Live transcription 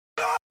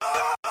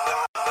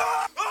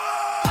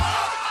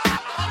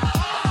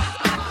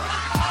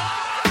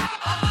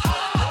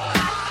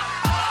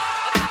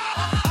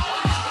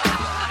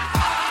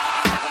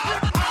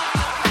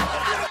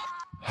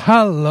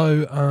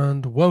Hello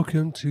and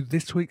welcome to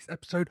this week's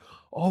episode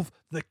of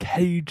the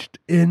Caged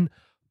In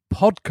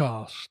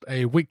podcast,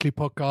 a weekly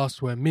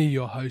podcast where me,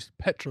 your host,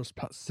 Petros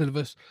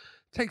Patsilivus,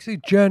 takes a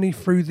journey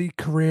through the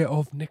career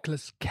of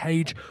Nicolas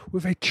Cage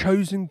with a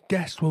chosen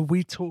guest where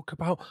we talk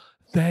about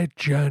their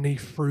journey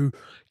through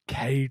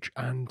Cage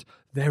and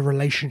their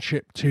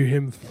relationship to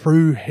him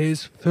through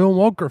his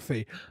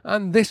filmography.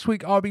 And this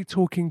week I'll be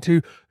talking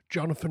to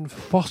Jonathan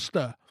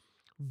Foster,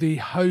 the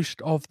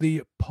host of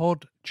the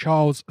Pod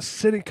Charles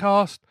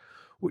Cinecast,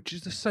 which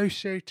is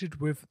associated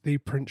with the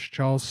Prince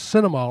Charles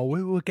Cinema.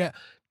 We will get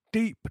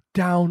deep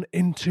down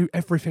into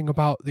everything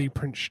about the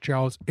Prince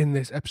Charles in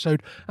this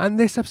episode, and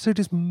this episode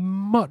is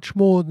much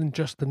more than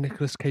just the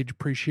Nicolas Cage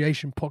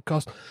appreciation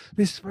podcast.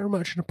 This is very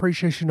much an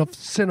appreciation of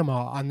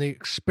cinema and the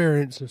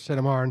experience of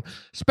cinema, and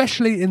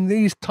especially in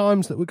these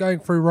times that we're going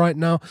through right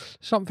now,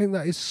 something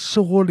that is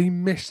sorely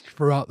missed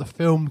throughout the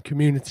film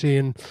community.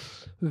 And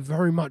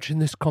very much in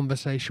this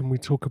conversation we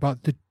talk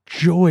about the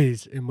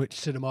joys in which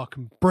cinema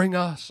can bring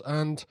us,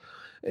 and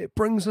it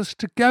brings us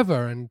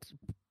together. And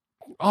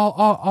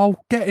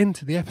I'll get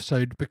into the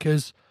episode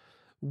because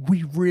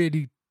we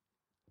really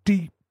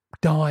deep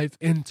dive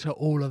into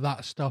all of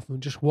that stuff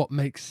and just what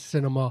makes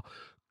cinema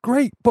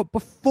great. But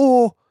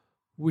before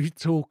we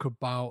talk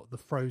about the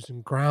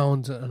frozen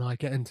ground and I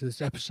get into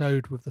this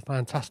episode with the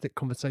fantastic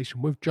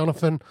conversation with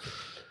Jonathan,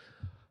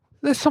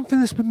 there's something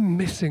that's been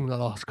missing the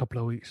last couple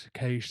of weeks at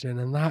Caged In,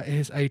 and that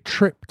is a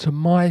trip to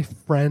my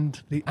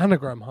friend, the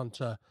Anagram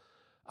Hunter.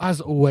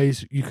 As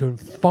always, you can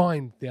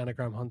find the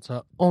Anagram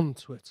Hunter on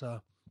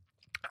Twitter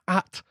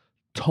at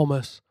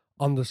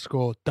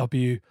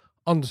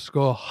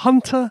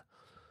Thomas_W_Hunter.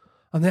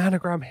 And the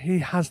anagram he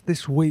has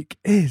this week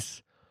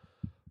is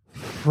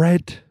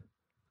Fred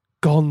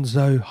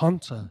Gonzo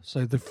Hunter.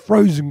 So the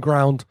frozen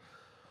ground,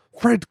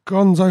 Fred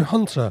Gonzo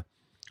Hunter.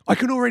 I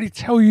can already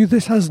tell you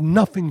this has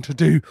nothing to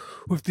do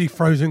with the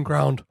frozen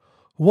ground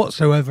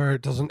whatsoever.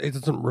 It doesn't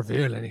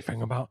reveal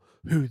anything about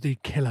who the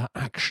killer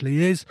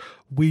actually is.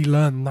 We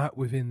learn that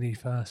within the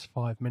first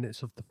 5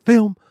 minutes of the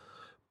film.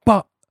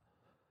 But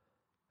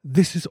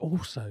this is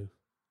also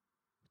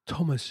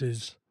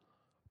Thomas's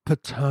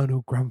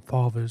paternal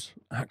grandfather's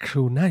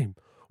actual name,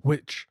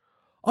 which,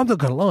 I'm not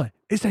going to lie,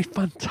 is a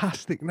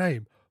fantastic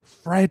name.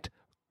 Fred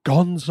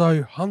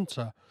Gonzo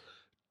Hunter.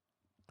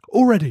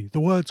 Already, the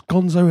words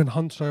Gonzo and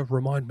Hunter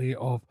remind me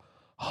of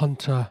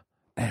Hunter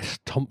S.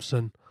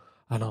 Thompson.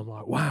 And I'm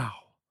like, wow,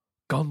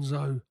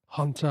 Gonzo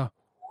Hunter.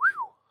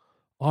 Whew.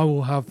 I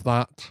will have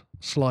that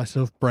slice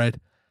of bread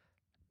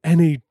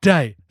any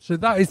day. So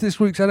that is this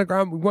week's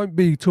anagram. We won't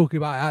be talking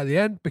about it at the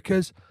end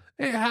because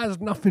it has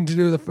nothing to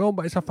do with the film,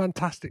 but it's a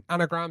fantastic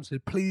anagram. So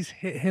please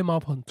hit him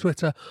up on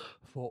Twitter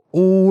for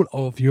all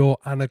of your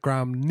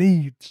anagram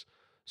needs.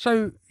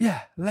 So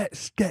yeah,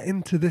 let's get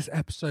into this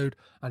episode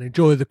and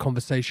enjoy the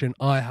conversation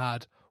I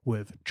had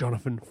with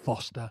Jonathan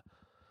Foster,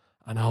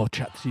 and I'll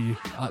chat to you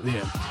at the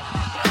end.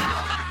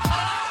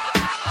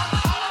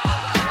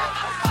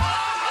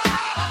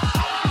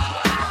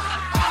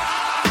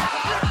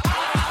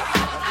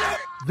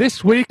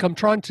 This week, I'm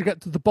trying to get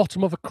to the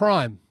bottom of a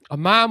crime. A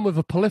man with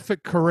a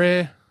prolific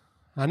career,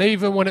 and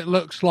even when it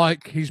looks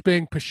like he's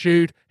being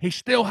pursued, he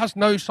still has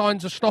no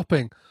signs of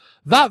stopping.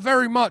 That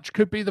very much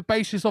could be the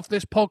basis of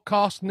this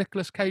podcast,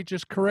 Nicolas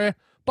Cage's career,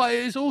 but it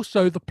is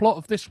also the plot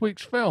of this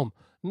week's film.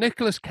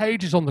 Nicolas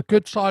Cage is on the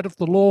good side of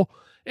the law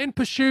in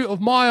pursuit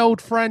of my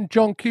old friend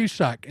John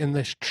Cusack in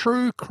this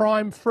true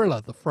crime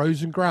thriller, The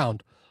Frozen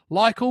Ground.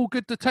 Like all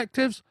good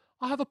detectives,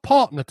 I have a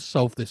partner to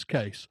solve this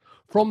case.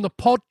 From the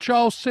Pod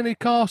Charles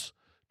Cinecast,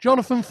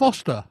 Jonathan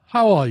Foster.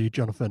 How are you,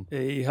 Jonathan?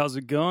 Hey, how's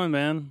it going,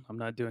 man? I'm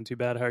not doing too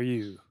bad. How are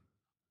you?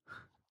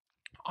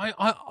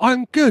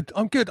 I'm good.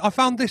 I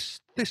found this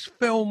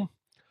film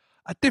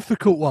a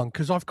difficult one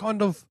because I've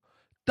kind of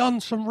done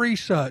some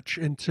research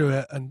into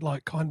it and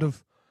like kind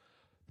of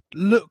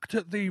looked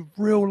at the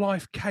real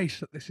life case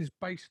that this is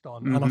based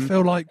on, and I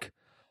feel like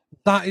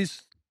that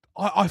is.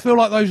 I feel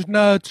like those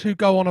nerds who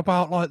go on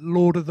about like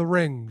Lord of the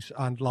Rings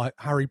and like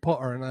Harry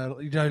Potter and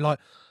like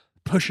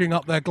pushing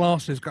up their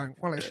glasses going,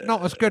 well, it's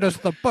not as good as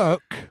the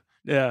book.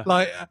 Yeah.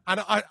 Like,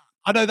 and I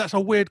know that's a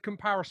weird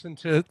comparison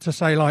to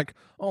say like,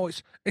 oh,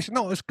 it's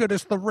not as good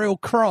as the real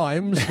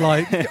crimes.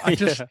 Like, I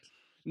just yeah.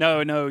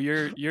 No,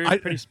 you're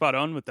pretty spot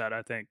on with that,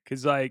 I think,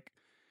 because like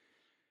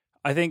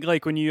I think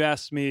like when you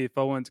asked me if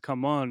I wanted to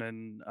come on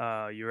and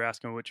you were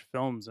asking which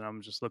films, and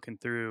I'm just looking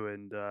through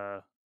and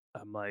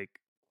I'm like,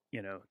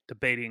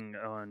 debating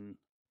on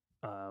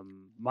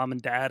Mom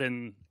and Dad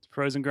and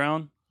Frozen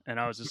Ground. And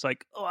I was just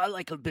like, oh, I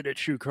like a bit of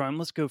true crime.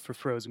 Let's go for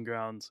Frozen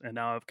Grounds. And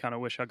now I kind of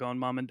wish I'd gone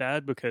Mom and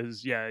Dad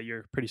because, yeah,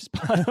 you're pretty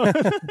spot on.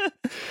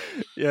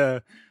 Yeah.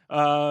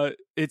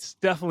 It's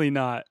definitely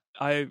not.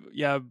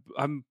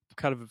 I'm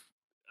kind of,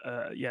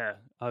 I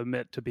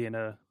admit to being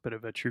a bit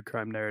of a true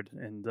crime nerd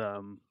and,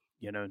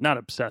 not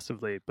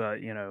obsessively, but,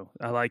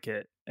 I like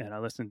it. And I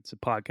listen to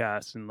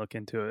podcasts and look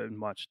into it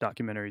and watch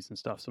documentaries and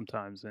stuff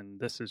sometimes. And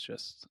this is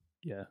just,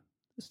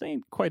 this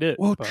ain't quite it.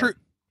 Well,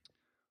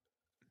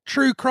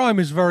 true crime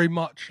is very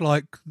much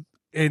like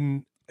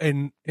in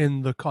in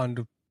the kind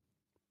of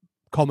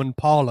common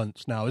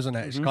parlance now, isn't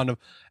it? It's kind of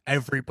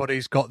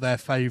everybody's got their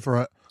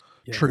favorite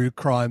true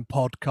crime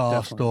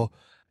podcast.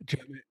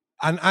 Definitely.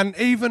 And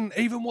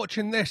even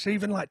watching this,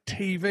 even like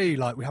TV,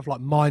 like we have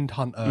like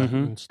Mindhunter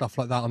and stuff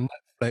like that on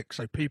Netflix,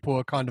 so people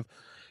are kind of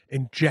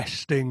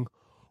ingesting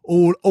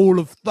all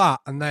of that.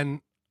 And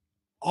then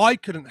I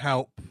couldn't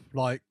help,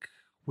 like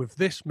with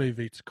this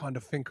movie, to kind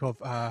of think of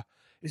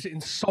is it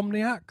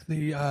Insomniac,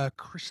 the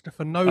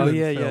Christopher Nolan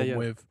film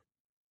with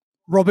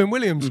Robin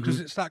Williams, because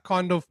it's that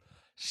kind of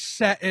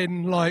set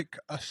in like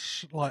a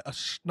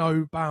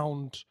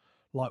snowbound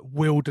like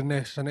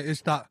wilderness, and it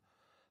is that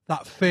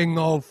thing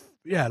of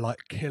like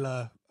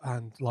killer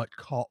and like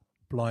cop,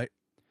 like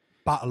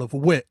battle of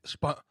wits.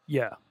 But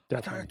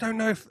definitely. I don't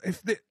know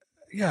if the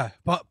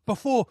but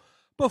before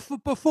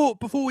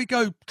we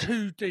go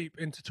too deep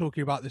into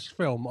talking about this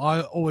film,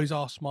 I always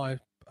ask my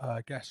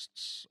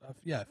guests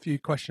a few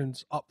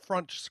questions up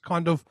front, just to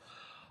kind of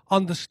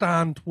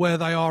understand where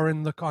they are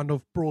in the kind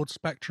of broad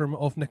spectrum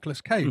of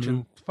Nicolas Cage.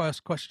 And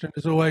first question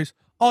is always,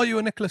 are you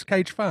a Nicolas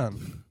Cage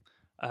fan?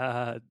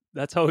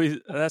 That's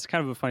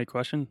kind of a funny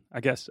question,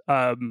 I guess.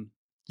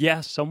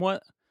 Yeah,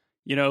 somewhat.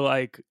 You know,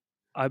 like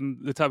I'm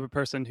the type of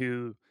person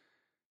who,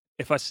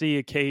 if I see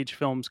a Cage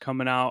film's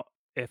coming out,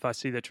 if I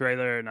see the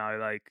trailer and I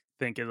like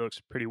think it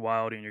looks pretty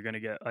wild and you're going to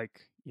get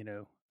like, you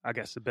know, I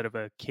guess a bit of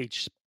a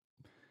Cage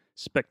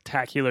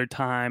spectacular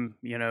time,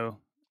 you know,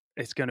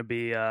 it's going to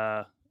be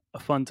a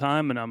fun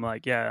time, and I'm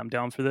like, yeah, I'm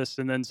down for this.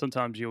 And then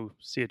sometimes you'll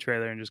see a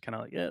trailer and just kind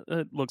of like, yeah,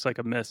 it looks like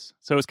a miss.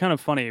 So it's kind of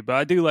funny, but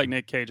I do like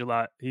Nick Cage a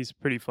lot. He's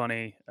pretty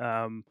funny,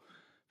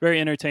 very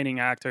entertaining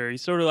actor.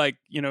 He's sort of like,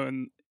 you know,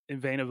 in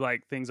vein of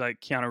like things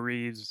like Keanu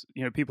Reeves,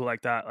 you know, people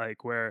like that,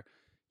 like where,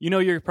 you know,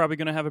 you're probably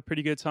going to have a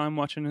pretty good time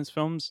watching his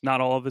films.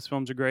 Not all of his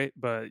films are great,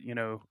 but you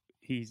know,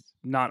 he's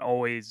not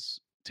always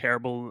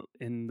terrible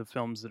in the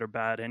films that are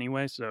bad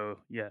anyway. So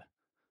yeah.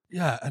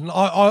 Yeah, and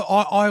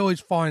I always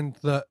find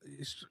that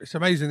it's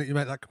amazing that you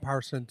make that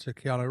comparison to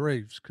Keanu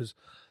Reeves, because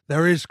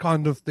there is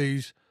kind of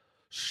these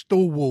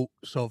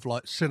stalwarts of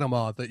like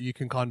cinema that you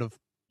can kind of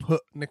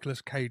put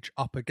Nicolas Cage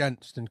up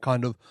against, and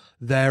kind of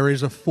there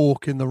is a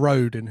fork in the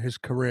road in his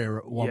career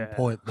at one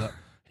point that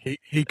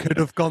he could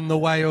have gone the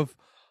way of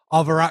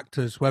other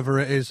actors, whether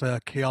it is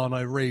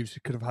Keanu Reeves, who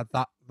could have had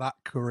that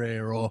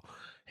career, or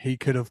he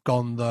could have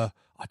gone the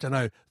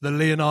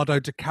Leonardo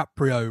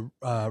DiCaprio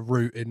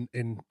route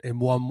in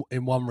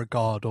one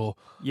regard, or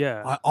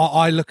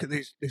I look at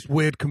this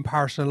weird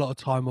comparison a lot of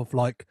time of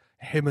like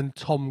him and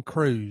Tom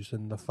Cruise,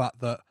 and the fact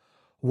that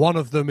one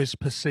of them is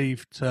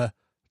perceived to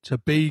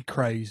be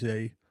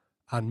crazy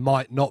and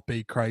might not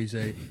be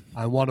crazy,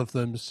 and one of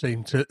them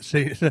seems to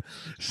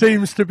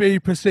be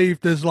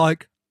perceived as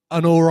like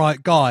an all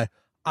right guy,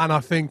 and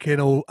I think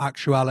in all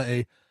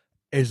actuality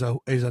is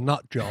a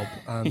nut job,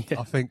 and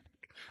I think.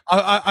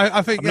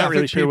 I think I'm not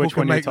really sure which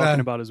one you're talking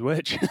about is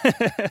which.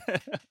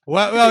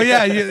 well,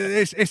 yeah,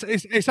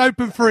 it's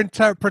open for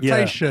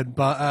interpretation,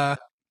 but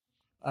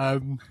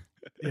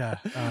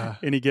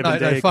any given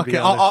day. Fuck it.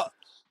 I'll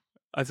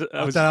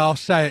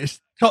say it.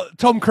 It's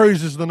Tom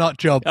Cruise is the nut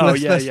job. I'm going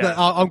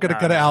to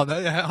get it out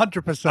there.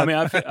 100%. I mean,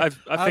 I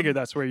figured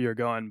that's where you're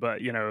going,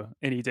 but you know,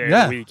 any day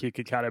of the week you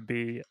could kind of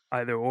be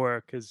either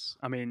or. Because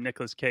I mean,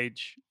 Nicolas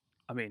Cage.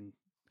 I mean,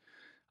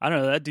 I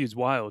don't know. That dude's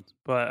wild,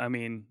 but I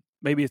mean.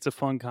 Maybe it's a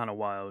fun kind of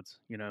wild,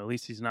 you know. At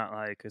least he's not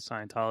like a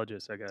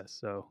Scientologist, I guess.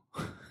 So,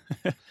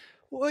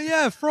 well,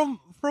 yeah. From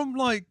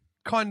like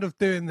kind of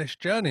doing this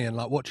journey and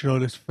like watching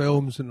all his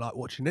films and like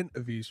watching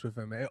interviews with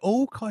him, it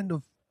all kind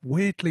of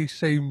weirdly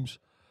seems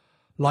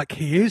like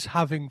he is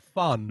having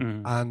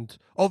fun. And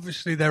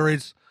obviously there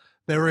is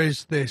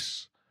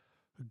this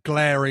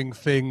glaring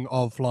thing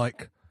of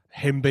like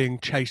him being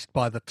chased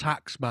by the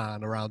tax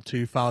man around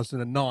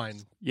 2009.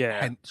 Yeah,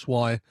 hence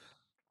why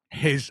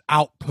his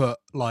output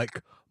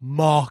like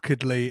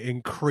markedly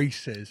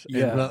increases.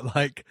 In that,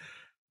 like,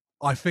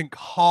 I think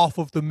half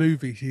of the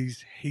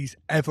movies he's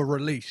ever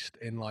released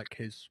in like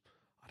his,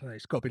 I don't know,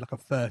 it's got to be like a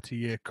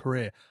 30-year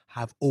career,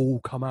 have all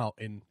come out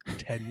in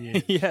 10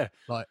 years. He's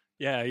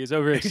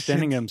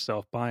overextending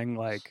himself, buying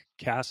like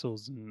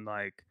castles and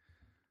like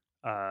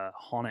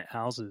haunted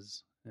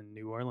houses in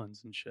New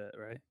Orleans and shit,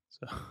 right?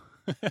 So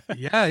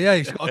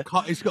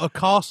he's got a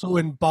castle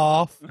in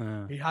Bath.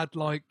 He had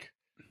like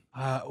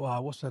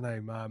what's her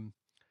name?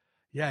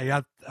 He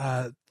had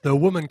the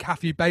woman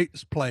Kathy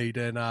Bates played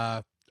in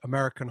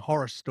American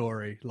Horror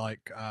Story,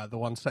 like the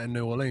one set in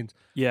New Orleans.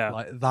 Yeah,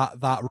 like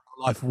that real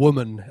life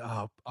woman.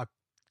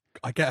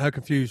 I get her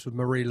confused with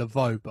Marie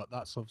Laveau, but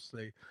that's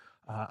obviously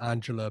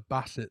Angela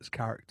Bassett's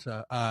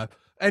character.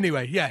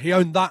 Anyway, he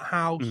owned that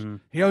house.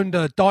 He owned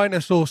a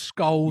dinosaur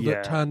skull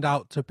that turned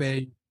out to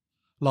be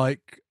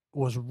like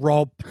was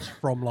robbed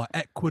from like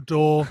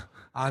Ecuador.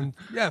 And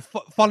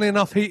funnily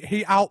enough,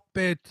 he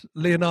outbid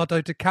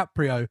Leonardo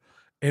DiCaprio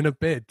in a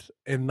bid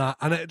in that.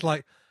 And it's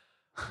like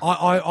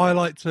I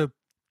like to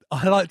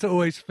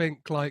always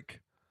think like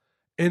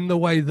in the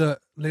way that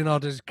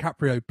Leonardo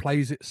DiCaprio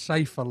plays it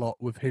safe a lot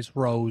with his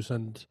roles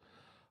and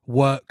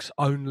works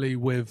only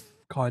with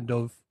kind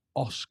of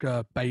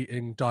Oscar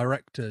baiting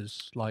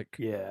directors. Like,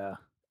 Yeah.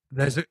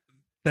 there's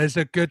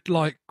a good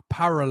like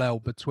parallel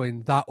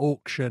between that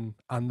auction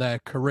and their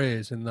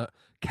careers, in that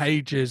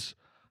Cage is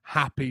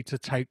happy to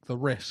take the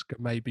risk and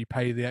maybe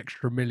pay the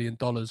extra $1 million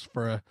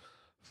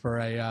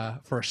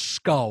for a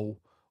skull,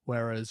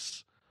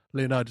 whereas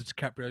Leonardo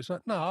DiCaprio's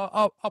like, no,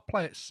 I'll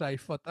play it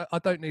safe. I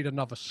don't need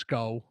another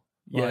skull.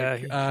 Yeah.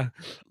 Like,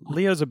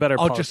 Leo's a better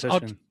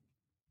politician.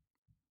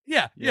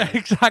 Yeah,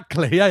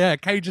 exactly. Yeah.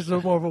 Cage is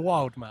more of a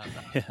wild man.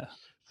 Yeah.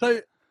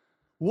 So,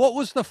 what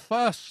was the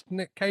first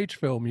Nick Cage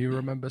film you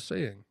remember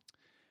seeing?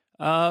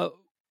 I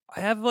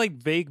have like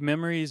vague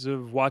memories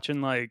of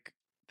watching like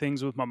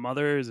things with my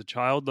mother as a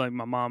child. Like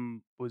my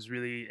mom was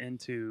really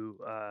into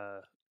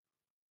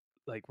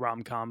like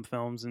rom-com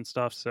films and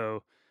stuff.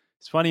 So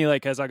it's funny,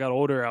 like as I got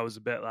older, I was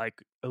a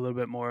little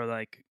bit more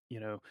like,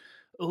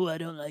 oh, I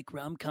don't like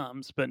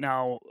rom-coms. But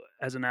now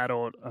as an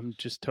adult, I'm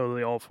just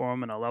totally all for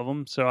them and I love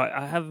them. So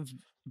I have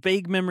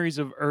vague memories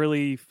of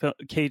early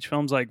Cage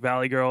films like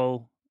Valley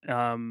Girl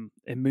and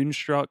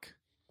Moonstruck.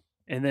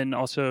 And then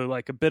also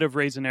like a bit of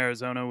Raising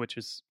Arizona, which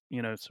is,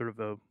 sort of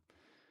a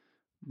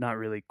not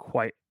really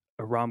quite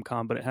a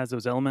rom-com, but it has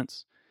those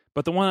elements.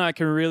 But the one I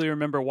can really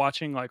remember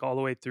watching like all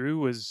the way through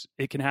was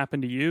It Can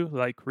Happen to You,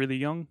 like really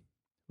young,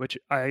 which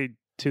I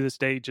to this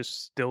day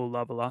just still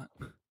love a lot.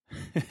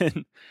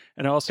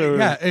 and also,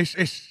 yeah,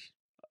 it's.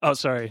 Oh,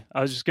 sorry.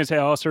 I was just gonna say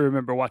I also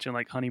remember watching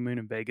like Honeymoon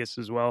in Vegas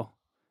as well,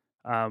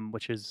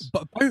 which is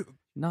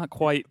not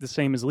quite the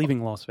same as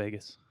Leaving Las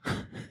Vegas.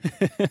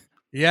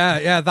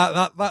 Yeah,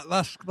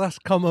 that's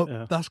come up.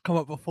 Yeah. That's come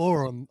up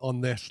before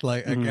on this.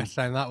 Like, I guess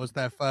saying that was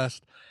their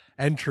first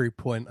entry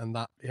point, and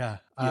that,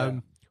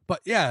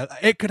 But yeah,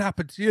 It Could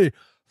Happen to You.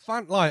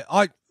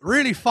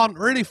 Really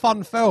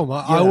fun film.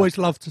 I always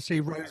love to see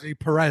Rosie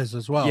Perez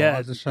as well. Yeah,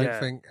 I just don't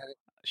think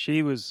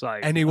she was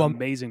like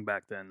amazing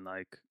back then.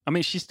 Like, I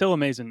mean, she's still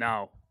amazing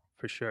now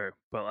for sure,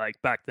 but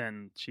like back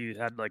then, she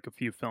had like a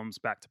few films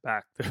back to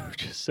back that were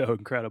just so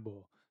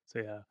incredible. So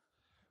yeah.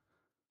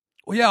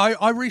 Well, yeah,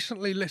 I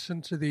recently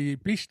listened to the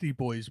Beastie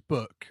Boys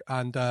book,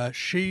 and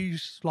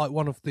she's like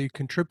one of the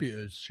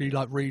contributors. She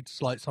like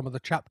reads like some of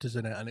the chapters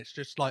in it, and it's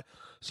just like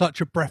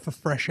such a breath of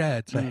fresh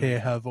air to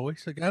hear her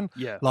voice again.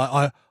 Yeah,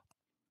 like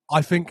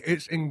I think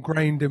it's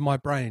ingrained in my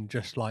brain,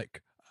 just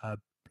like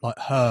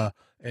her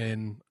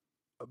in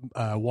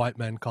White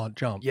Men Can't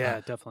Jump. Yeah,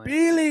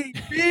 definitely.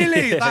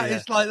 Billy, that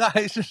is like that.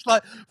 It's just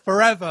like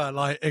forever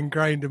like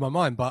ingrained in my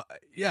mind. But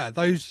yeah,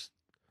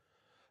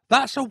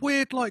 that's a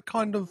weird like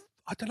kind of,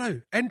 I don't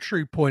know,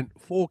 entry point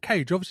for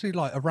Cage. Obviously,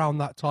 like around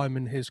that time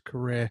in his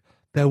career,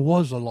 there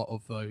was a lot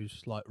of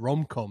those like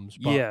rom-coms.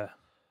 But yeah,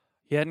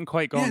 he hadn't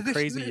quite gone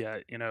crazy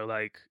yet.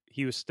 Like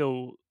he was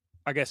still,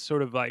 I guess,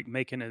 sort of like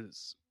making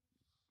his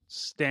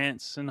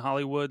stance in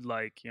Hollywood,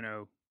 like,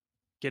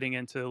 getting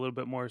into a little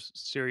bit more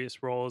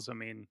serious roles. I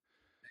mean,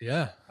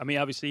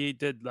 obviously he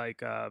did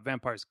like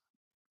Vampires.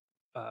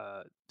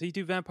 Did he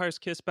do Vampire's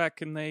Kiss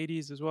back in the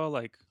 80s as well?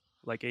 Like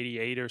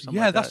 88 or something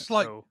like that? Yeah, that's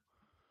like... So,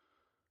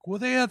 well,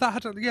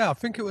 I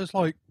think it was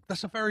like,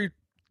 that's a very,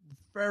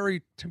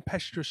 very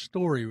tempestuous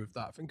story with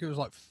that. I think it was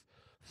like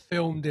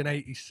filmed in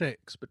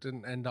 86, but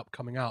didn't end up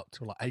coming out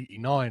till like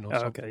 89 or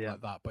something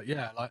like that. But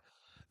yeah, like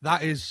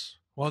that is,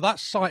 well,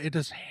 that's cited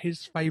as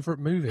his favorite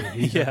movie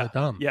he's ever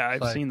done. Yeah,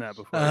 I've seen that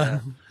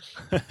before.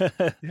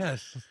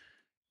 Yes.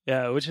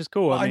 Yeah, which is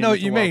cool. I know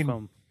what you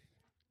mean.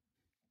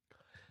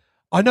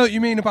 I know what you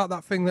mean about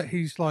that thing that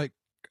he's like,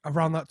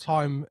 around that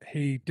time,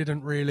 he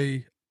didn't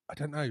really, I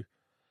don't know.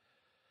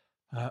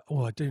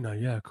 I do know.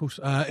 Yeah, of course.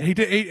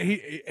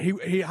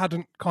 He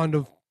hadn't kind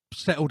of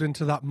settled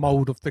into that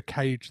mold of the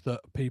Cage that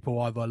people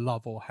either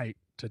love or hate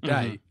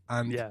today.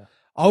 And I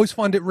always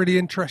find it really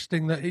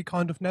interesting that he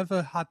kind of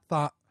never had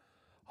that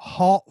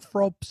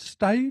heartthrob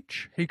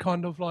stage. He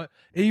kind of like,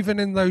 even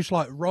in those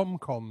like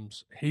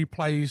rom-coms, he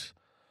plays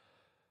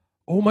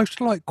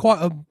almost like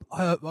quite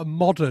a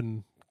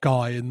modern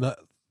guy in the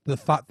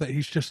fact that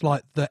he's just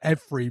like the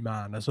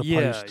everyman, as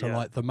opposed to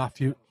like the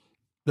Matthew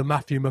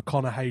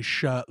McConaughey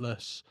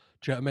shirtless.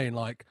 Do you know what I mean?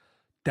 Like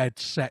dead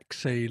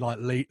sexy, like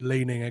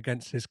leaning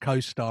against his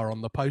co-star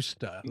on the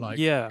poster. Like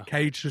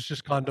Cage was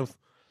just kind of,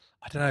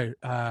 I don't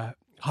know,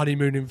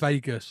 Honeymoon in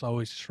Vegas. I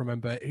always just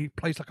remember he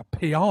plays like a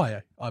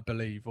PI, I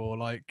believe, or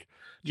like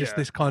just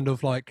this kind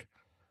of like,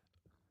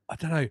 I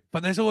don't know.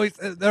 But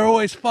they're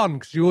always fun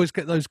because you always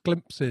get those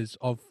glimpses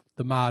of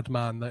the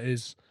madman that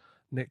is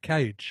Nick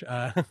Cage.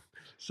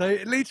 So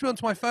it leads me on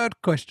to my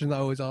third question that I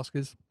always ask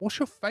is, what's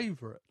your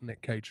favourite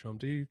Nick Cage film?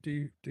 Do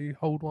you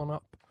hold one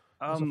up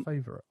as a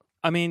favourite?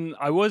 I mean,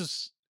 I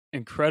was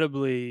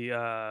incredibly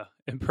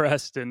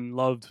impressed and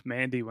loved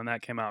Mandy when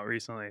that came out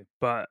recently,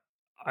 but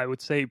I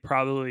would say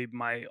probably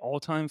my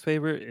all-time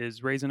favorite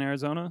is Raising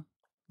Arizona.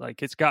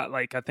 Like it's got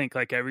like, I think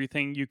like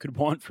everything you could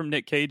want from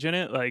Nick Cage in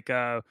it. Like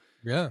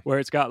where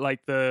it's got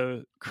like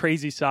the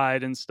crazy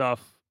side and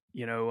stuff,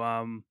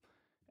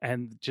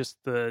 and just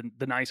the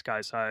nice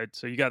guy side.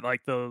 So you got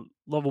like the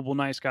lovable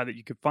nice guy that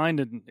you could find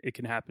and It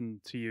Can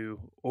Happen to You,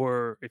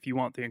 or if you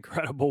want the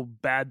incredible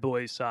bad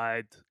boy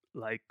side,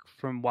 like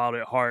from Wild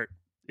at Heart,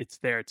 it's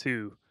there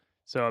too.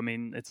 So I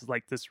mean, it's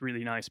like this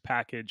really nice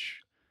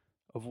package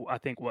of I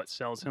think what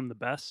sells him the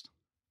best.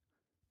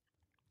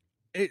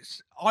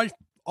 It's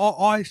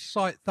I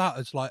cite that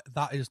as like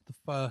that is the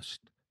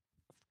first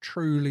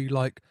truly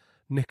like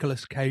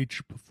Nicolas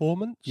Cage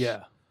performance.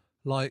 Yeah.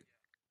 Like,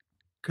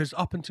 because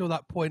up until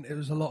that point, it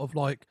was a lot of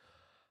like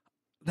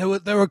there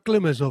were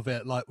glimmers of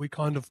it. Like we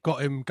kind of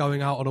got him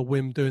going out on a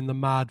whim, doing the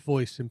mad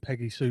voice in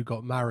Peggy Sue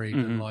Got Married,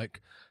 and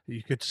like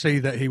you could see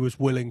that he was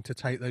willing to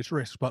take those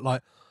risks. But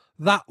like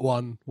that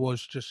one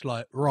was just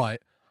like,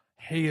 right,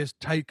 he has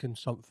taken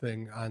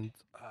something, and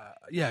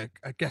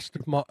a guest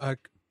of my a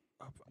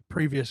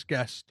previous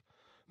guest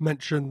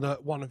mentioned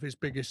that one of his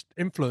biggest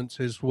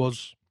influences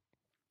was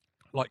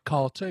like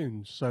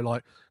cartoons. So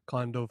like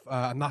kind of,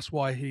 and that's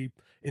why he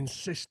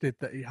insisted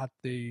that he had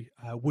the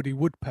Woody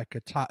Woodpecker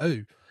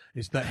tattoo.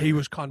 Is that he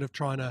was kind of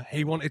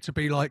he wanted to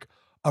be like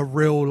a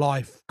real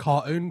life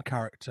cartoon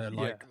character,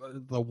 like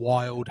the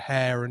wild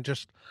hair and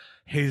just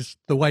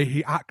the way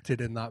he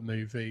acted in that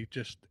movie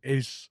just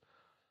is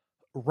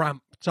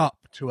ramped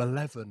up to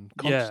 11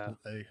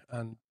 constantly.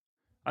 And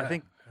I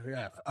think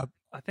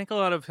a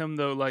lot of him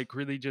though, like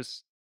really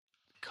just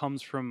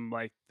comes from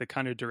like the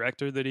kind of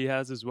director that he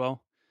has as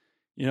well.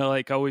 You know,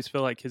 like I always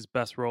feel like his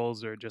best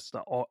roles are just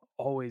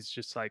always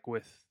just like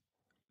with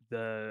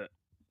the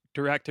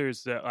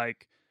directors that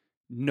like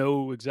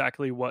know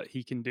exactly what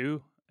he can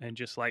do and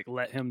just like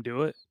let him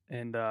do it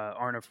and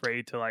aren't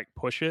afraid to like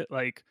push it.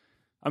 Like,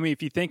 I mean,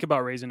 if you think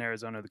about Raising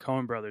Arizona, the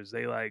Coen brothers,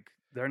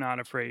 they're not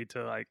afraid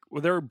to like,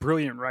 well, they're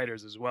brilliant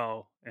writers as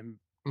well and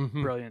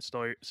brilliant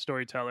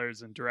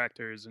storytellers and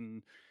directors,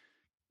 and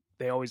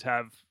they always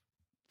have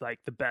like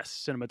the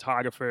best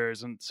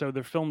cinematographers, and so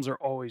their films are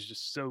always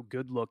just so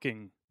good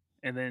looking.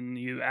 And then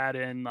you add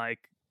in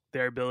like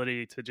their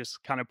ability to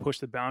just kind of push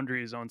the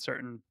boundaries on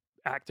certain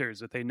actors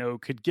that they know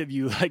could give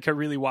you like a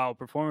really wild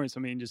performance.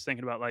 I mean, just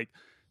thinking about like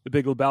The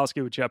Big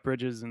Lebowski with Jeff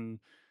Bridges and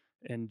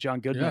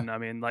John Goodman. I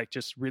mean, like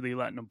just really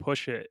letting them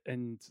push it.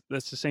 And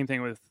that's the same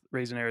thing with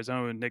Raising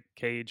Arizona with Nick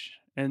Cage.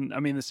 And I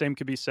mean, the same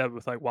could be said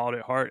with like Wild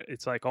at Heart.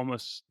 It's like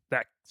almost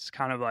that's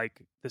kind of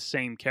like the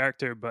same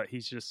character, but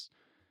he's just,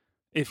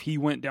 if he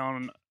went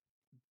down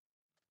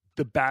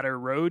the badder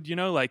road, you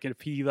know, like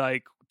if he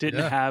like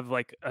didn't have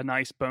like a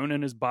nice bone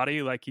in his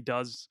body like he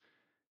does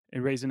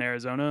in Raising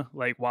Arizona,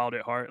 like Wild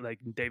at Heart, like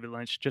David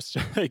Lynch just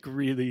like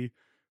really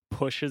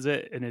pushes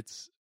it. And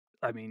it's,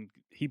 I mean,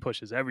 he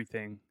pushes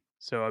everything.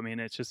 So, I mean,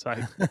 it's just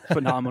like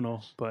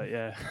phenomenal, but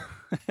yeah.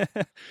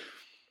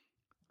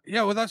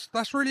 Yeah, well,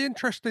 that's really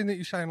interesting that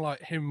you're saying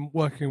like him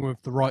working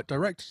with the right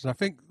directors. I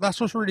think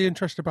that's what's really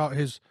interesting about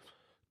his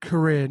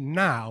career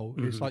now.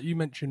 Is like you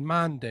mentioned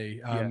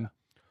Mandy,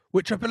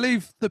 which I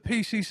believe the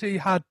PCC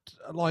had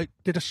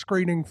did a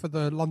screening for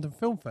the London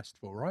Film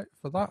Festival, right?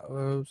 For that,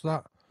 was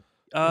that?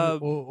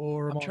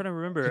 Or I'm trying to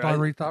remember. Did I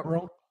read that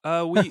wrong?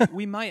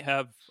 We might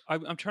have.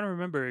 I'm trying to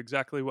remember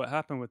exactly what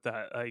happened with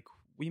that. Like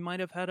we might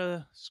have had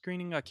a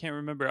screening. I can't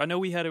remember. I know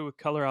we had it with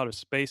Color Out of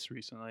Space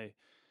recently.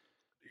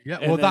 Yeah,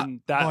 and well,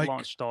 that like,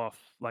 launched off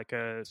like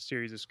a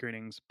series of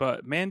screenings.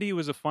 But Mandy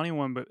was a funny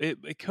one, but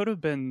it could have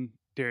been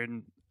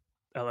during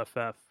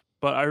LFF.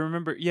 But I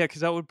remember,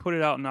 because that would put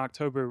it out in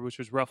October, which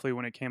was roughly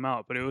when it came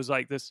out. But it was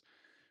like this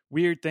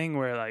weird thing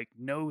where like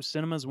no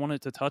cinemas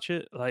wanted to touch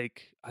it.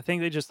 Like I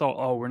think they just thought,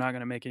 oh, we're not going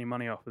to make any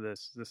money off of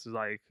this. This is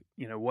like,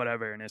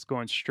 whatever. And it's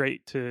going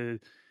straight to,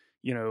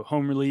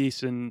 home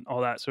release and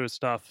all that sort of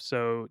stuff.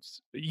 So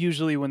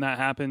usually when that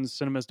happens,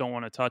 cinemas don't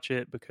want to touch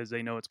it because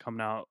they know it's coming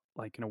out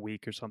like in a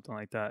week or something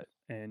like that.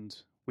 And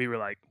we were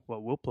like,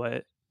 well, we'll play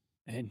it.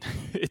 And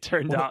it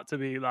turned out to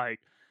be like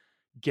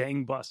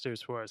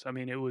gangbusters for us. I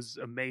mean, it was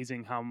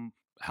amazing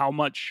how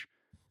much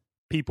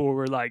people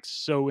were like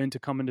so into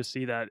coming to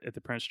see that at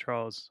the Prince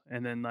Charles,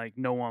 and then like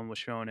no one was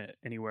showing it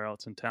anywhere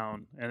else in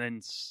town. And then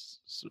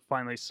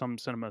finally some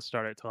cinemas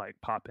started to like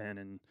pop in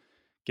and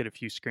get a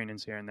few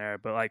screenings here and there,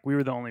 but like we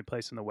were the only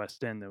place in the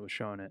West End that was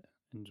showing it,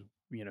 and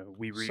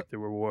we reaped the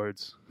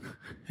rewards.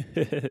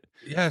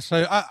 Yeah,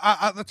 so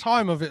at the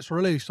time of its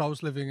release I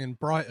was living in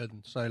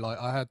Brighton, so like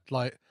I had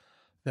like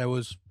there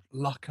was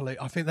luckily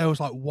I think there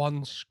was like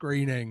one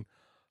screening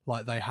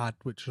like they had,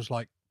 which was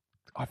like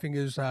I think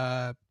it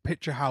was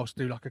Picture House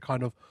do like a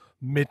kind of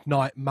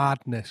midnight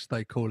madness,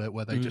 they call it,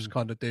 where they just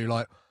kind of do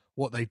like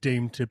what they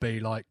deem to be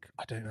like,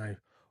 I don't know,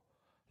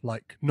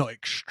 like not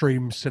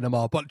extreme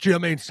cinema, but do you know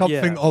what I mean?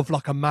 Something of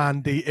like a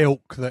Mandy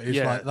ilk that is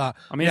like that.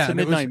 I mean, it's a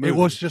midnight movie. It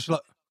was just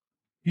like,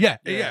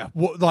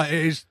 what like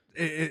it is.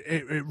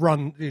 It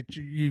run.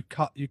 You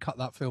cut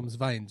that film's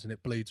veins and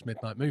it bleeds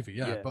midnight movie.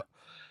 Yeah.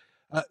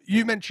 But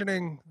you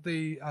mentioning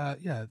the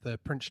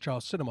Prince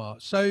Charles Cinema.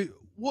 So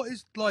what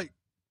is like?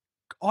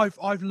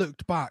 I've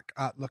looked back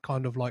at the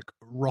kind of like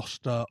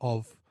roster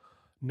of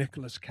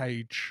Nicolas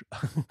Cage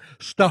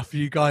stuff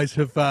you guys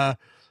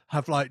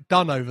have like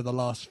done over the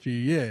last few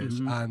years,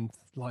 and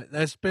like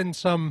there's been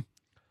some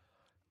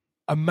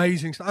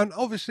amazing stuff. And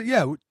obviously,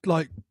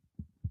 like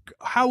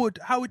how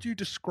would you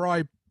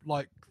describe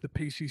like the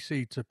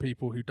PCC to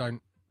people who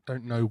don't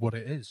know what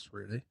it is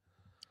really?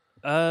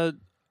 All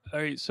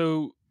right.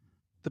 So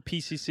the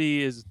PCC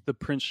is the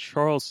Prince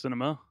Charles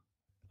Cinema.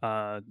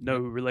 No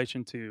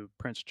relation to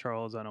Prince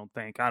Charles, I don't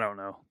think. I don't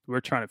know. We're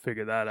trying to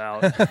figure that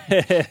out,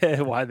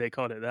 why they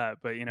called it that.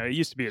 But it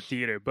used to be a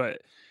theater.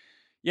 But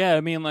yeah,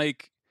 I mean,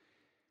 like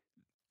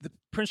the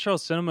Prince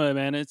Charles Cinema,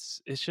 man,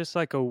 it's just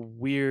like a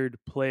weird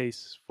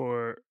place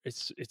for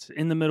it's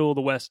in the middle of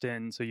the West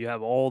End, so you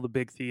have all the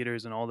big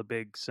theaters and all the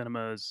big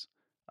cinemas.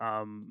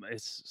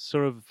 It's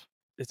sort of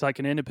it's like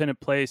an independent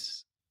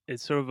place.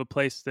 It's sort of a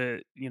place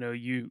that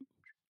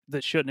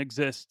that shouldn't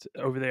exist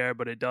over there,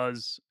 but it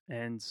does,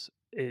 and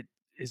it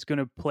is going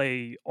to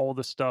play all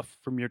the stuff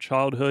from your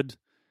childhood,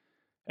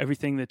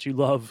 everything that you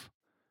love,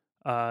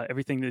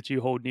 everything that you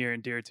hold near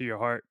and dear to your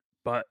heart.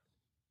 But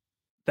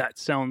that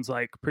sounds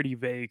like pretty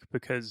vague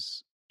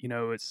because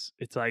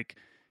it's like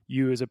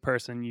you as a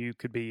person, you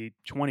could be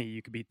 20,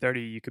 you could be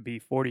 30, you could be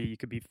 40, you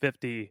could be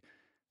 50,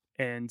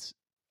 and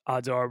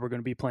odds are we're going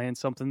to be playing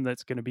something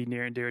that's going to be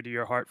near and dear to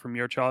your heart from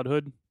your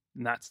childhood.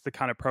 And that's the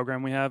kind of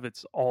program we have.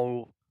 It's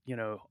all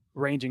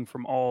ranging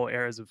from all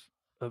eras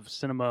of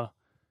cinema.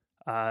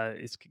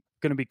 It's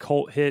going to be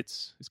cult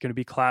hits, it's going to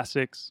be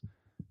classics,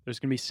 there's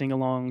going to be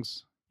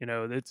sing-alongs.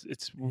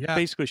 It's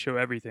basically show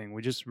everything.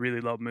 We just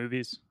really love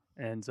movies,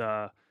 and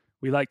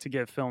we like to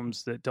get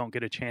films that don't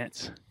get a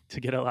chance to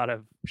get a lot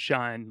of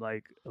shine,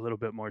 like a little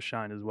bit more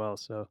shine as well.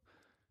 So,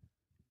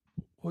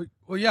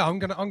 well, yeah, I'm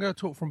gonna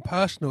talk from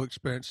personal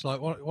experience.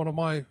 Like one of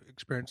my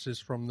experiences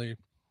from the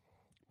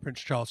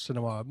Prince Charles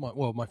Cinema.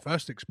 My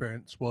first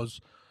experience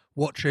was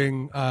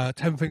watching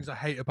 10 Things I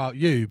Hate About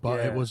You, but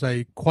it was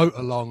a quote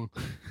along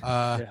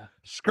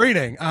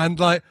screening, and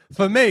like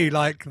for me,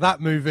 like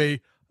that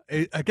movie.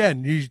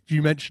 Again,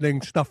 you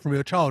mentioning stuff from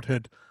your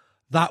childhood,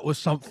 that was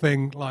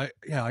something like,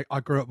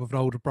 I grew up with an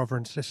older brother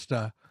and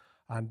sister,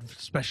 and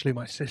especially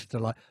my sister,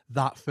 like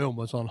that film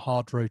was on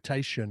hard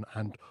rotation,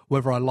 and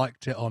whether I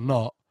liked it or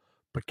not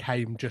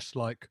became just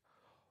like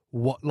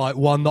one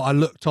that I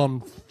looked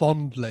on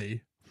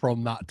fondly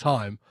from that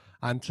time.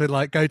 And to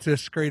like go to a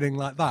screening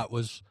like that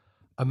was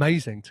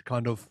amazing. To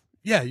kind of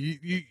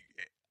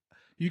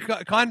you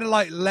kind of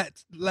like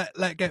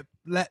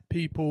let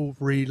people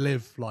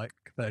relive like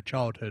their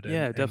childhood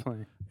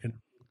definitely in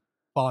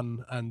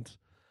fun and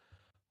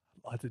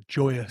like a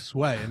joyous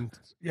way. And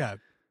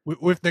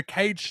with the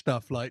Cage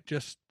stuff, like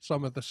just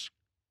some of the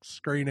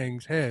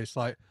screenings here, it's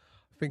like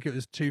I think it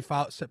was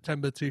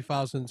September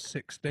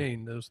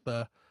 2016. There was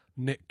the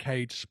Nick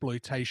Cage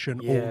exploitation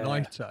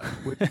all-nighter.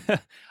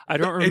 I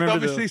don't remember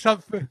obviously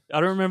something. I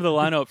don't remember the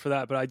lineup for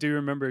that, but I do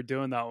remember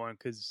doing that one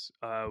because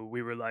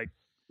we were like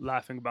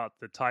laughing about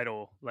the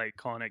title, like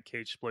calling it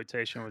Cage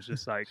exploitation was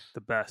just like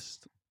the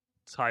best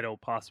title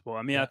possible.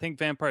 I mean, I think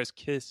Vampire's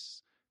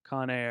Kiss,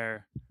 Con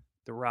Air,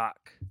 The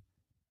Rock,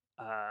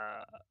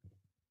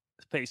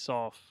 Face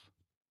Off,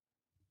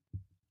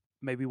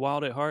 maybe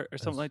Wild at Heart or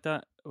something like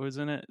that was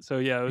in it. So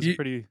yeah, it was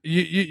pretty.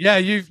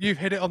 You've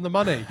hit it on the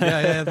money.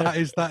 Yeah, that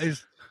is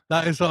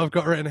what I've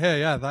got written here.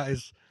 Yeah,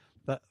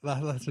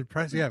 that's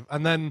impressive. Yeah,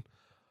 and then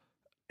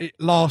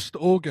last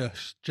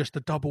August, just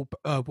a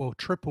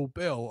triple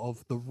bill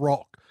of The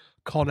Rock,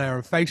 Con Air,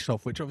 and Face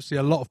Off, which obviously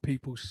a lot of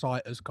people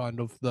cite as kind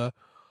of the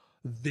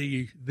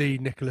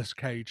Nicolas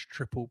Cage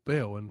triple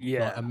bill, and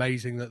like,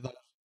 amazing that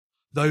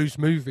those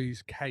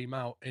movies came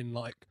out in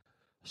like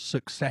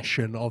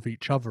succession of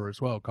each other as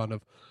well, kind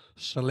of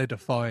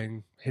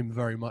solidifying him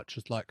very much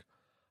as like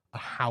a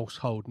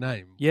household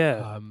name.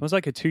 Yeah, it was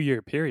like a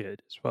 2-year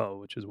period as well,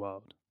 which is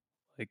wild.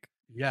 Like,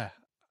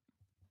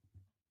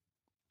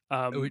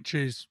 which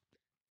is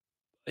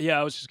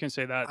I was just gonna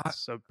say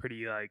that's a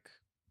pretty like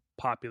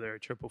popular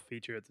triple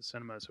feature at the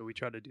cinema, so we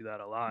try to do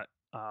that a lot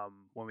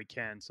when we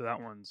can. So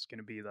that one's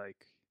gonna be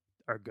like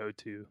our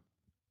go-to.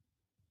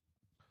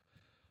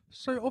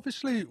 So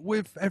obviously,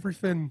 with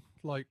everything,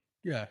 like,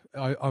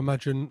 I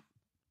imagine.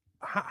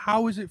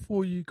 How is it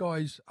for you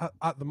guys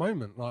at the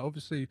moment? Like,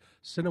 obviously,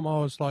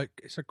 cinema is like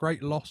it's a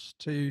great loss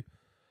to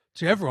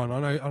everyone. I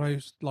know,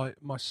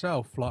 like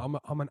myself, like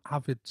I'm an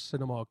avid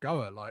cinema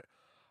goer. Like,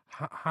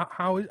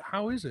 how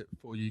is it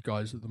for you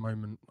guys at the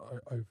moment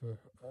over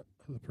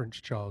the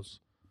Prince Charles?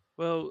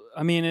 Well,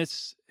 I mean,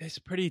 it's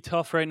pretty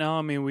tough right now.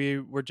 I mean,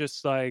 we're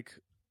just like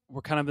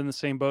we're kind of in the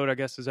same boat, I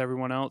guess, as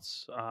everyone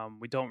else.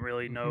 We don't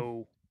really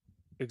know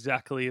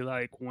exactly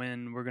like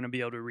when we're going to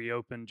be able to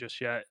reopen just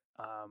yet.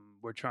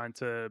 We're trying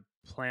to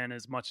plan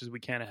as much as we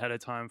can ahead of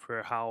time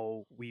for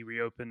how we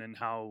reopen and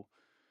how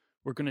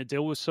we're going to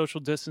deal with social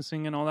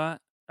distancing and all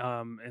that,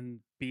 and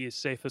be as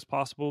safe as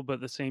possible. But at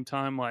the same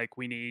time, like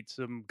we need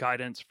some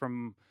guidance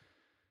from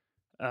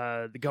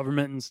the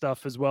government and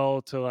stuff as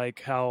well to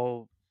like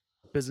how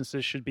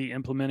businesses should be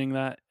implementing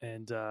that.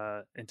 And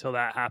until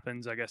that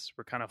happens, I guess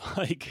we're kind of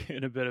like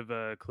in a bit of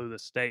a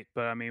clueless state.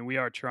 But I mean, we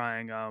are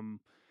trying.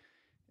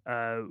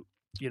 We're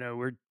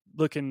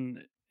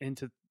looking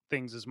into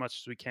things as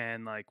much as we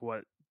can, like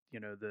what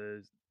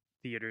the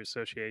theater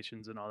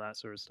associations and all that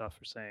sort of stuff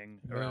are saying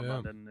around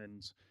London.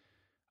 And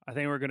I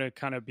think we're gonna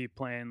kind of be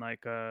playing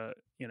like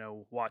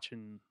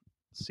watching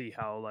see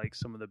how like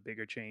some of the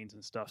bigger chains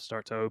and stuff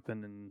start to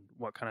open and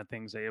what kind of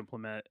things they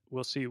implement.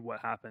 We'll see what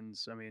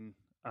happens. I mean,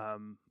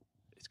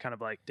 it's kind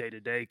of like day to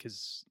day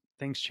because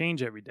things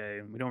change every day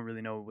and we don't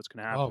really know what's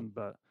going to happen.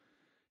 But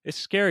it's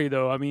scary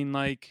though. I mean,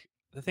 like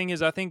the thing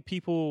is, I think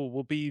people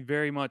will be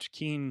very much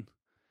keen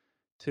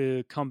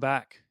to come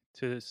back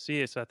to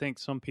see us. I think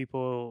some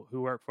people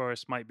who work for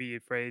us might be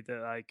afraid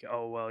that like,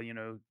 oh well,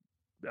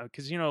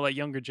 because like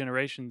younger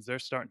generations, they're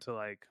starting to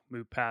like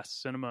move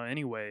past cinema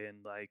anyway, and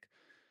like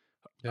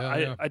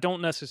I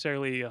don't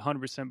necessarily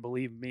 100%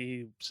 believe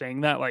me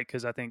saying that, like,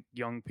 because I think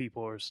young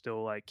people are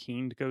still like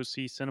keen to go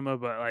see cinema,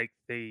 but like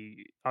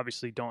they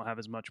obviously don't have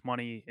as much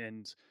money,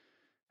 and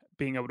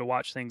being able to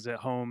watch things at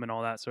home and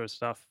all that sort of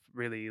stuff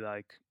really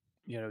like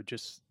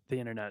just the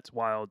internet's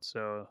wild.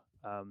 So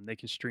they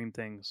can stream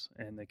things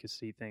and they can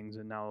see things,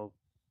 and now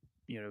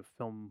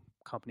film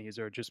companies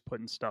are just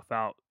putting stuff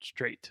out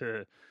straight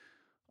to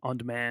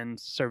on-demand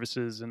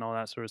services and all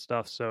that sort of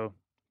stuff. So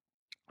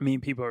I mean,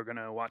 people are going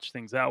to watch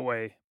things that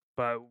way,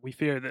 but we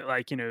fear that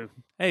like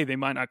hey, they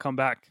might not come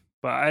back.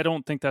 But I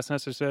don't think that's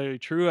necessarily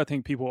true. I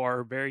think people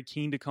are very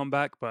keen to come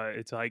back, but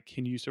it's like,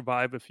 can you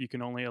survive if you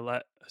can only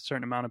let a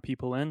certain amount of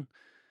people in?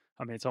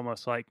 I mean, it's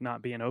almost like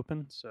not being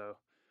open, so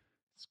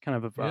it's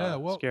kind of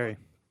scary.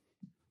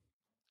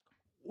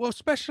 Well,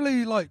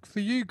 especially like for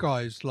you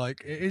guys,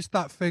 like it is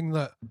that thing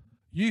that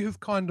you have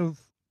kind of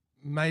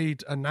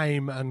made a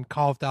name and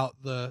carved out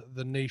the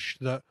niche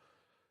that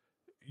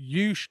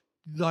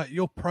like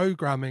your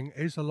programming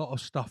is a lot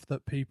of stuff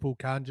that people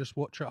can just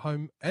watch at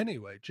home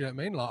anyway. Do you know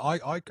what I mean?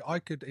 Like I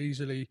could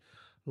easily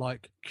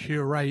like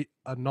curate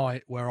a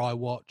night where I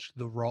watch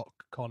The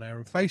Rock, Con Air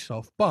and Face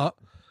Off, but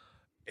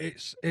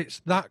it's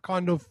that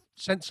kind of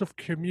sense of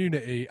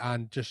community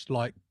and just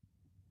like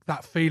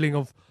that feeling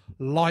of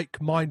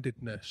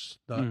like-mindedness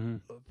that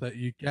that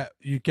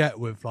you get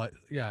with like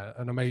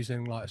an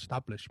amazing like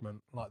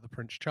establishment like the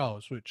Prince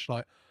Charles, which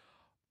like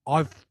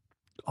I've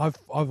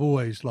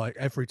always like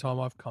every time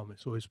I've come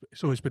it's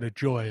always been a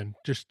joy. And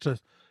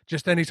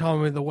just any time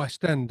I'm in the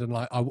West End and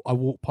like I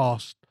walk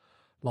past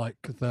like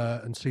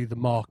and see the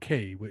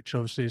marquee, which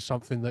obviously is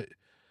something that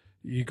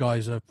you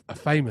guys are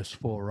famous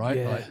for, right?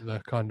 Yeah. Like the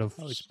kind of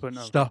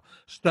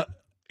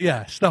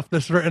stuff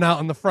that's written out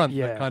on the front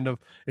that kind of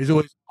is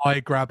always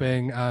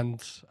eye-grabbing and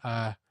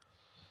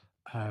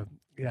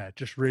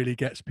just really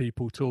gets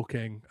people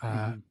talking.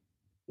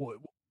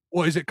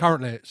 What is it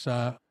currently? It's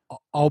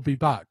I'll be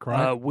back,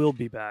 right? We'll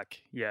be back.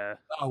 Yeah,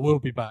 I will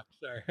be back.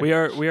 Sorry. we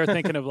are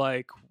thinking of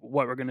like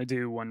what we're gonna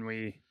do when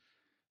we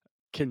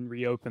can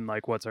reopen.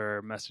 Like, what's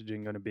our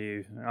messaging going to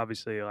be?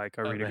 Obviously, like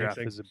our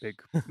readograph is a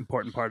big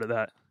important part of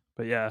that.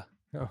 But yeah,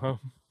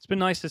 it's been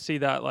nice to see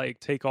that like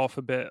take off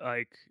a bit.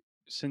 Like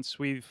since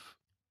we've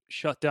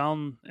shut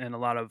down, and a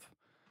lot of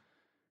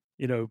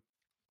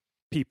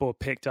people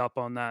picked up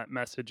on that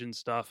message and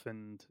stuff,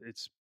 and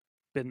it's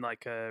been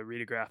like a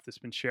readograph that's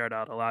been shared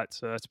out a lot.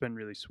 So that's been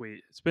really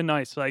sweet. It's been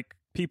nice. Like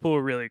people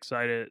are really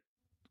excited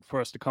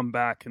for us to come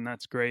back, and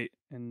that's great.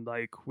 And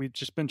like we've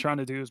just been trying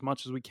to do as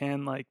much as we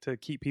can, like to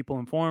keep people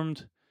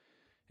informed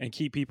and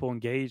keep people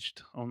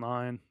engaged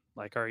online.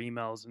 Like our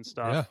emails and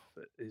stuff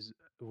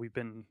we've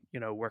been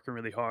working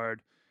really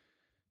hard,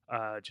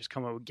 just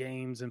come up with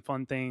games and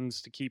fun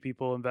things to keep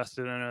people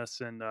invested in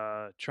us, and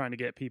trying to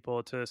get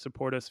people to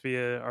support us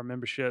via our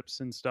memberships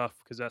and stuff,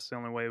 because that's the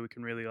only way we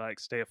can really like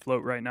stay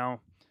afloat right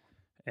now.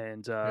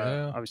 And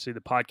obviously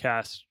the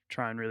podcast,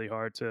 trying really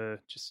hard to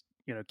just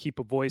keep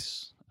a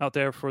voice out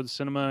there for the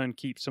cinema and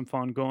keep some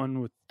fun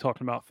going with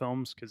talking about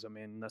films, because I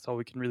mean that's all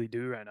we can really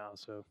do right now.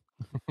 So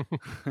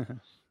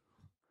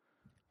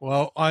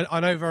well, I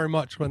know very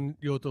much when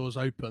your doors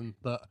open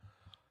that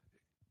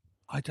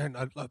I don't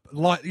know,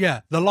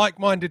 the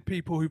like-minded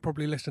people who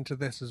probably listen to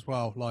this as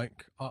well.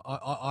 Like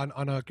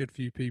I know a good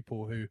few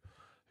people who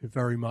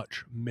very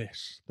much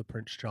miss the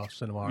Prince Charles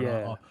Cinema.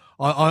 Yeah.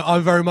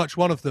 I'm very much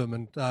one of them,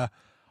 and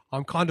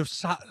I'm kind of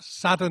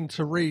saddened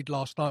to read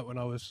last night when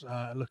I was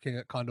looking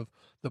at kind of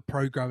the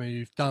programming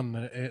you've done.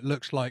 It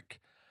looks like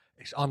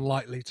it's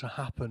unlikely to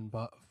happen,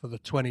 but for the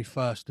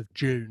 21st of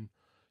June,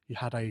 you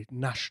had a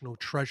National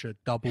Treasure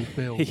double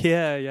bill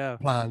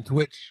planned,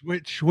 which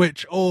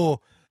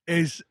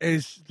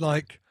is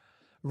like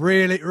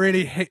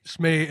really hits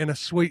me in a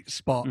sweet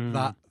spot.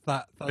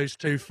 That those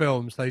two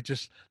films,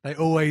 they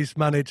always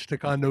manage to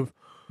kind of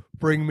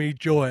bring me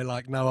joy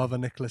like no other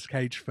Nicolas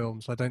Cage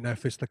films. I don't know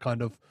if it's the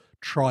kind of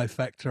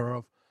trifecta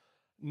of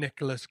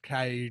Nicolas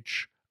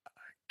Cage,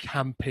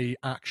 campy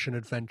action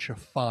adventure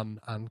fun,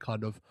 and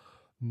kind of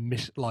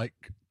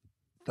like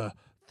the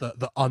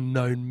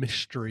unknown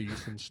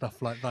mysteries and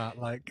stuff like that,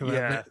 like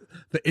the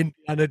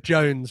Indiana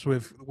Jones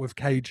with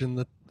Cage in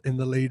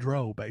the lead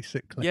role,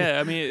 basically. Yeah,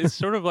 I mean it's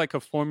sort of like a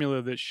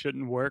formula that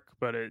shouldn't work,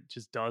 but it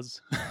just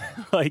does.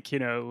 Like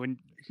when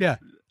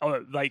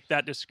like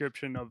that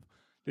description of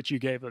that you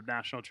gave of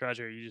National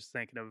Treasure, you're just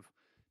thinking of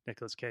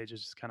Nicolas Cage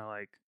is just kind of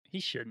like, he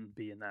shouldn't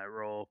be in that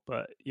role,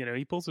 but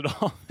he pulls it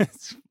off.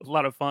 It's a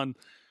lot of fun.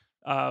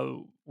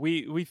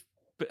 We've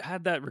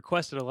had that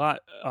requested a lot,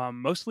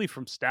 mostly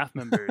from staff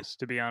members,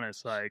 to be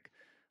honest. Like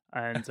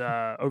and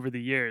over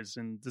the years,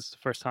 and this is the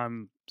first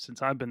time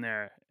since I've been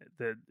there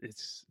that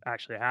it's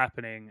actually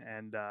happening,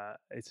 and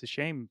it's a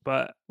shame.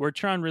 But we're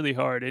trying really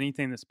hard.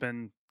 Anything that's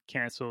been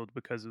canceled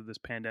because of this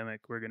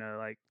pandemic, we're gonna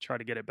like try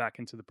to get it back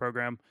into the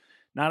program.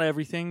 Not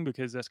everything,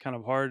 because that's kind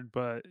of hard,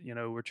 but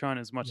we're trying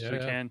as much as we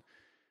can.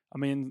 I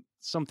mean,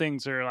 some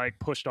things are like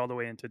pushed all the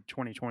way into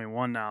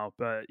 2021 now,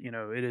 but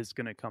it is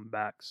going to come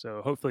back.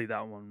 So hopefully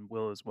that one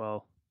will as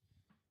well.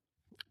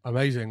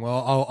 Amazing.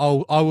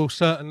 Well, I will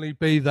certainly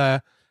be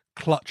there,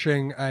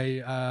 clutching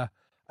a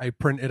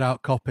printed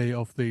out copy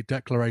of the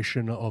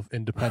Declaration of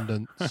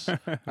Independence.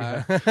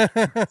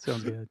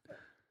 Sounds good.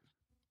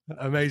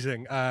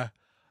 Amazing.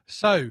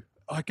 So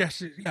I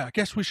guess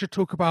we should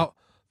talk about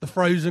the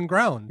Frozen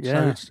Ground.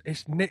 Yeah. So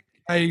it's Nick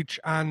Cage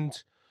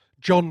and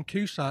John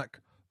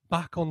Cusack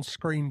back on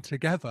screen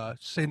together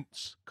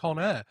since Con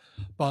Air,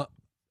 but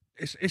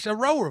it's a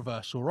role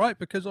reversal, right?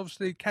 Because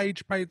obviously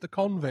Cage played the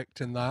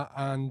convict in that,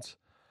 and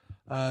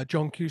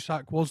John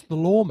Cusack was the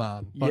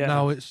lawman. But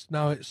now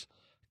it's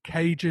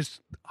Cage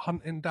is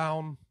hunting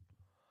down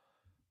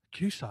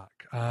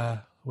Cusack,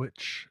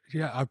 which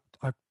I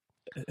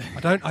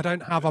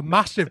don't have a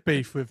massive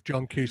beef with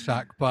John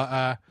Cusack,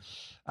 but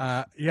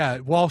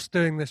whilst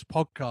doing this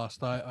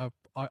podcast,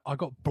 I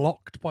got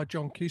blocked by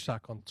John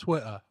Cusack on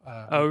Twitter.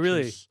 Oh,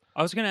 really?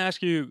 I was going to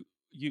ask you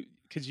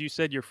because you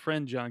said your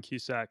friend John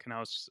Cusack, and I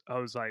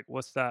was like,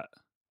 what's that?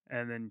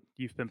 And then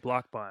you've been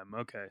blocked by him.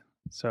 Okay,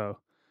 so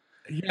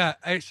yeah,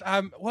 it's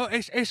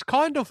it's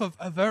kind of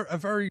a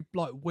very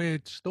like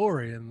weird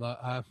story in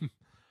that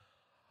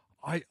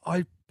I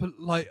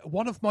like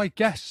one of my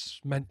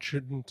guests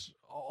mentioned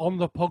on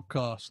the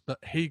podcast that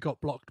he got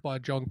blocked by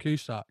John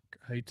Cusack.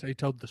 He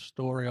told the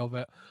story of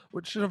it,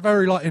 which is a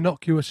very like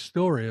innocuous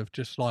story of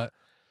just like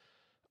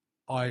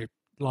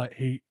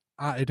he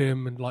added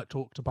him and like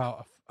talked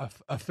about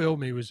a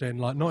film he was in,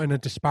 like not in a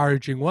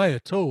disparaging way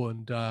at all,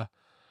 and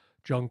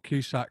John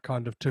Cusack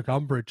kind of took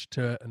umbrage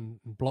to it and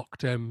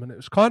blocked him, and it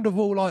was kind of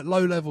all like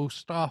low level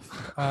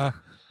stuff,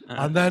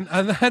 and then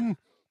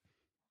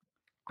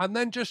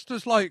just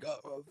as like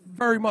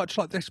very much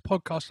like this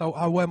podcast,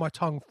 I wear my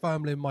tongue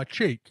firmly in my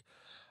cheek,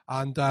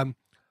 and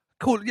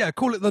call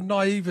it the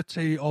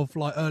naivety of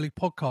like early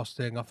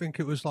podcasting. I think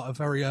it was like a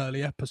very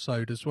early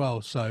episode as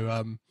well, so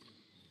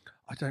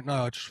I don't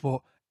know. I just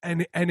thought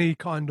any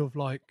kind of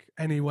like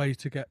any way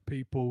to get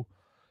people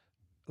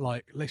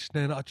like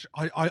listening. I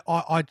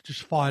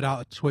just fired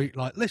out a tweet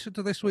like, listen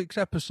to this week's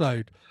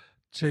episode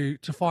to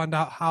find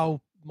out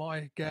how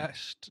my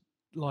guest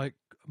like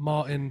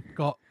Martin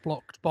got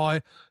blocked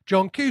by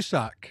John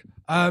Cusack.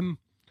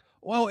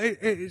 Well,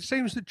 it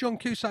seems that John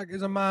Cusack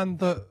is a man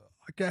that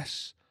I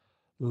guess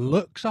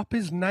looks up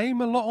his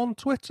name a lot on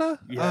Twitter.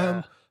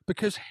 Yeah.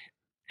 Because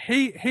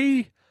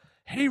he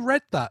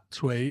read that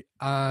tweet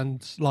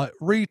and like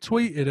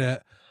retweeted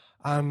it,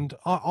 and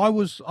I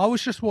was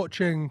just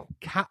watching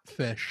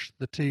Catfish,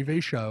 the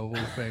TV show of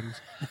all things,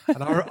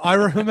 and I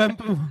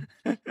remember,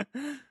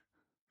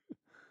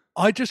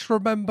 I just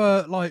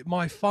remember like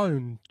my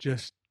phone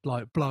just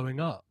like blowing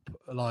up,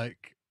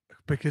 like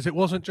because it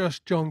wasn't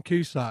just John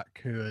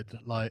Cusack who had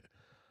like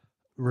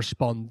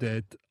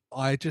responded.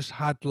 I just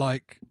had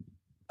like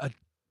a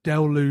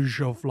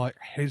deluge of like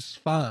his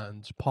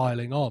fans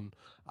piling on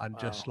and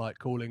just like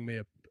calling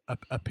me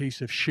a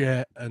piece of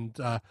shit, and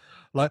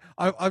like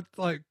I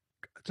like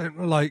don't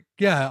know, like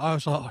I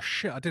was like, oh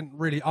shit, I didn't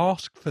really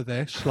ask for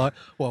this. Like,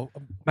 well,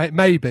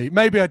 maybe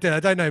I did, I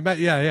don't know,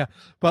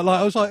 but like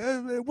I was like,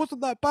 it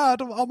wasn't that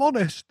bad. I'm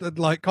honest, and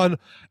like kind of,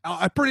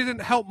 I probably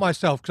didn't help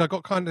myself because I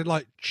got kind of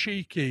like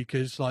cheeky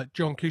because like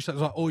John Cusack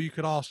was like, oh, you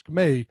could ask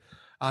me,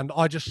 and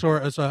I just saw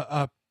it as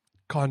a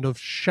kind of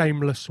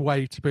shameless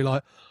way to be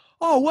like,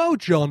 oh, well,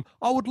 John,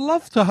 I would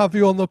love to have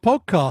you on the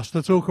podcast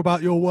to talk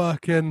about your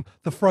work in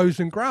The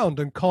Frozen Ground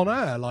and Con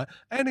Air. Like,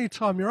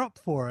 anytime you're up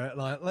for it,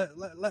 like,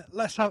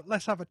 let's have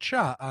a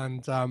chat.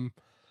 And,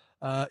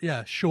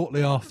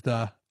 shortly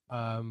after,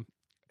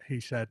 he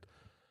said,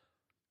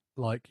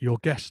 like, your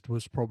guest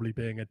was probably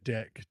being a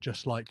dick,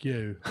 just like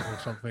you, or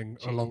something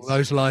along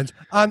those lines.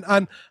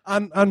 And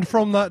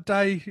from that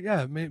day,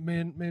 me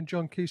and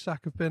John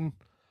Cusack have been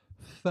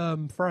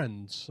firm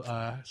friends.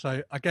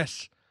 So I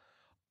guess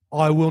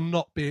I will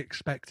not be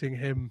expecting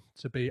him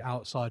to be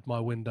outside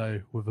my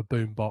window with a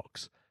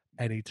boombox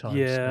anytime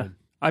soon.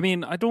 I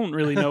mean, I don't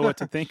really know what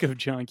to think of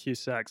John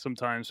Cusack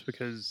sometimes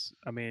because,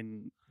 I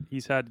mean,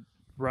 he's had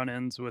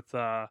run-ins with,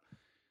 I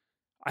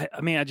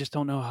just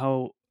don't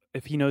know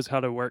if he knows how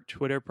to work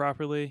Twitter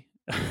properly.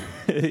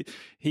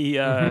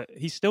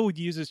 He still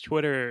uses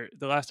Twitter.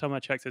 The last time I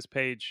checked his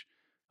page,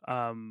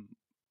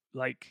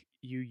 like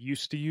you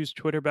used to use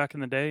Twitter back in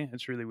the day.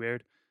 It's really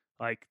weird.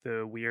 Like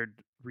the weird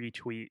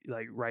retweet,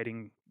 like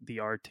writing the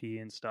RT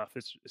and stuff.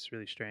 It's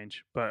really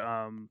strange. But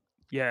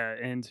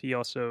and he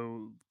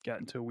also got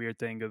into a weird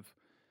thing of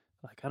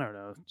like, I don't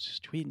know,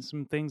 just tweeting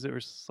some things that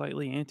were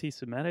slightly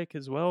anti-Semitic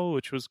as well,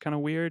 which was kind of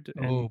weird.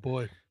 Oh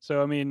boy.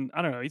 So I mean,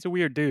 I don't know, he's a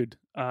weird dude.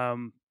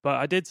 But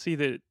I did see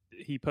that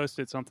he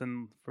posted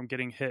something from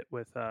getting hit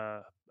with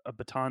a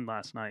baton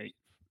last night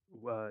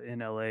in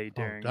LA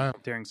damn.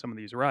 during some of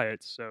these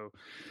riots. So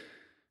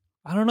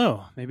I don't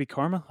know, maybe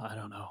karma. I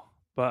don't know,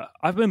 but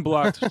I've been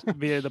blocked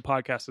via the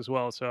podcast as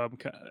well. So I'm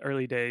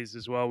early days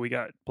as well. We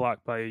got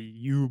blocked by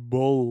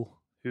Bull,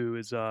 who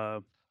is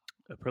a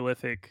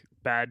prolific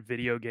bad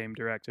video game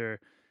director,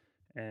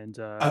 and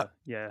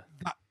yeah.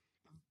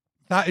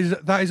 That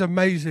is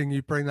amazing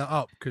you bring that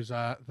up, because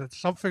that's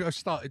something I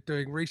started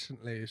doing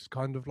recently. Is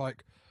kind of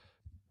like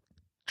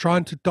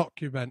trying to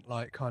document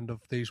like kind of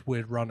these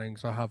weird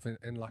runnings I have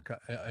in like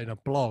in a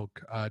blog,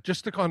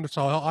 just to kind of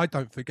so I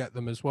don't forget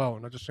them as well.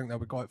 And I just think they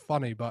were quite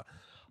funny. But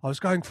I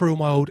was going through all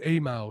my old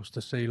emails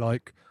to see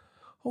like,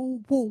 oh,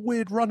 what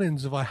weird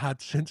run-ins have I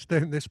had since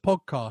doing this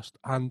podcast,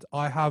 and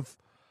I have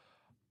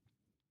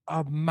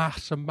a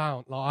mass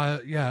amount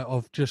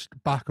of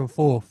just back and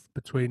forth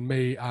between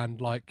me and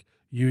like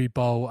Yui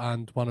Bowl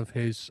and one of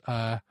his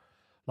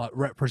like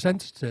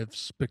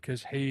representatives,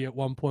 because he at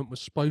one point was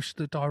supposed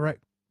to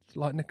direct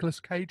like Nicolas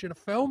Cage in a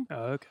film.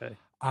 Oh, okay.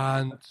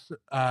 And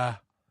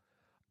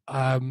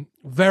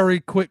very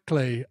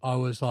quickly I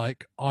was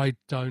like, I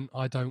don't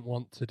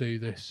want to do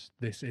this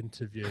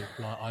interview.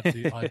 Like I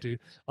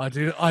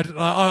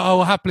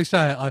will happily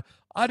say it.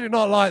 I do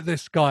not like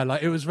this guy.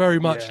 Like it was very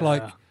much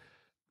like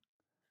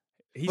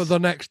for the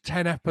next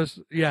 10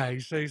 episodes. Yeah,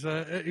 he's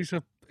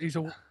a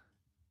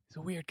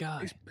weird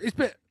guy. He's a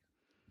bit,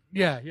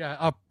 he's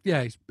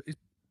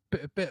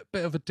a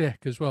bit of a dick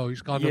as well.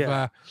 He's kind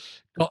of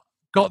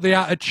got the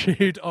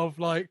attitude of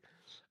like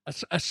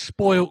a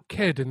spoilt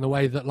kid, in the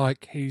way that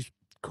like he's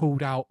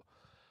called out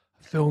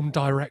film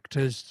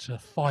directors to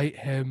fight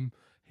him.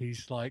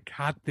 He's like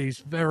had a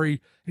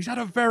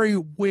very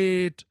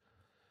weird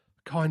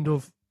kind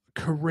of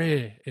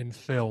career in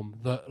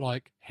film, that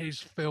like his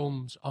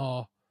films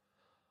are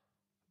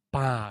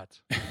bad.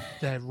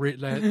 They're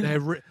really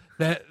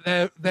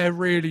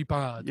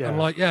bad. Yeah. And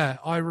like,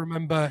 I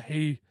remember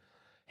he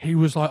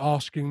was like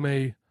asking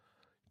me,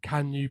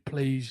 can you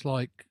please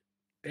like,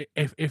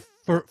 if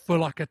for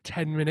like a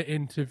 10-minute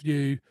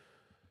interview,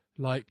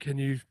 like, can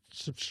you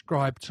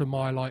subscribe to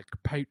my like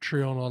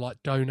Patreon or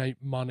like donate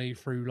money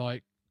through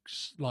like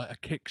a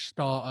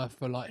Kickstarter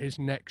for like his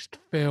next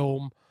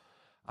film.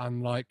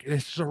 And like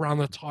this is around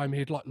the time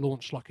he'd like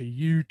launched like a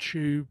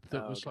YouTube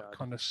that was like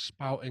kind of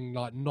spouting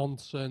like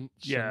nonsense.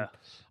 Yeah, and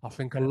I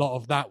think a lot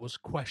of that was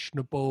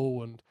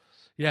questionable. And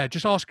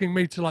just asking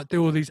me to like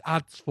do all these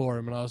ads for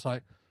him, and I was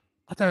like,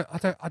 I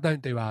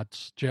don't do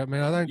ads. Do you know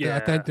what I mean? I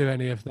don't do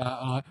any of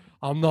that.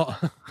 I'm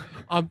not.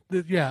 I'm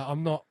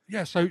not.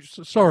 Yeah. So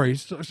sorry.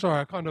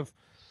 I kind of.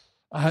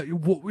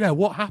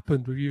 What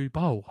happened with you,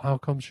 Bowl? How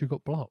come she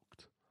got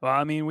blocked? Well,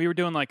 I mean, we were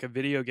doing like a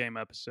video game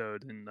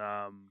episode, and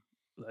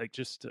like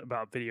just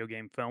about video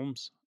game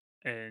films,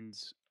 and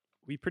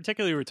we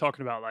particularly were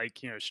talking about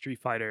like Street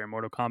Fighter and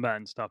Mortal Kombat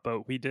and stuff.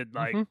 But we did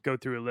like go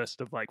through a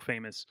list of like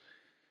famous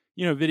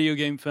video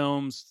game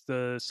films.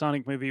 The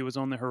Sonic movie was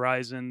on the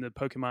horizon. The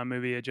Pokemon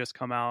movie had just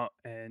come out,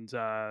 and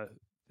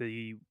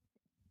the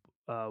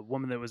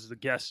woman that was the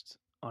guest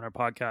on our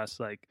podcast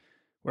like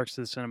works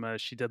at the cinema.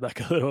 She did like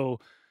a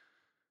little,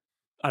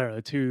 I don't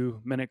know,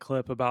 2-minute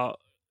clip about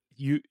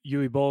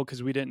Yui Bowl,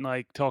 because we didn't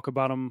like talk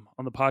about him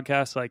on the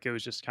podcast. Like it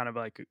was just kind of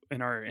like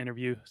in our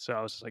interview. So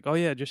I was just like, oh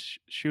yeah, just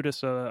shoot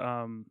us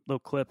a little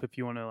clip if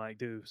you want to like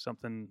do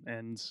something.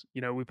 And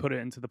we put it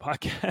into the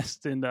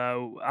podcast. And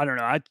I don't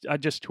know, I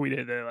just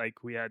tweeted that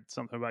like we had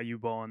something about Yui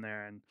Bowl in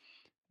there, and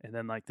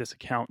then like this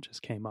account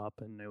just came up,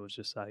 and it was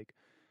just like,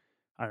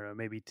 I don't know,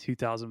 maybe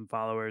 2,000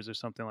 followers or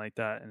something like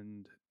that.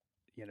 And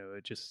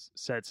it just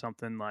said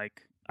something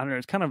like, I don't know,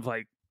 it's kind of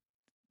like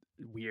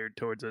weird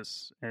towards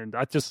us, and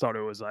I just thought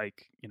it was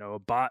like a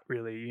bot,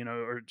 really,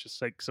 or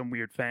just like some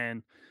weird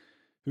fan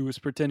who was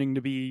pretending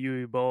to be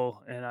Yui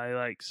Bowl. And I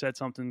like said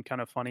something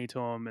kind of funny to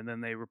him, and then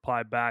they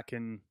replied back,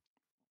 and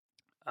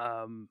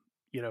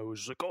it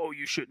was like, oh,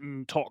 you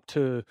shouldn't talk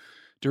to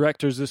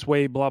directors this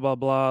way, blah blah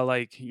blah,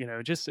 like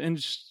just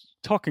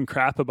talking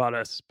crap about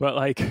us. But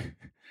like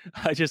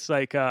I just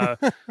like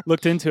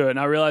looked into it, and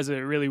I realized that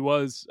it really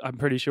was, I'm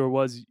pretty sure it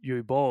was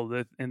Yui Bowl,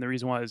 and the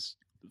reason why his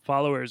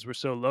followers were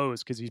so low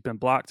is because he's been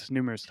blocked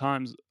numerous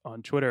times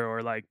on Twitter,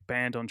 or like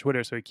banned on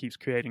Twitter, so he keeps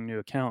creating new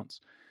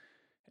accounts.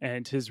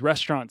 And his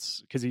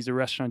restaurants, because he's a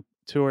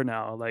restaurateur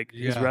now, like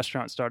his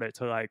restaurant started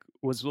to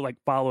was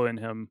following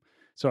him,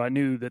 so I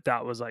knew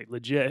that was like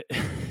legit.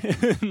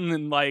 And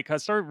then like I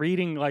started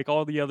reading like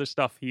all the other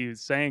stuff he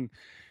was saying,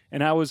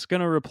 and I was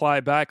gonna reply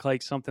back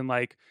like something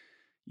like,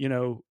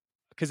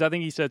 because I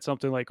think he said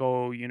something like,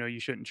 oh, you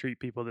shouldn't treat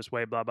people this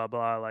way, blah, blah,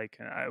 blah. Like,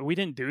 we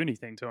didn't do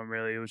anything to him,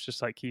 really. It was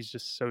just like, he's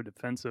just so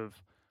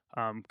defensive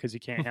because he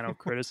can't handle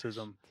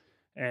criticism.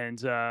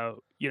 And,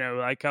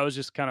 like, I was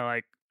just kind of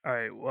like, all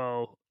right,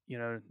 well,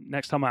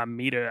 next time I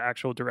meet an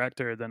actual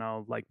director, then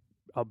I'll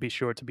be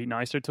sure to be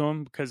nicer to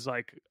him. Because,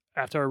 like,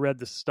 after I read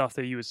the stuff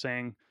that he was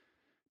saying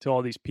to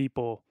all these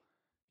people,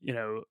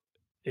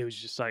 it was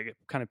just like, it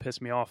kind of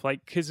pissed me off.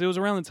 Like, because it was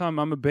around the time,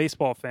 I'm a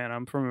baseball fan.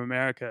 I'm from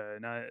America.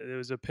 And there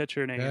was a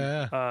pitcher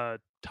named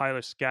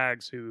Tyler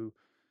Skaggs who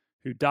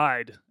who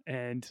died,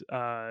 and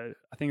I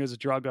think it was a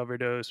drug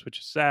overdose, which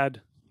is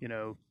sad,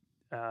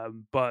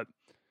 but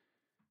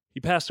he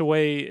passed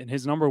away, and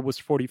his number was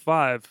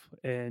 45,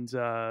 and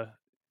so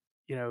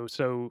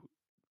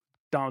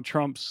Donald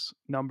Trump's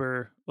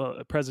number,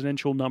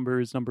 presidential number,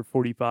 is number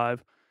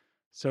 45.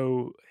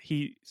 So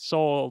he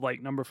saw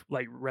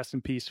rest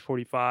in peace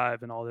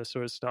 45 and all this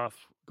sort of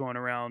stuff going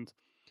around,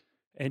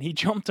 and he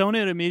jumped on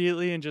it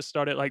immediately and just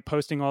started like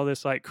posting all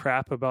this like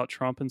crap about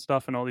Trump and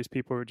stuff, and all these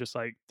people were just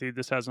like, dude,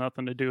 this has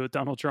nothing to do with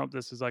Donald Trump,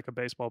 this is like a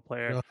baseball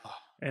player.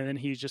 And then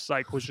he just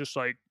like was just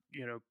like,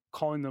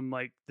 calling them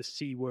like the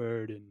C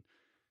word and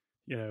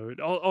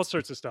all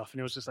sorts of stuff, and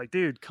it was just like,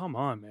 dude, come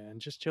on, man,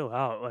 just chill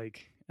out.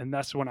 Like, and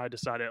that's when I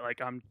decided,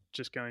 like, I'm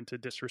just going to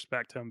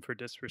disrespect him for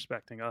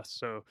disrespecting us.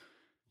 So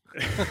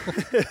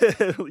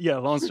yeah,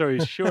 long story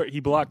short, he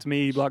blocked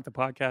me, he blocked the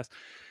podcast,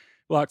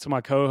 blocked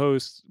my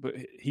co-host, but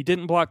he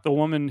didn't block the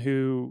woman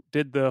who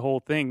did the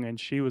whole thing, and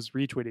she was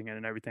retweeting it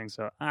and everything.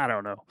 So I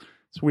don't know,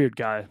 it's a weird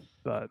guy,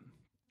 but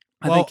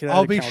I think that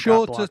I'll be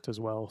sure got blocked as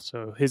well.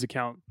 So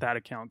that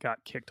account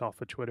got kicked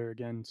off of Twitter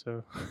again.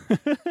 So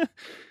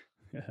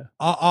yeah,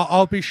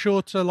 I'll be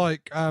sure to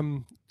like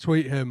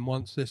tweet him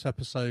once this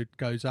episode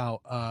goes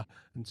out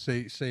and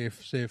see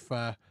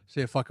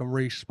if I can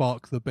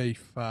re-spark the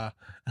beef.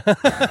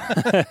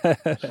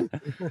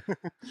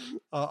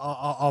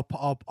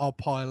 I'll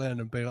pile in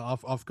and be like,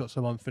 I've got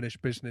some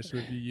unfinished business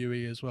with you,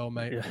 Yui, as well,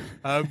 mate.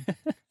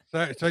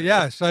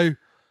 Yeah. So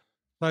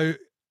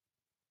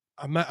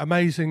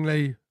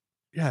amazingly,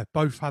 yeah,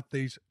 both had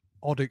these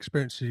odd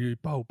experiences you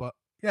both, but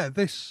yeah,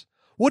 this.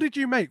 What did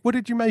you make? What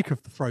did you make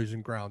of The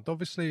Frozen Ground?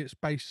 Obviously, it's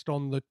based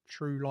on the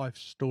true life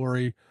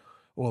story,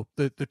 or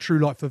the true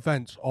life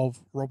events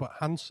of Robert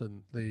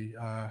Hansen,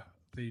 the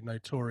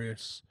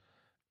notorious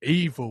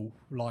evil,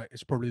 like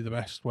it's probably the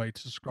best way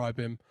to describe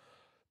him,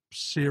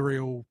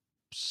 serial,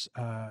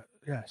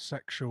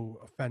 sexual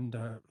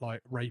offender,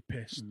 like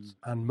rapist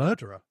and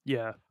murderer.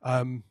 Yeah.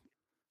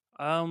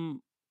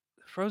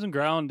 Frozen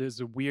Ground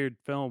is a weird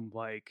film.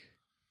 Like,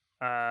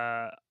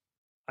 I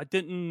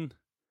didn't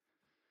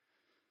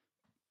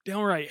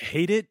downright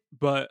hate it,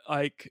 but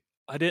like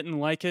I didn't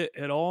like it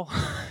at all.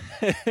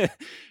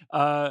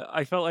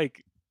 I felt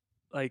like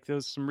there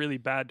was some really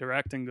bad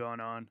directing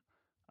going on,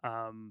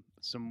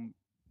 some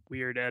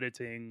weird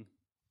editing,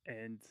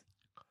 and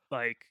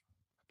like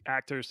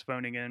actors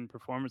phoning in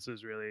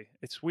performances. Really,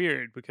 it's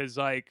weird because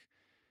like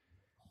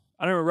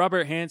I don't know,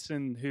 Robert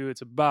Hansen, who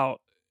it's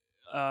about.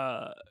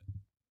 I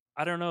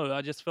don't know.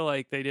 I just feel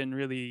like they didn't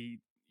really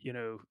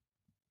do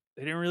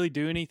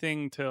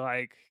anything to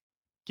like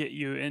get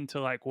you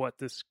into like what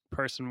this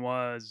person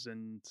was,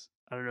 and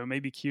I don't know,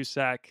 maybe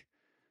Cusack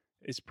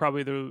is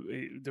probably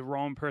the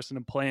wrong person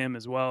to play him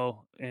as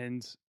well,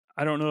 and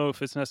I don't know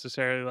if it's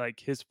necessarily like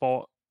his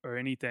fault or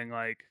anything.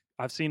 Like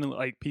I've seen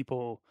like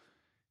people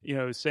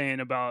saying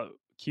about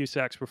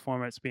Cusack's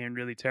performance being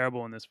really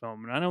terrible in this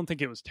film, and I don't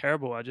think it was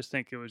terrible. I just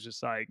think it was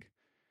just like,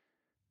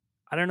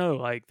 I don't know,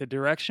 like the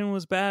direction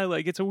was bad.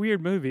 Like it's a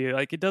weird movie.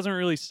 Like it doesn't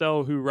really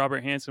sell who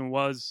Robert Hansen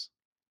was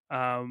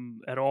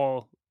at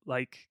all.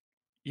 Like,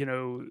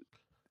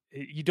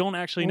 you don't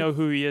actually know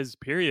who he is,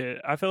 period.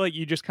 I feel like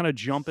you just kind of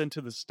jump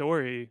into the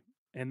story,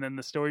 and then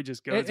the story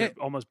just goes at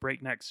almost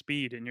breakneck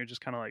speed, and you're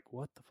just kind of like,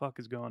 what the fuck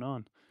is going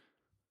on?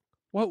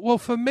 Well,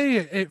 for me,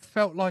 it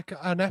felt like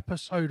an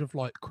episode of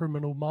like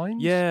Criminal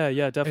Minds. Yeah,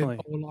 definitely.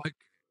 Or like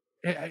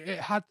it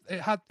had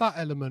that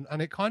element,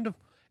 and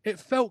it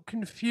felt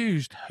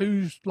confused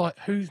whose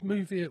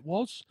movie it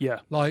was.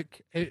 Yeah,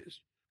 like it's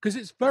because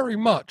it's very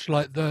much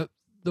like the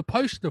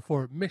poster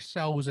for it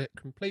missells it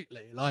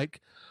completely,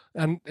 like,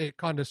 and it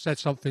kind of said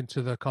something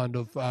to the kind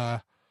of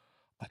I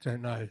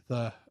don't know,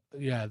 the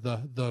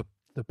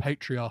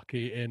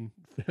patriarchy in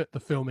the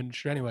film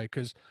industry anyway,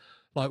 because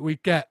like we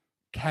get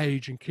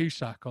Cage and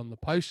Cusack on the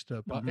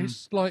poster, but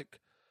it's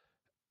like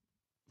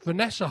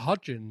Vanessa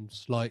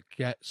Hudgens like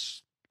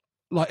gets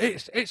like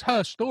it's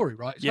her story,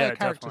 right? It's her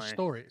character's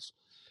story.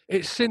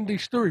 It's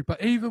Cindy's story,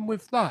 but even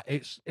with that,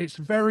 it's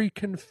very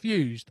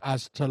confused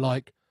as to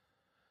like.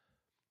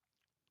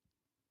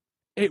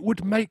 It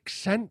would make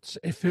sense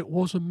if it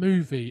was a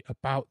movie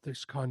about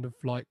this kind of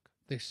like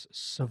this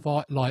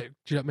survive, like,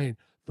 do you know what I mean?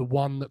 The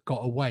one that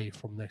got away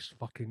from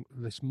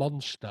this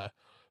monster,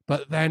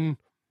 but then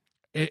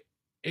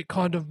it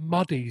kind of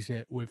muddies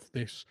it with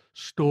this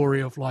story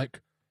of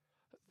like,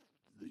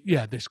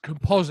 yeah, this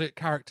composite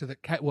character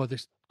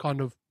this kind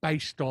of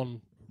based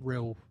on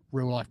real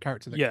life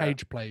character that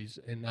Cage plays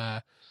in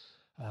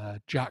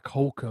Jack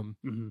Holcomb,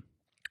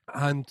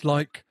 and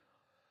like,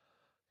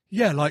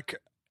 yeah, like.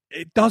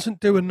 It doesn't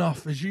do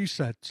enough, as you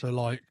said, to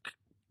like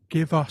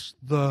give us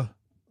the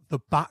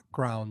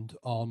background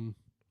on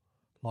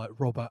like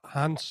Robert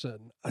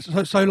Hansen.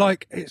 So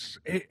like it's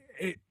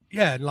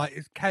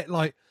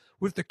like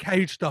with the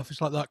Cage stuff,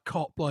 it's like that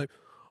cop like,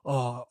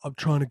 oh, I'm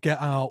trying to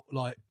get out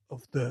like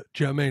of the.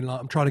 Do you know what I mean? Like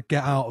I'm trying to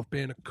get out of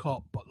being a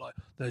cop, but like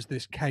there's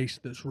this case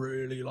that's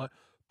really like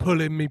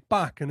pulling me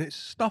back, and it's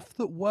stuff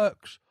that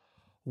works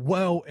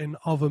well in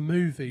other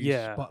movies.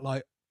 Yeah, but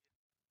like.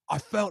 I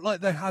felt like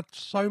they had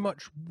so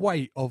much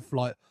weight of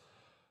like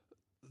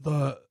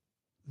the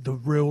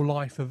real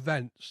life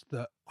events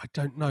that I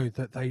don't know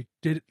that they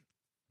did.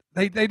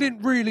 They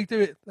didn't really do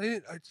it.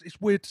 It's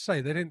weird to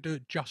say they didn't do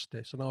it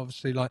justice, and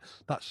obviously like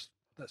that's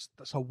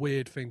a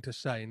weird thing to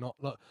say. Not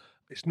that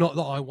it's not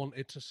that I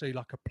wanted to see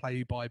like a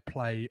play by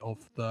play of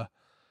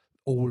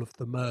all of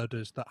the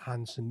murders that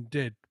Hansen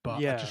did, but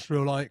I just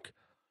feel like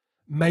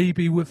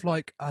maybe with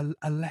like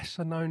a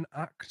lesser known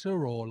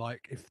actor, or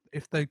like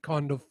if they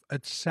kind of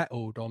had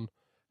settled on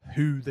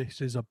who this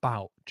is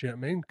about. Do you know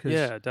what I mean?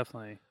 Yeah,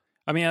 definitely.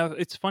 I mean,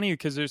 it's funny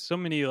because there's so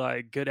many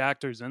like good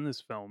actors in this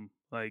film.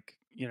 Like,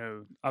 you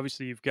know,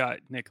 obviously you've got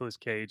Nicolas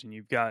Cage and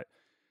you've got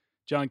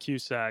John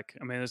Cusack.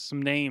 I mean, there's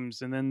some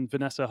names, and then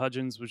Vanessa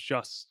Hudgens was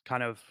just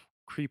kind of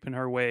creeping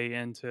her way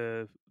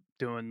into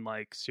doing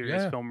like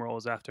serious film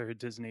roles after her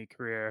Disney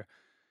career.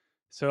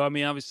 So, I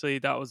mean, obviously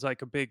that was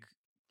like a big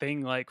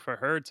thing, like for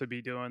her to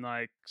be doing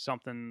like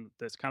something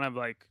that's kind of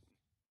like,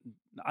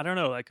 I don't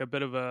know, like a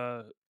bit of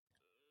a,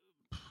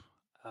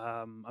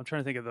 I'm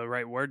trying to think of the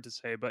right word to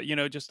say, but you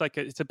know, just like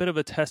it's a bit of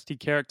a testy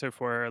character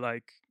for her,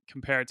 like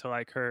compared to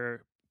like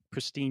her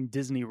pristine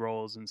Disney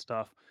roles and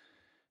stuff.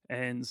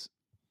 And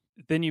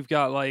then you've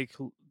got like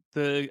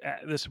the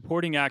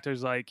supporting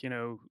actors, like, you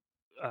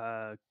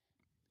know,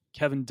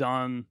 Kevin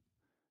Dunn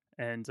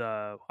and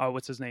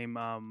what's his name,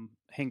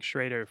 Hank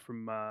Schrader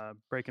from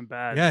Breaking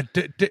Bad. Yeah,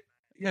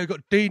 you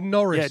got Dean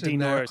Norris. Yeah, Dean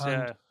there, Norris.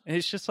 And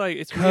it's just like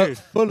it's Kurt weird.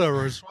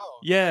 Fuller as well.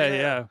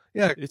 Yeah.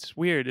 It's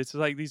weird. It's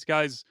like these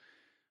guys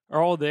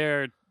are all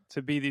there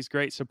to be these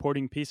great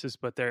supporting pieces,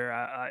 but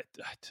they're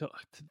the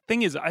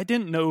thing is, I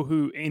didn't know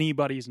who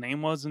anybody's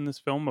name was in this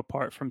film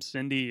apart from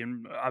Cindy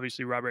and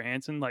obviously Robert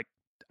Hansen. Like,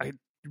 I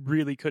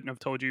really couldn't have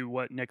told you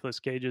what Nicolas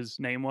Cage's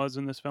name was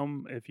in this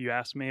film if you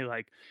asked me,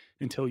 like,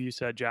 until you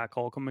said Jack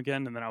Holcomb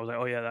again, and then I was like,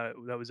 oh yeah,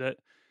 that was it.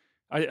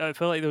 I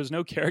felt like there was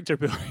no character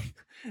building,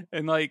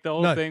 and like the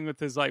whole thing with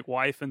his like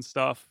wife and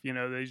stuff, you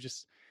know, it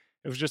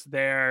was just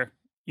there,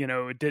 you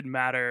know, it didn't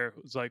matter.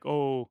 It was like,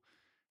 oh,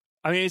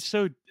 I mean, it's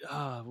so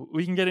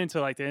we can get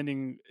into like the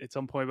ending at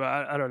some point, but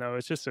I don't know,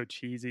 it's just so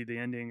cheesy, the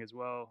ending as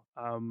well.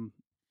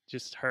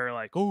 Just her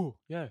like, oh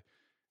yeah,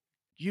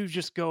 you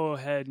just go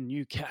ahead and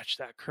you catch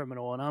that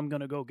criminal, and I'm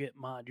gonna go get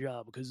my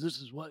job because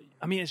this is what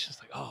I mean. It's just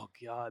like, oh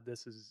god,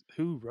 this is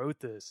who wrote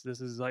this. This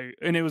is like,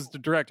 and it was the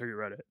director who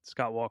wrote it,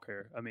 Scott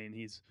Walker. I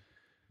mean,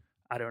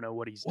 I don't know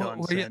what he's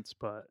done since,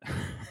 but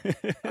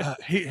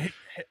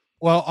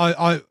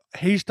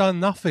he's done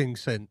nothing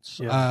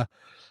since. Yeah.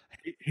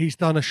 He's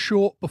done a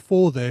short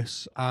before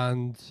this,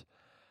 and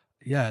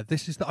yeah,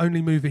 this is the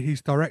only movie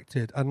he's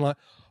directed. And like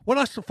when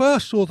I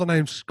first saw the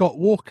name Scott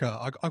Walker,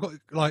 I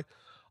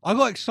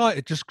got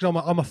excited just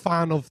because I'm a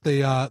fan of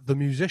the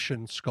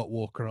musician Scott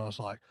Walker, and I was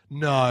like,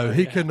 no,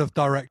 he couldn't have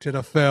directed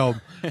a film.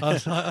 I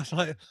was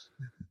like,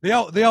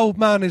 the old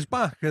man is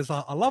back.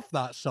 I love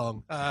that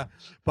song,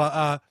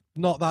 but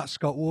not that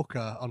Scott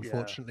Walker,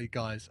 unfortunately,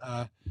 guys.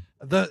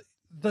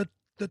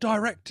 The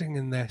directing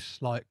in this,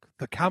 like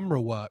the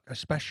camera work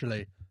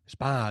especially, is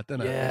bad,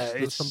 isn't it? Yeah,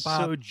 it's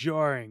so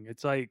jarring.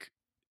 It's like,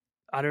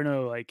 I don't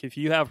know, like if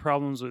you have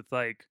problems with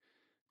like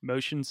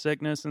motion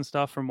sickness and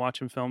stuff from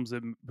watching films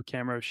that the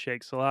camera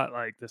shakes a lot,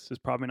 like this is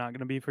probably not going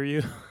to be for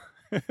you.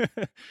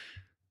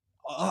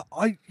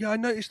 I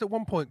noticed at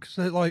one point, because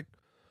like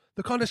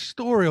the kind of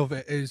story of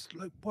it is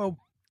like, well,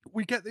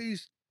 we get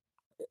these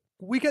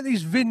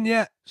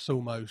vignettes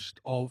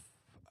almost of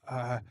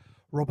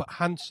Robert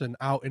Hansen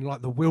out in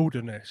like the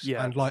wilderness,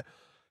 and like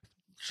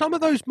some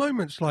of those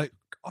moments, like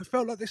I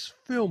felt like this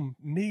film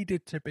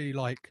needed to be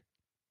like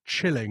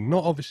chilling.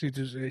 Not obviously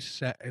does it's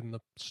set in the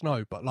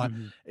snow, but like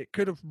it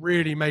could have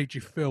really made you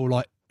feel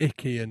like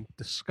icky and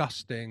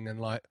disgusting, and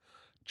like,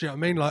 do you know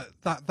what I mean? Like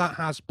that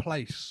has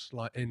place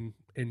like in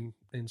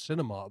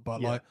cinema,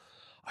 but like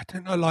I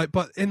don't know, like,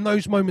 but in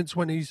those moments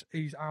when he's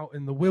out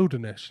in the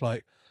wilderness,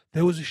 like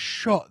there was a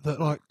shot that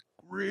like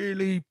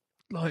really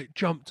like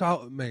jumped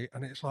out at me,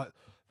 and it's like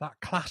that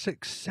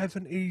classic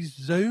 70s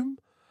zoom,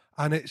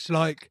 and it's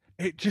like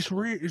it just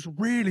is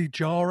really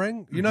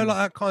jarring, you know, like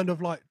that kind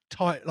of like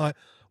tight, like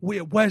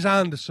Wes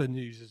Anderson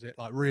uses it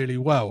like really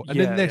well, and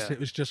in this it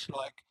was just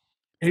like,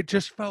 it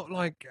just felt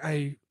like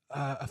a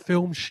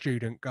film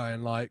student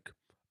going like,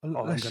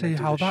 let's see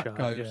how that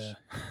goes.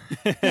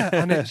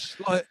 And it's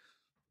like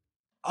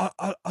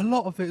a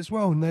lot of it as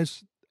well, and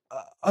there's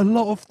a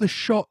lot of the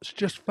shots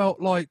just felt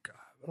like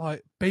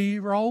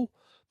B-roll,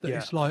 that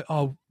it's like,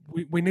 oh,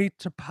 we need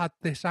to pad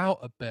this out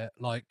a bit.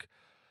 Like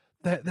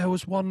there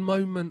was one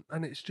moment,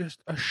 and it's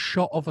just a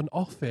shot of an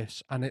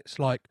office, and it's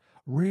like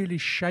really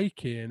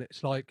shaky, and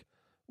it's like,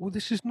 well,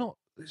 this is not,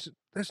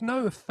 there's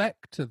no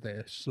effect to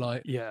this.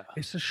 Like,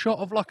 it's a shot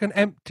of like an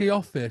empty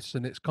office,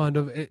 and it's kind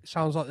of, it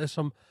sounds like there's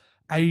some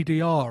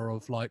ADR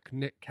of like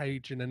Nick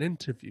Cage in an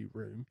interview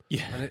room,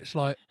 and it's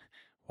like,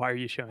 why are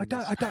you showing I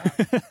don't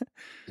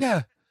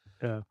yeah.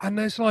 And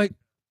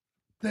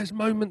there's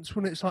moments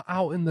when it's like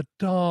out in the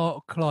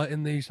dark, like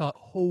in these like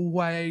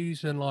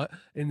hallways and like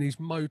in these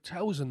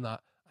motels and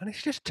that, and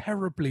it's just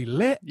terribly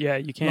lit. Yeah,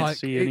 you can't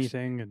see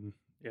anything, and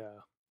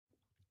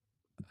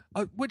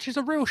which is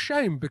a real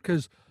shame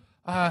because,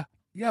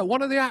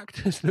 one of the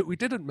actors that we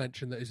didn't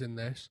mention that is in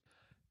this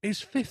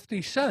is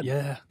 50 Cent.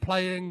 Yeah.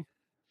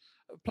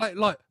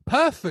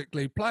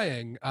 Perfectly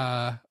playing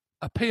a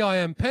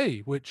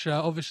PIMP, which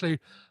obviously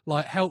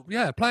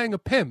playing a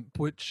pimp,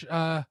 which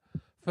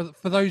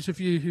for those of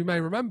you who may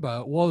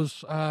remember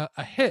was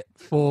a hit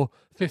for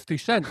 50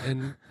 Cent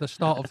in the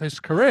start of his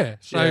career.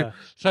 So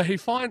he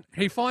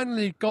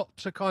finally got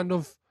to kind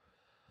of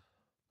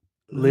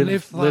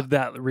live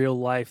that real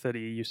life that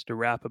he used to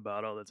rap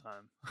about all the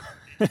time.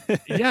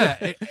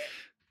 Yeah,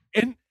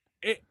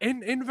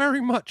 in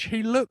very much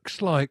he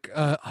looks like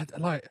I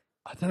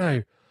don't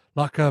know,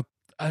 like a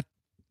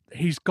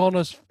he's gone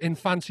as in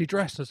fancy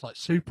dress as like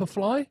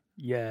Superfly.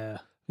 Yeah,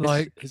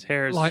 like his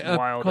hair is like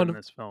wild in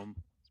this film.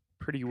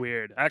 Pretty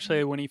weird.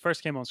 Actually, when he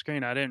first came on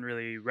screen, I didn't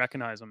really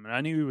recognize him, and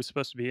I knew he was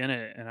supposed to be in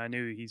it, and I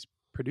knew he's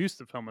produced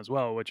the film as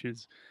well, which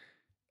is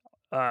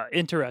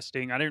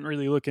interesting. I didn't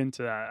really look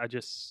into that. I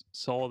just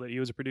saw that he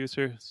was a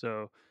producer.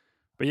 So,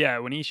 but yeah,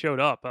 when he showed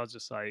up, I was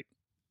just like,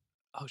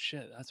 "Oh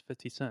shit, that's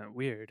 50 Cent.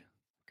 Weird."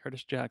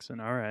 Curtis Jackson.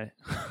 All right.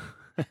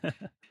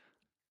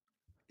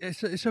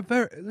 It's a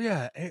very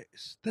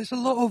there's a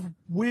lot of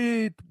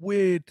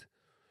weird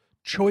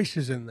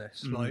choices in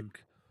this. Mm.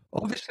 Like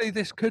obviously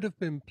this could have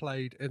been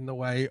played in the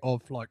way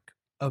of like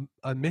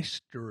a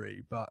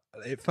mystery, but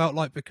it felt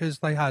like because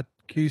they had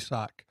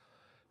Cusack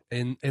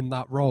in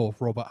that role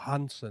of Robert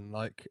Hansen,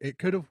 like it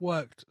could have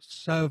worked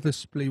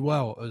serviceably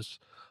well as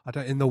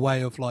in the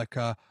way of like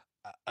a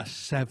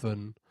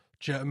Seven.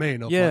 Do you know what I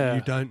mean? Of Yeah.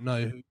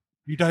 like,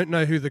 you don't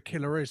know who the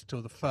killer is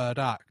till the third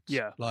act.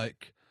 Yeah.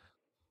 Like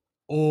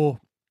or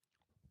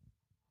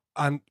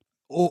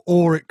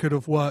it could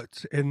have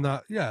worked in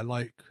that,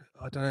 like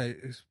I don't know,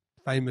 it's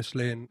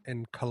famously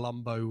in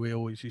Columbo we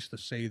always used to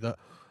see that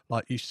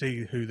like you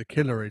see who the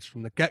killer is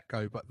from the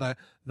get-go, but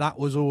that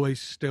was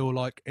always still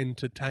like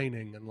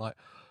entertaining and like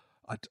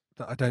I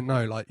don't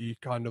know, like you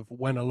kind of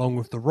went along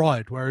with the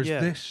ride, whereas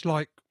this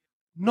like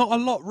not a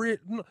lot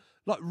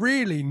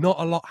really not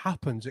a lot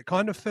happens. It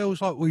kind of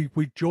feels like we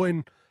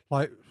join,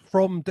 like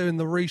from doing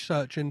the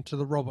research into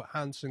the Robert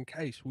Hansen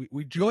case,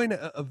 we join it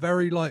at a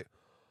very like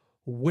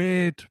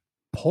weird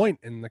point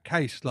in the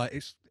case. Like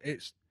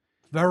it's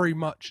very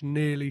much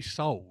nearly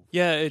solved.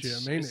 Yeah, Do you know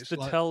what I mean? it's the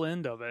like, tail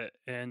end of it,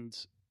 and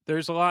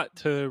there's a lot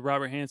to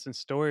Robert Hansen's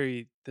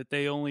story that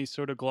they only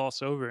sort of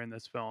gloss over in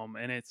this film,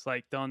 and it's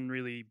like done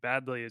really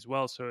badly as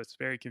well, so it's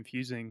very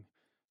confusing.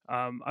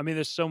 I mean,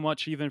 there's so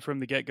much even from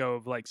the get-go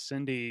of like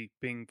Cindy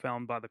being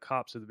found by the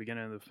cops at the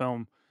beginning of the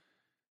film.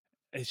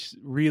 It's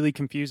really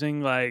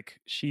confusing. Like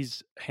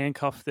she's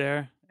handcuffed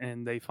there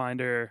and they find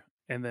her,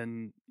 and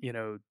then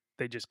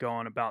they just go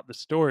on about the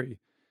story.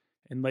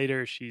 And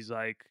later she's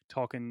like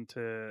talking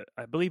to,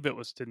 I believe it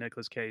was to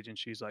Nicolas Cage, and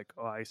she's like,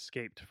 "Oh, I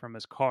escaped from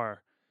his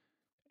car."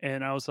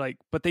 And I was like,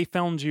 "But they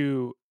found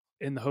you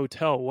in the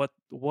hotel.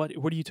 What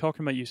are you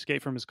talking about? You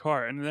escaped from his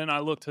car?" And then I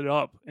looked it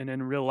up, and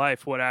in real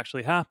life what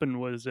actually happened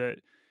was that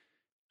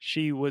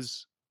she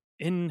was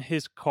in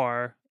his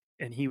car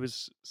and he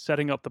was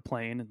setting up the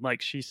plane,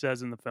 like she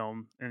says in the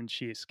film, and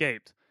she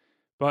escaped.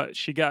 But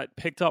she got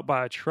picked up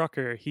by a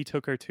trucker. He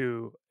took her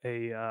to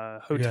a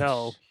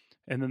hotel,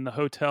 and then the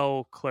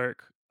hotel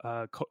clerk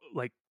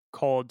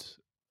called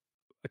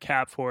a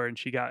cab for her, and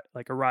she got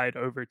like a ride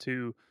over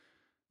to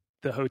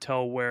the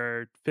hotel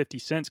where 50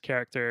 Cent's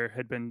character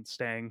had been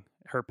staying,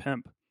 her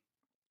pimp.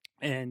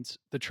 And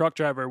the truck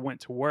driver went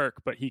to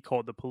work, but he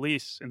called the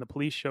police, and the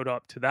police showed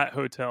up to that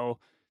hotel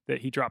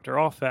that he dropped her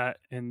off at,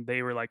 and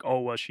they were like, "Oh,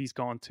 well, she's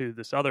gone to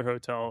this other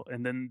hotel."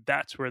 And then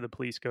that's where the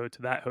police go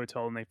to that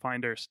hotel, and they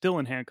find her still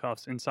in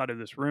handcuffs inside of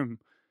this room.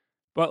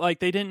 But like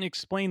they didn't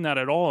explain that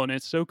at all, and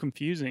it's so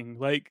confusing.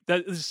 Like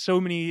there's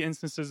so many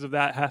instances of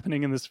that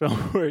happening in this film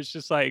where it's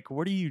just like,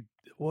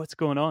 what's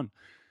going on?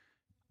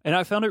 And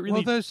I found it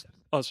really. Well,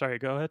 oh, sorry.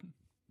 Go ahead.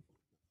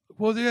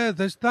 Well, yeah,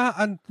 there's that,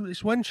 and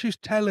it's when she's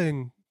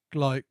telling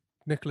like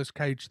Nicolas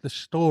Cage the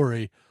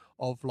story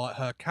of like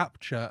her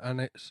capture, and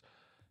it's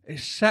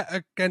set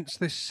against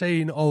this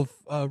scene of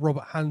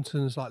Robert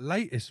Hansen's like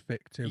latest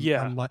victim.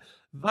 Yeah, and like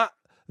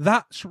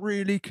that's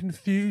really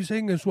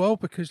confusing as well,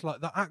 because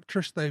like the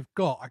actress they've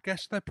got, I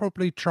guess they're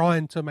probably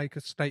trying to make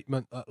a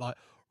statement that like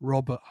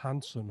Robert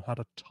Hansen had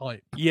a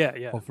type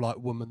of like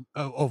woman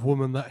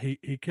that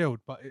he killed,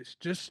 but it's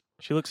just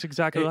she looks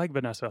exactly like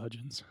Vanessa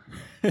Hudgens.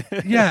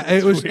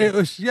 it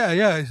was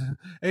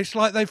it's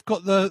like they've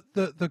got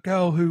the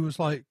girl who was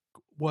like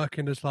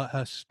working as like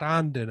her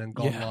stand-in and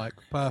gone like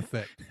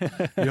perfect.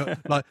 You're,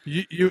 like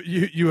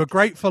you were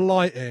great for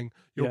lighting.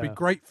 You'll be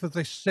great for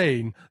this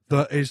scene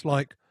that is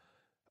like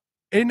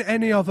in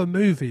any other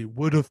movie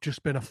would have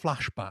just been a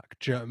flashback.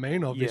 Do you know what I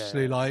mean?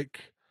 Obviously,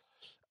 like,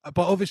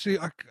 but obviously,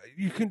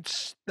 you can.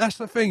 That's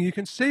the thing. You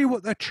can see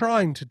what they're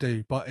trying to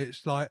do, but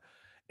it's like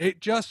it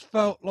just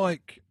felt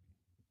like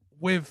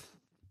with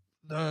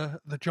the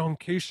John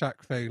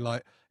Cusack thing.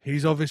 Like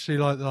he's obviously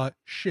like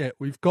shit.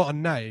 We've got a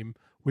name.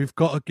 We've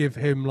got to give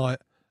him like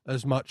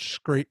as much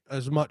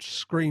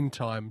screen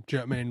time. Do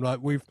you know what I mean? Like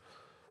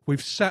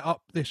we've set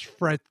up this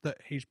thread that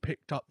he's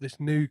picked up this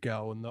new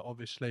girl, and that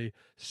obviously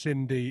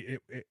Cindy,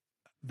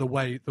 the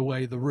way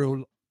the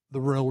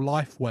real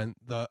life went,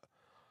 that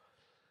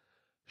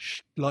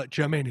like,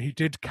 do you know what I mean, he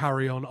did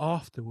carry on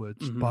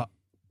afterwards, but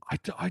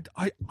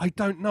I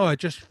don't know. I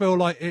just feel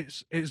like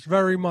it's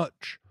very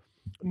much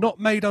not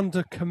made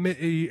under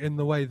committee in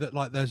the way that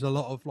like there's a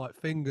lot of like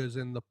fingers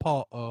in the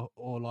pot,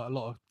 or like a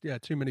lot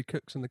of too many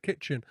cooks in the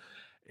kitchen.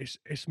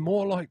 It's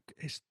more like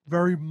it's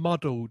very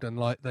muddled, and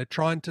like they're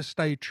trying to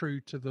stay true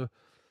to the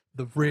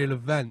real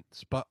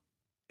events, but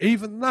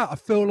even that, I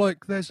feel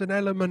like there's an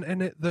element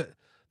in it that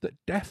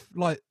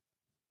like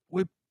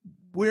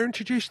we're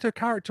introduced to a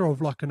character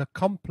of like an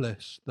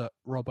accomplice that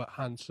Robert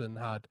Hansen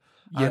had,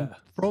 and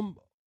from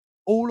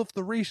all of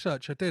the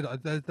research I did,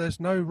 there's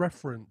no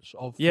reference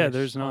of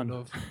there's none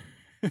of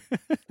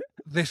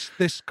this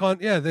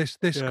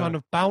kind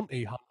of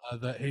bounty hunter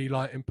that he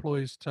like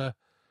employs to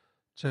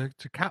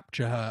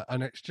capture her,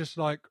 and it's just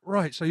like,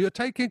 right, so you're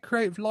taking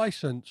creative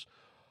license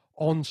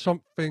on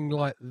something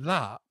like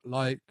that,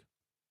 like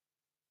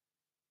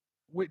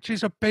which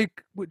is like,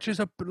 do you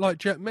know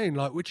what I mean,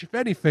 like, which if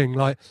anything,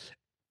 like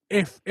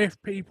if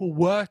people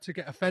were to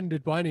get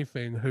offended by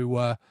anything who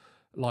were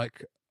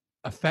like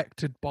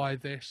affected by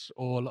this,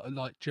 or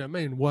like, do you know what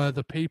I mean, were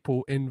the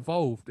people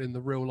involved in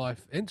the real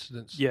life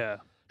incidents,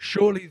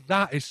 surely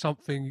that is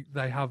something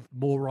they have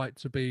more right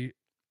to be.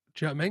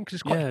 Do you know what I mean? Because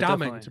it's quite damning,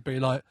 definitely, to be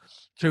like,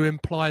 to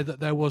imply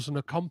that there was an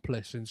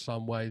accomplice in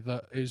some way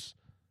that is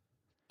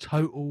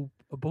total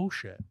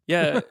bullshit.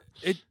 Yeah,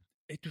 it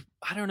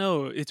I don't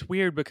know. It's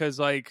weird because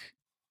like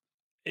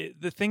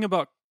the thing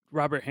about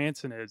Robert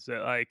Hansen is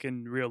that like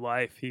in real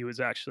life he was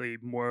actually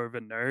more of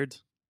a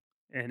nerd,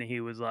 and he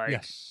was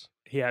like,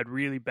 he had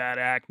really bad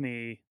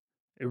acne,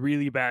 a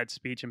really bad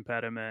speech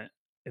impediment,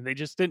 and they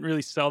just didn't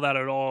really sell that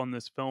at all in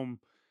this film.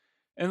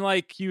 And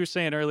like you were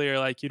saying earlier,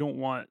 like you don't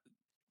want,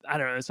 I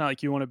don't know, it's not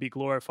like you want to be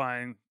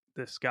glorifying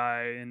this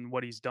guy and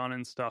what he's done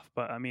and stuff,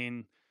 but I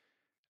mean,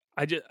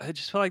 I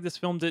just feel like this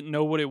film didn't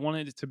know what it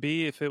wanted it to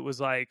be. If it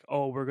was like,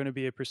 oh, we're going to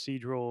be a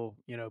procedural,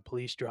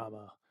 police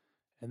drama,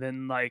 and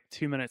then like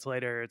 2 minutes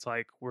later, it's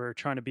like we're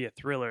trying to be a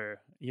thriller,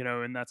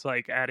 and that's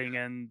like adding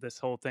in this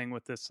whole thing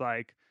with this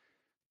like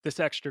this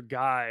extra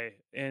guy,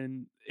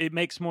 and it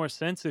makes more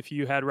sense if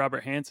you had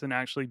Robert Hansen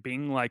actually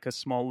being like a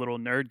small little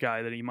nerd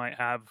guy that he might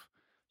have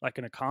like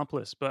an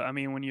accomplice. But I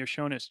mean, when you're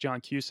shown it's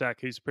John Cusack,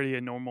 who's pretty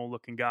a normal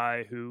looking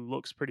guy who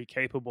looks pretty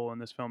capable in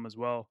this film as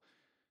well.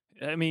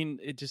 I mean,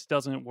 it just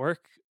doesn't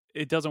work.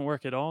 It doesn't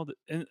work at all.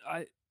 And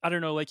I don't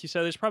know, like you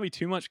said, there's probably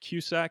too much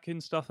Cusack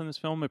and stuff in this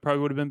film. It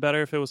probably would have been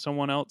better if it was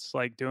someone else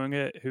like doing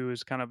it, who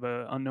is kind of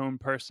an unknown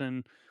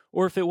person,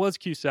 or if it was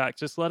Cusack,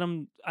 just let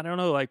him, I don't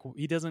know, like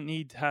he doesn't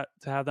need to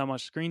have that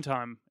much screen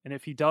time. And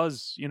if he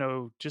does,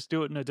 just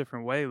do it in a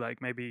different way.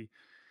 Like maybe,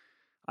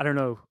 I don't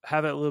know,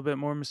 have it a little bit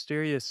more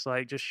mysterious,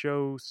 like just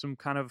show some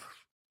kind of,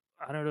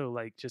 I don't know,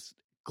 like just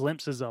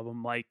glimpses of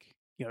him. Like,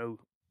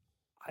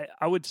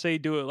 I would say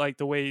do it like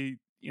the way,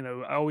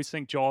 I always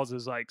think Jaws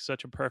is like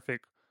such a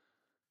perfect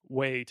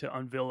way to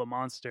unveil a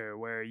monster,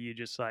 where you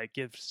just like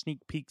give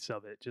sneak peeks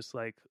of it just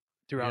like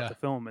throughout the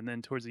film, and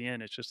then towards the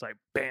end it's just like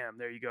bam,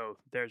 there you go,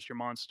 there's your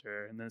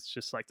monster, and then it's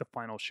just like the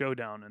final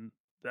showdown. And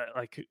that,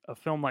 like, a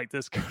film like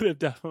this could have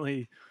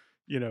definitely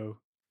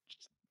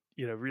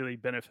really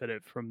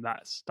benefited from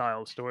that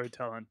style of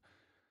storytelling.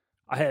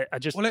 I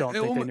just don't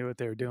think they knew what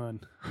they were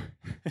doing.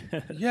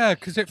 Yeah,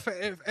 because it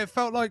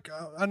felt like,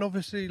 and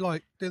obviously,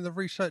 like in the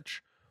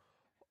research,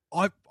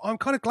 I'm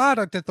kind of glad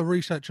I did the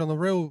research on the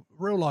real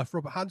life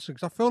Robert Hansen,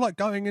 because I feel like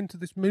going into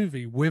this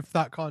movie with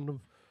that kind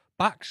of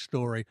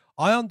backstory,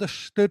 I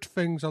understood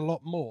things a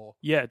lot more.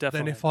 Yeah, definitely.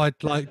 Than if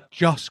I'd like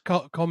just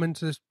come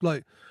into this,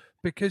 like,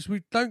 because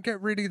we don't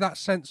get really that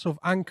sense of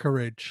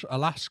Anchorage,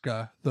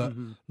 Alaska, that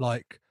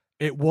like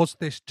it was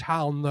this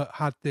town that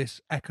had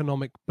this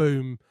economic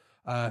boom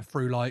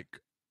through, like,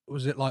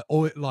 was it like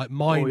oil, like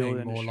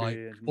mining, or like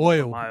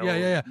oil?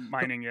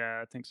 Mining.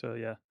 Yeah, I think so.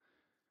 Yeah.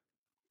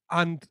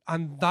 And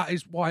that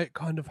is why it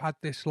kind of had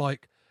this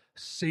like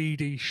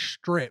seedy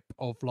strip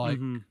of like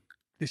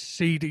this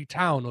seedy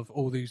town of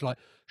all these like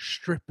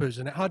strippers,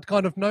 and it had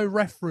kind of no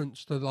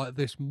reference to like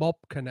this mob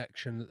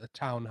connection that the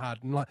town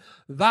had, and like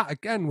that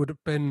again would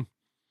have been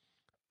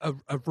a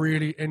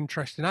really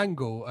interesting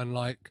angle. And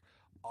like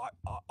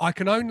I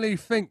can only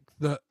think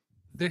that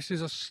this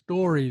is a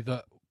story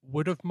that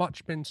would have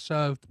much been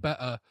served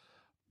better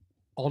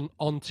on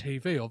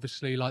TV.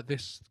 Obviously, like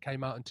this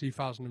came out in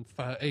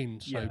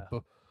 2013,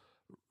 so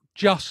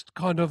just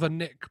kind of a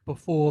nick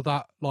before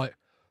that like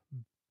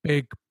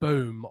big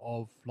boom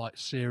of like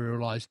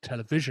serialized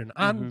television,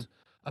 and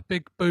a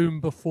big boom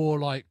before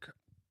like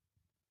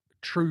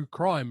true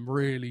crime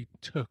really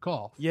took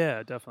off.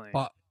 Yeah, definitely.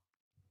 But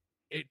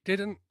it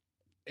didn't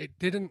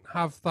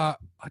have that.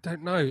 I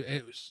don't know.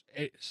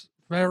 It's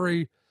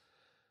very,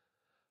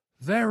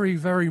 very,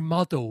 very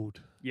muddled.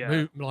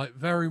 Yeah. Like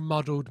very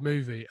muddled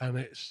movie, and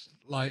it's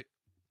like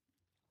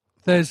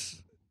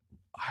there's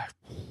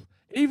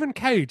even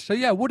Cage. So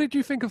yeah, what did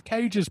you think of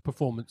Cage's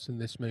performance in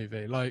this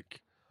movie?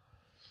 Like,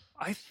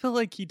 I feel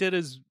like he did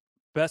as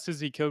best as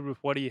he could with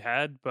what he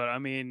had, but I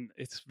mean,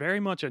 it's very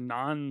much a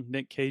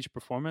non-Nick Cage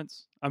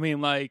performance. I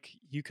mean, like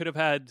you could have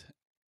had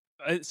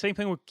same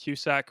thing with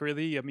Cusack.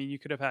 Really, I mean, you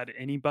could have had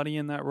anybody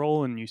in that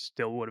role, and you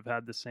still would have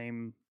had the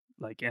same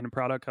like end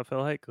product. I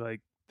feel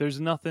like there's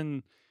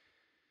nothing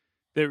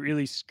that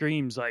really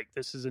screams like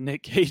this is a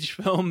Nick Cage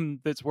film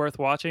that's worth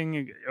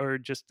watching, or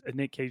just a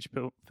Nick Cage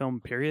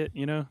film. Period.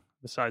 You know,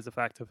 besides the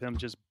fact of him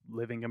just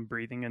living and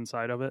breathing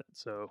inside of it.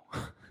 So,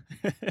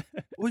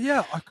 well,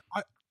 yeah,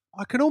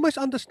 I can almost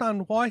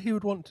understand why he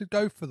would want to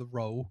go for the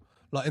role,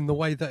 like in the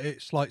way that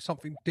it's like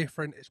something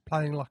different. It's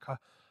playing like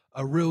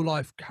a real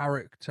life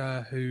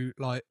character who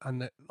like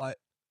and it, like,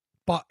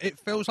 but it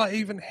feels like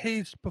even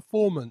his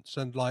performance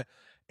and like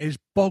is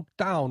bogged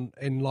down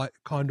in like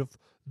kind of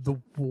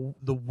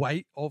the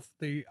weight of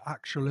the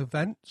actual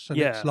events, and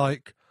it's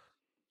like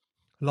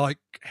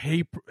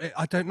he,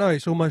 I don't know,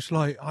 it's almost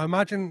like I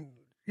imagine,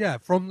 yeah,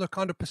 from the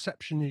kind of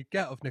perception you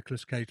get of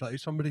Nicolas Cage, like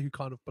he's somebody who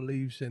kind of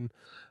believes in,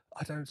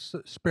 I don't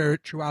know,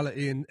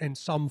 spirituality in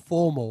some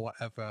form or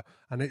whatever,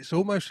 and it's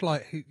almost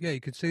like you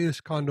could see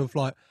this kind of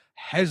like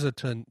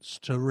hesitance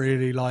to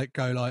really like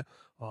go like,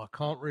 oh, I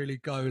can't really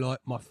go like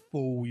my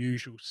full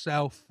usual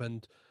self,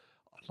 and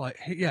like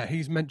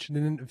he's mentioned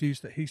in interviews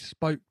that he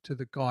spoke to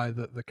the guy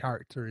that the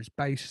character is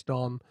based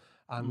on,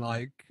 and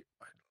like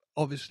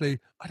obviously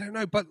I don't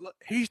know, but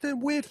he's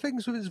doing weird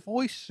things with his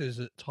voices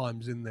at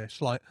times in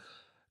this. Like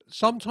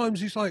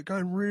sometimes he's like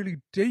going really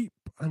deep,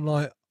 and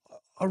like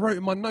I wrote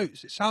in my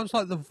notes, it sounds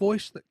like the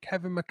voice that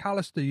Kevin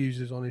McAllister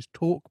uses on his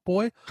Talk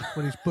Boy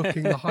when he's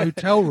booking the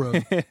hotel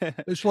room.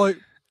 It's like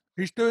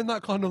he's doing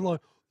that kind of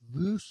like,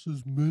 this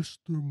is Mr.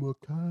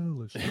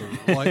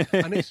 McAllister, like,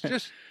 and it's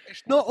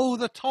not all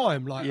the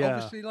time. Like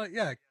obviously, like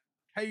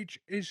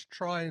Cage is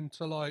trying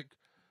to like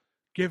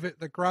give it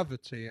the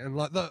gravity, and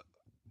like that.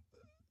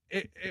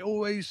 It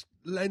always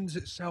lends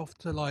itself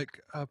to like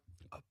I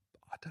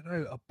don't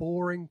know, a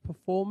boring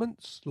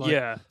performance. Like,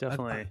 yeah,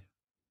 definitely.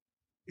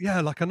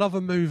 Like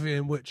another movie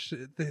in which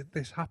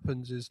this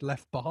happens is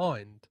Left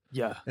Behind.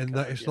 Yeah, and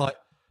that it's like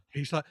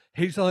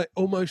he's like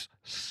almost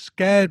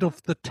scared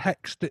of the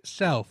text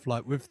itself.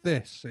 Like with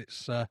this,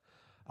 it's a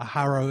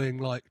harrowing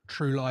like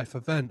true life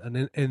event,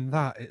 and in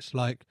that it's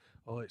like,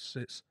 oh,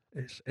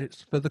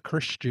 it's for the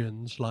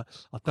Christians. Like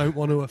I don't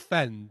want to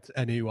offend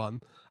anyone,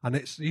 and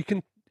it's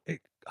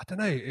I don't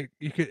know.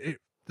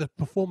 The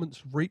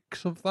performance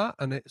reeks of that,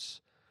 and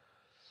it's.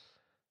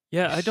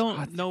 Yeah, I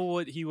don't know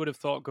what he would have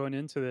thought going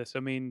into this.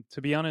 I mean,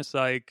 to be honest,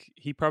 like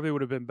he probably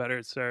would have been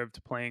better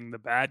served playing the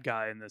bad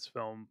guy in this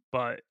film,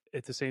 but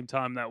at the same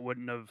time, that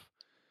wouldn't have.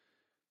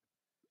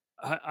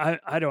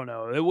 I don't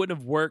know. It wouldn't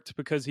have worked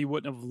because he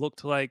wouldn't have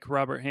looked like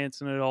Robert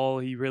Hansen at all.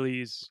 He really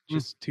is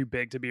just too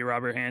big to be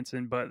Robert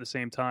Hansen. But at the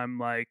same time,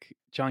 like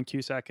John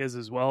Cusack is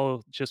as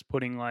well. Just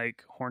putting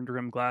like horn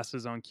rimmed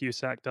glasses on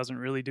Cusack doesn't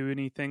really do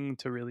anything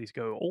to really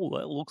go, oh,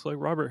 that looks like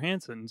Robert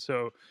Hansen.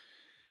 So,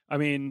 I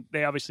mean,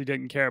 they obviously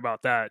didn't care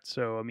about that.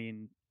 So, I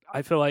mean,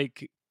 I feel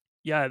like,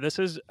 yeah, this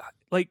is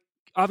like,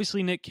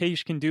 obviously Nick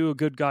Cage can do a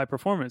good guy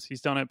performance.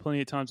 He's done it plenty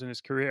of times in his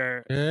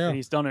career, and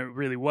he's done it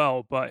really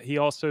well, but he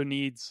also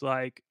needs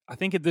like, I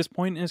think at this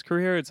point in his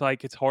career, it's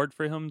like, it's hard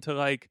for him to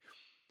like,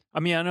 I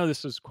mean, I know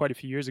this was quite a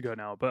few years ago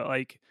now, but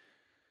like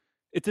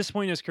at this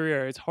point in his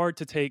career, it's hard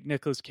to take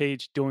Nicolas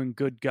Cage doing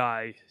good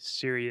guy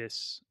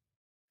serious,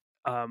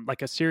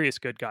 like a serious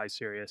good guy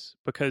serious,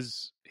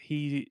 because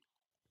he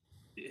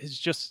has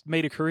just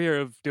made a career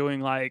of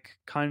doing like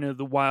kind of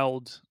the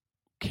wild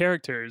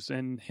characters,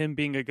 and him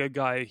being a good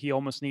guy, he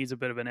almost needs a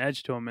bit of an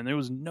edge to him, and there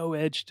was no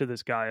edge to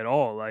this guy at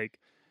all. Like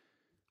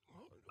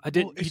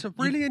it's a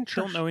really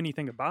interesting. Don't know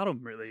anything about him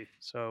really,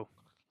 so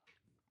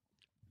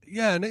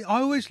yeah. And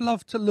I always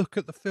love to look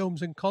at the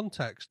films in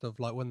context of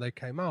like when they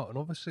came out, and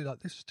obviously like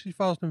this is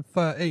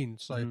 2013,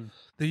 so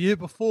the year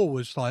before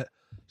was like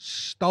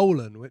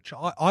Stolen, which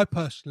I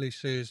personally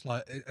see as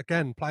like,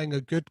 again, playing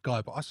a good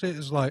guy, but I see it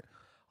as like,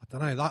 I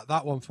don't know,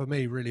 that one for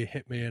me really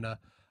hit me in a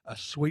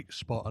sweet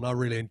spot, and I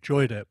really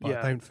enjoyed it, but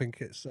I don't think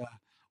it's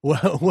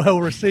well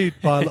received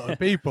by a lot of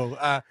people.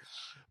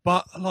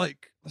 But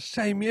like the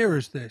same year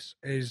as this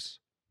is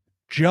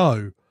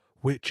Joe,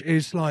 which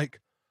is like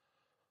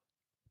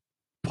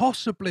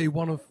possibly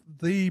one of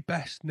the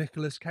best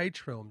Nicolas Cage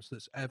films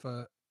that's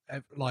ever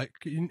like,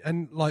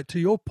 and like to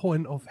your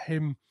point of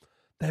him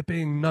there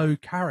being no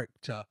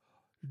character,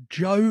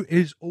 Joe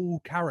is all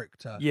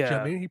character. Yeah, do you know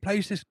what I mean? He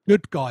plays this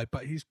good guy,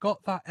 but he's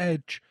got that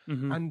edge,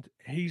 and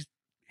he's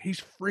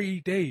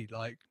 3D.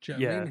 Like, do you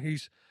know what I mean?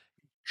 He's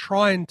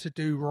trying to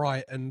do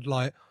right, and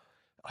like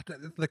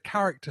the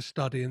character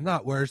study in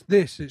that. Whereas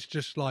this, it's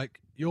just like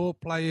you're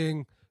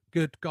playing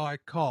good guy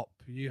cop.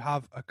 You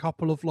have a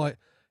couple of like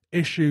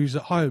issues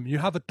at home. You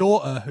have a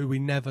daughter who we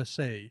never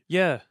see.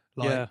 Yeah,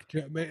 like, yeah. Do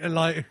you know what I mean? And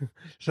like,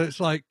 so it's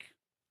like.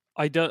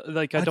 I don't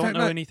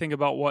know anything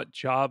about what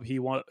job he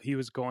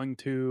was going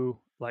to.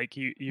 Like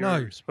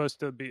you're supposed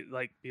to be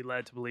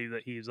led to believe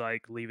that he's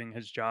like leaving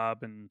his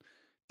job, and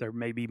they're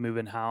maybe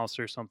moving house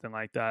or something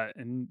like that,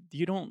 and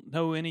you don't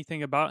know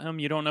anything about him.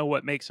 You don't know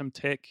what makes him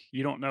tick.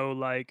 You don't know,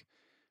 like,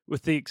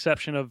 with the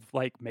exception of,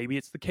 like, maybe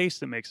it's the case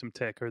that makes him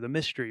tick or the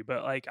mystery,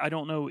 but, like, I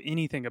don't know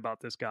anything about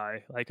this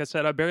guy. Like I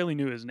said, I barely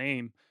knew his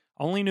name.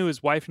 I only knew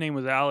his wife's name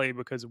was Allie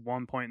because at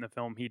one point in the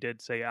film he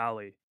did say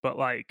Allie, but,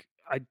 like,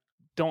 I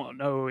don't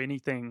know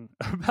anything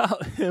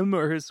about him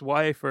or his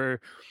wife. Or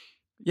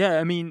yeah,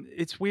 I mean,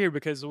 it's weird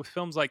because with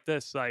films like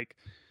this, like,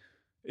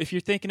 if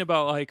you're thinking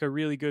about, like, a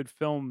really good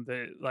film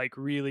that, like,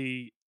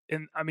 really,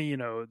 and I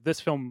mean,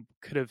 this film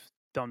could have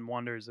done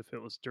wonders if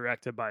it was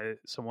directed by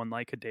someone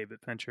like a David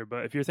Fincher.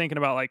 But if you're thinking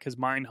about, like, because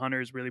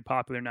Mindhunter is really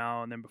popular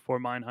now, and then before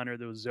Mindhunter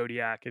there was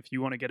Zodiac. If you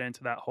want to get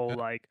into that whole,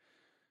 like,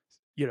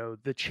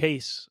 the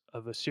chase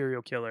of a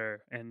serial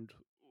killer, and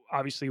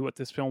obviously what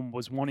this film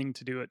was wanting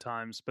to do at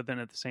times, but then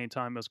at the same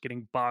time it was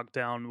getting bogged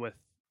down with,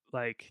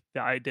 like,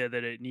 the idea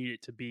that it needed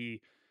to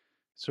be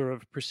sort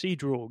of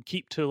procedural,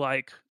 keep to,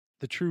 like,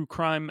 the true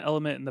crime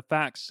element and the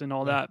facts and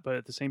all that, but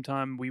at the same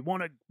time we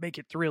want to make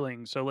it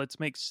thrilling, so let's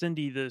make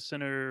Cindy the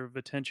center of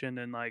attention,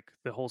 and, like,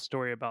 the whole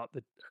story about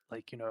the,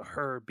 like,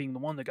 her being the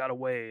one that got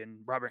away and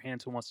Robert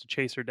Hansen wants to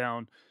chase her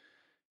down.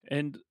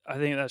 And I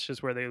think that's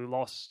just where they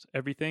lost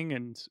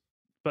everything.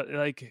 But,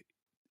 like,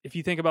 if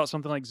you think about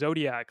something like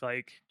Zodiac,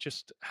 like,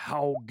 just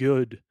how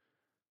good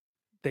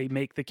they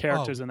make the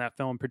characters in that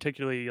film,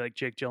 particularly, like,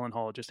 Jake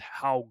Gyllenhaal, just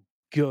how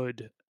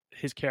good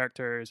his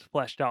character is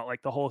fleshed out.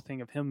 Like, the whole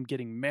thing of him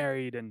getting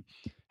married and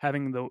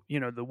having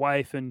the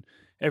wife and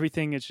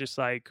everything is just,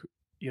 like,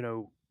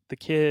 the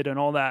kid and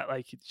all that.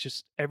 Like, it's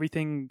just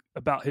everything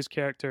about his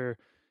character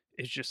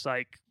is just,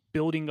 like,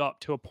 building up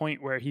to a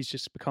point where he's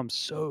just become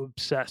so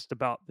obsessed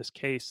about this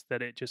case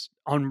that it just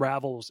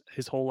unravels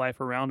his whole life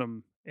around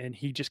him. And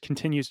he just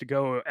continues to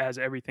go as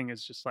everything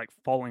is just, like,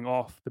 falling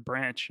off the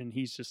branch, and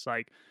he's just,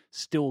 like,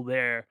 still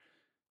there.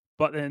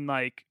 But then,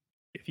 like,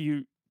 if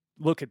you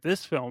look at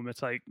this film,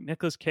 it's like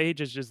Nicolas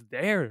Cage is just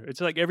there.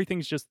 It's like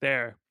everything's just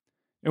there.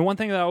 And one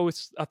thing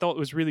that I thought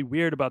was really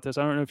weird about this,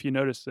 I don't know if you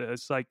noticed it,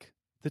 it's like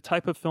the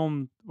type of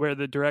film where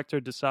the director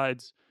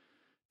decides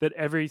that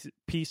every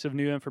piece of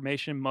new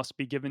information must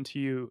be given to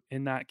you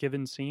in that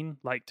given scene,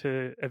 like,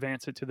 to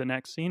advance it to the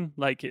next scene.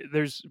 Like,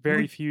 there's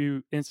very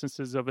few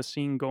instances of a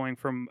scene going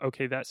from,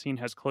 okay, that scene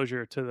has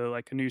closure, to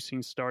like a new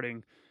scene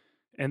starting.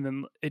 And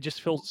then it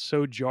just feels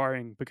so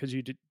jarring because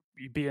you'd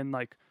be in,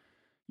 like,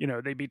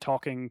 they'd be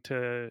talking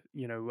to,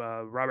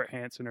 Robert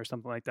Hansen or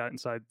something like that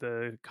inside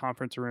the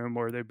conference room,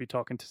 or they'd be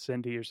talking to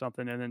Cindy or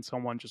something, and then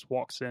someone just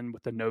walks in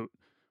with a note,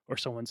 or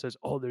someone says,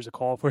 "Oh, there's a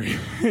call for you."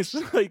 It's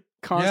like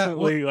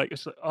constantly, like,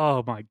 it's like,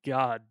 oh my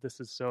God, this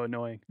is so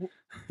annoying.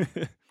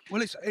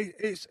 Well,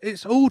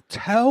 it's all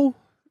tell.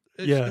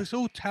 It's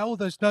all tell.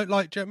 There's no,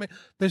 like, do you know what I mean?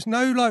 There's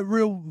no, like,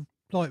 real,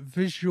 like,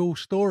 visual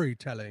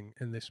storytelling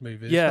in this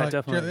movie. It's, like,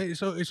 definitely.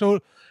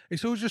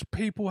 It's all just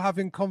people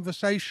having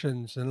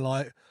conversations and,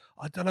 like,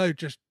 I don't know,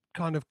 just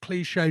kind of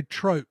cliched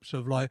tropes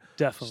of, like,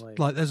 definitely,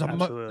 like, there's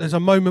a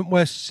moment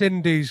where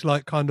Cindy's,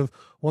 like, kind of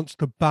wants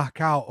to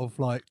back out of,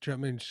 like, do you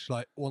know what I mean? She's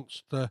like,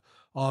 wants to,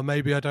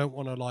 maybe I don't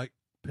want to, like,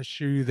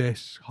 pursue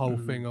this whole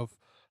thing of,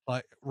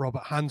 like,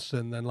 Robert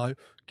Hansen. Then, like,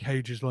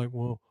 Cage is like,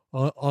 well,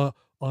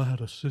 I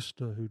had a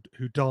sister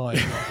who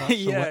died.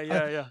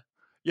 Like,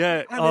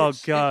 yeah. Oh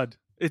God.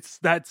 It's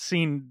that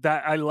scene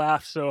that I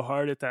laughed so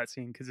hard at that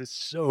scene because it's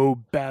so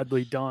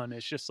badly done.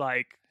 It's just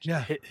like,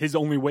 his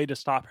only way to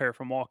stop her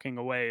from walking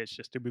away is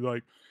just to be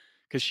like,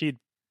 because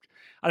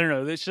I don't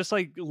know, it's just,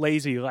 like,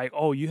 lazy. Like,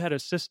 oh, you had a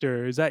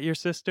sister. Is that your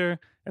sister?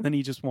 And then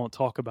he just won't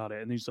talk about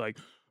it. And he's like,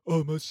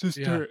 oh, my sister.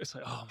 Yeah. It's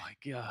like, oh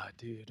my God,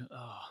 dude.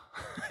 Oh.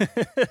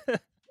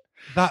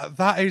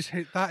 that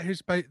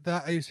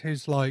is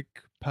his like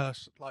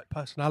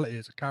personality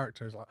as a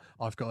character. Is like,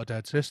 I've got a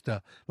dead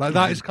sister. Like,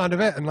 that is kind of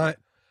it. And, like,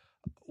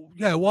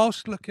 yeah,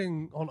 whilst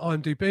looking on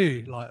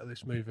IMDb, like, at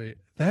this movie,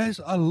 there's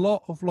a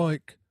lot of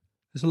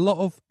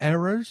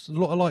errors, a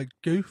lot of, like,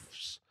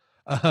 goofs,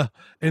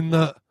 in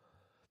that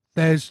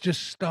there's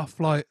just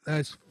stuff like,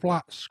 there's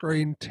flat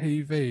screen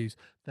TVs,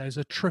 there's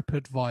a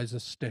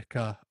TripAdvisor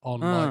sticker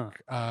on,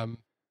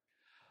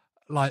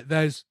 like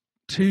there's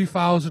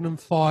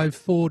 2005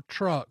 Ford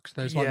trucks,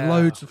 there's, like,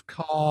 loads of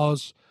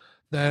cars,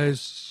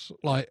 there's,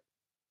 like,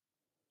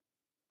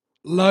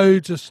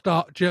 loads of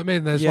stuff. Do you know what I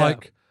mean? There's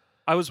like,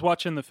 I was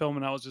watching the film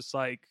and I was just,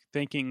 like,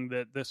 thinking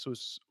that this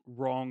was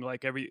wrong.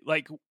 Like,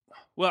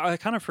 well, I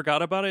kind of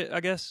forgot about it, I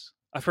guess.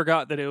 I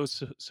forgot that it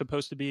was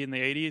supposed to be in the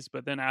 80s,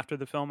 but then after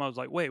the film I was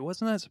like, wait,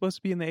 wasn't that supposed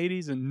to be in the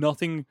 80s? And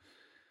nothing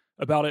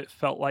about it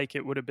felt like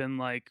it would have been,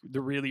 like,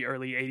 the really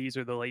early 80s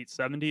or the late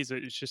 70s.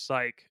 It's just,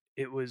 like,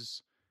 it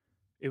was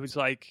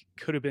like,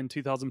 could have been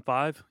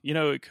 2005.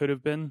 It could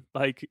have been,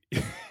 like,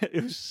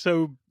 it was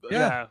so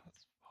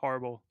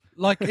horrible.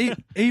 Like,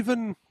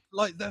 even,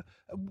 like,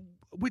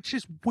 which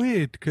is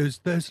weird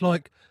because there's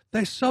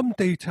some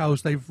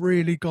details they've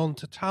really gone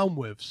to town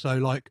with. So,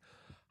 like,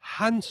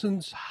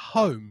 Hansen's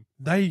home,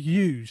 they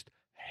used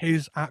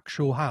his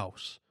actual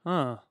house,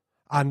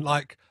 and,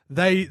 like,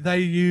 they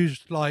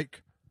used,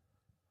 like,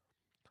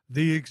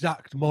 the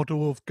exact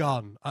model of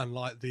gun and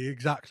like the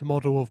exact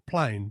model of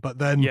plane, but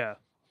then Yeah.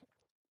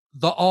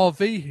 the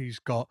RV he's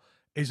got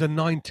is a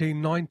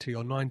 1990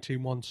 or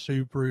 1901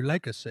 Subaru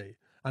Legacy,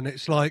 and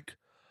it's like,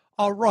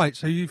 oh right,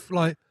 so you've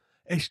like,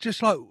 it's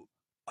just like,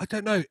 I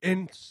don't know.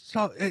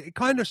 It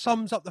kind of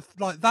sums up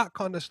like that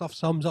kind of stuff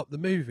sums up the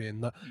movie.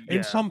 In that, in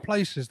Yeah. some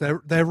places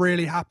they're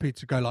really happy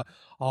to go like,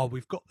 oh,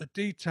 we've got the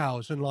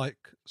details, and like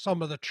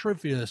some of the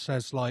trivia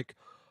says like,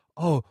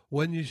 oh,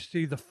 when you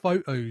see the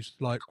photos,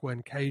 like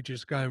when Cage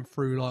is going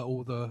through like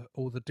all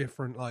the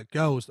different like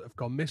girls that have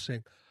gone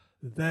missing,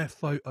 they're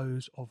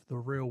photos of the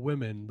real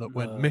women that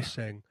went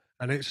missing,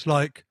 and it's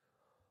like,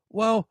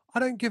 well, I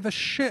don't give a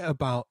shit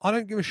about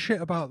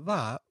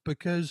that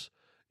because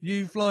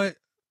you've like,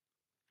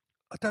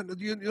 I don't know,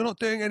 you're not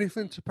doing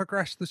anything to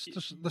progress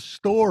the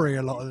story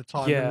a lot of the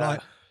time, and Yeah.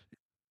 like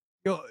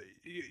you're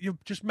you're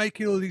just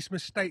making all these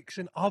mistakes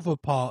in other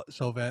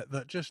parts of it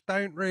that just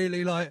don't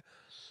really like.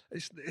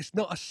 It's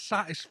not as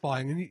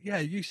satisfying. And yeah,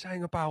 you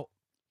saying about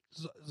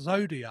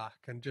Zodiac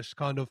and just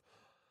kind of,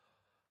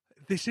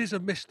 this is a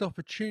missed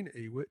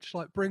opportunity, which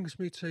like brings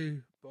me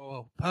to,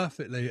 well,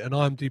 perfectly, an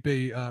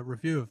IMDb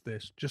review of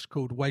this, just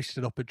called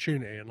 "Wasted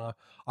Opportunity," and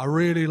I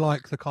really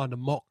like the kind of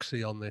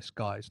moxie on this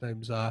guy. His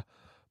name's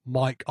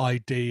Mike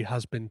ID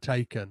has been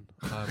taken.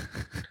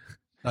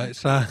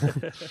 It's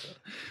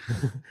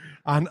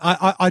and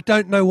I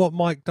don't know what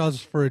Mike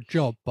does for a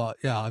job, but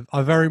yeah,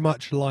 I very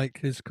much like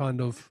his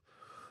kind of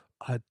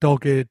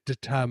dogged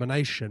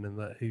determination, in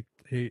that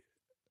he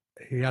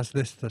has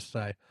this to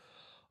say.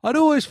 I'd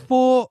always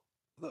thought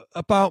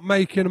about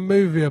making a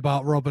movie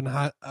about Robert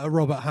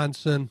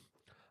Hansen,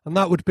 and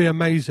that would be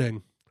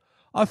amazing.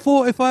 I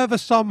thought if I ever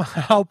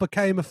somehow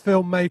became a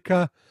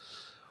filmmaker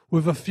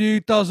with a few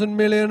dozen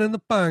million in the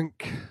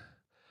bank,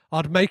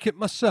 I'd make it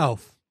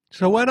myself.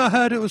 So when I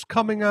heard it was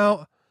coming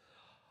out,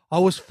 I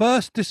was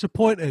first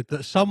disappointed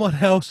that someone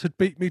else had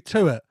beat me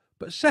to it,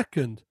 but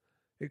second,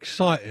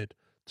 excited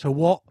to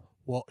what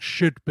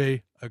should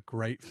be a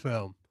great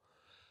film.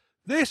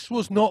 This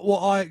was not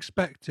what I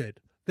expected.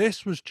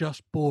 This was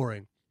just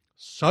boring.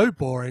 So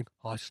boring,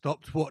 I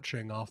stopped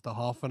watching after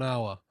half an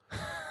hour,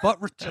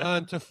 but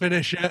returned to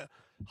finish it,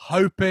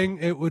 hoping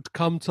it would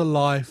come to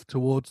life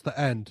towards the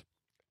end.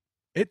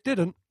 It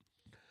didn't.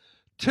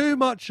 Too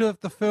much of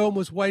the film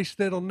was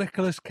wasted on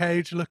Nicolas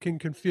Cage looking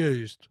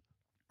confused.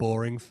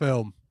 Boring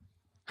film.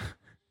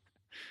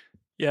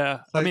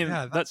 Yeah. So I mean,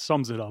 yeah, that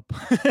sums it up.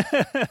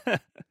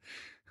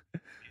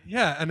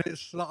 yeah, and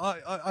it's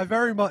like I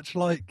very much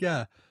like,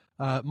 yeah,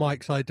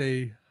 Mike's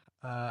ID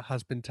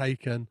has been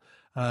taken.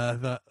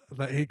 That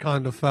he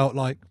kind of felt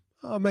like,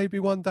 oh, maybe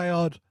one day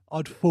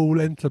I'd fall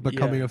into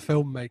becoming Yeah. a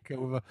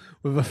filmmaker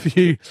with a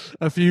few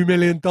 $1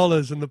 million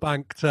in the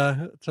bank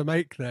to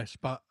make this,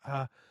 but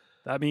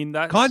I mean,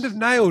 that's kind of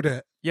nailed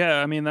it.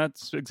 Yeah, I mean,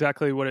 that's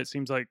exactly what it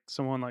seems like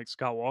someone like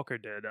Scott Walker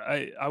did.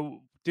 I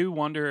do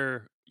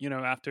wonder,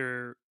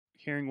 after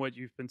hearing what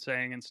you've been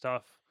saying and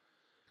stuff,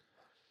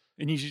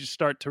 and you just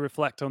start to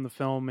reflect on the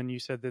film, and you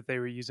said that they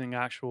were using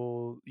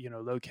actual,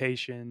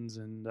 locations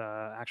and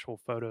actual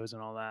photos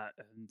and all that,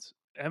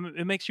 and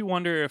it makes you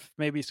wonder if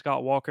maybe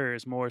Scott Walker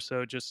is more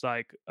so just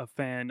like a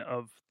fan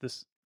of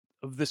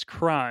this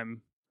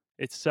crime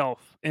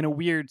itself in a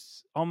weird,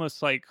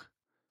 almost like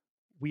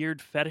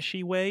weird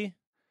fetishy way,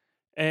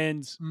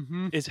 and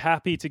Mm-hmm. is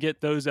happy to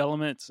get those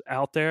elements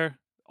out there.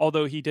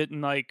 Although he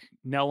didn't like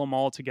nail them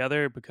all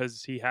together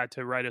because he had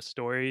to write a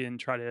story and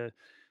try to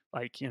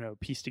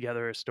piece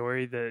together a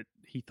story that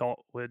he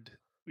thought would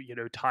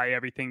tie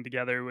everything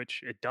together,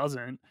 which it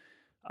doesn't.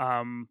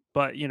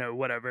 But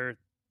whatever.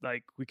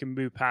 Like, we can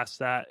move past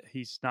that.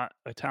 He's not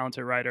a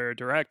talented writer or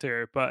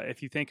director, but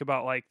if you think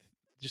about like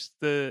just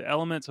the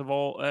elements of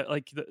all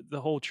like the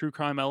whole true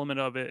crime element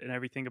of it and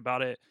everything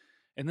about it,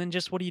 and then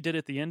just what he did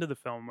at the end of the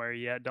film where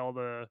he had all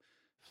the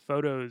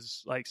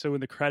photos, like, so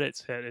when the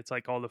credits hit, it's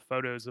like all the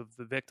photos of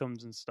the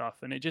victims and stuff,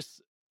 and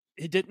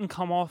it didn't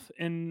come off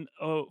in,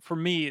 for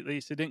me at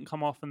least, it didn't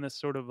come off in this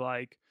sort of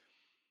like,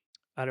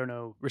 I don't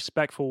know,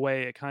 respectful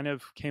way. It kind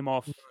of came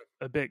off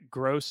a bit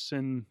gross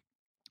and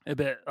a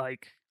bit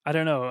like, I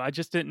don't know, I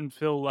just didn't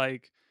feel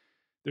like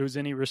there was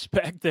any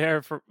respect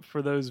there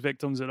for those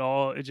victims at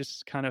all. It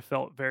just kind of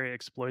felt very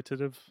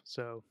exploitative.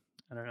 So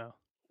I don't know.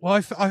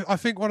 Well, I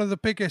think one of the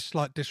biggest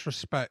like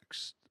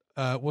disrespects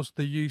was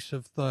the use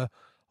of the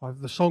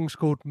song's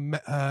called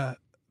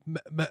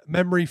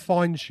 "Memory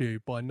Finds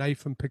You" by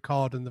Nathan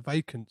Picard and the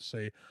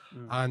Vacancy,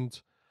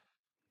 and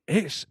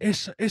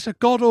it's a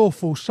god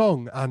awful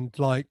song, and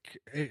like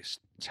it's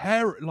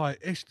like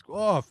it's,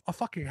 oh, I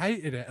fucking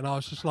hated it, and I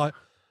was just like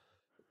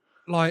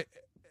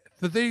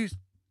for these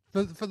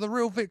for the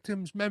real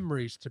victims'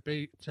 memories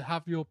to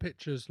have your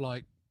pictures,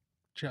 like,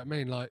 do you know what I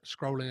mean, like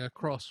scrolling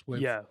across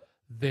with Yeah.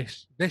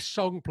 this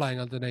song playing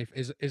underneath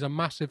is a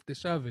massive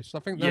disservice. I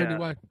think the only Yeah.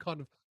 way I can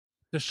kind of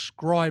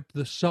describe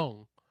the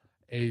song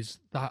is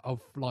that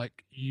of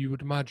like you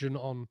would imagine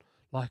on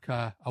like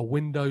a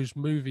Windows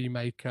Movie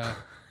Maker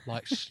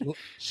like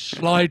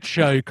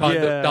slideshow kind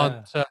of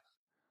done Yeah.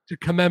 to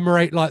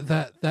commemorate like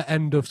the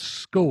end of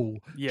school.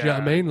 Yeah, do you know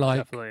what I mean? Like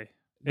definitely.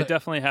 It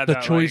definitely had the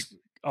that choice. like,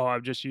 oh,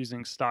 I'm just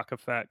using stock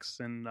effects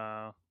in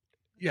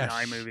Yes.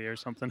 an iMovie or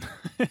something.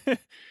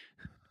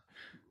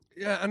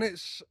 Yeah, and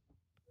it's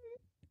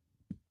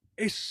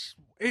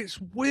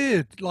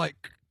weird.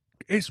 Like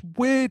it's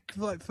weird,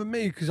 like for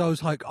me, because I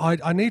was like,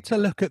 I need to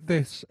look at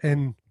this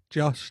in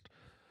just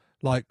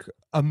like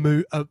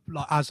like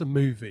as a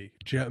movie.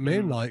 Do you know what I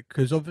mean? Like,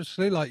 because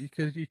obviously, like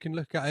you can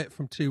look at it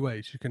from two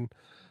ways. You can,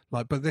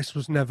 like, but this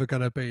was never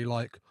going to be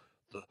like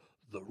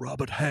the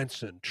Robert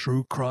Hansen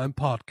True Crime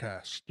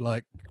Podcast,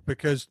 like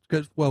because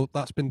well,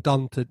 that's been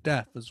done to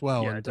death as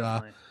well, Yeah, and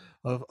definitely.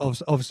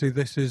 obviously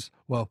this is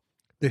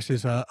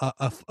a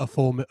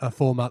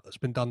format that's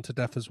been done to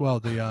death as well,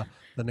 the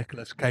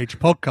Nicolas Cage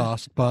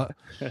podcast, but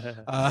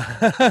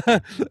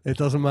it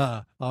doesn't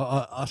matter.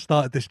 I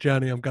started this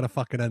journey. I'm gonna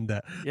fucking end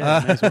it.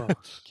 Yeah, may as well.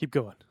 Keep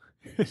going.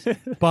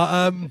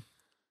 But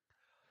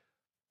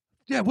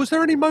yeah, was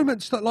there any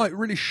moments that like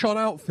really shot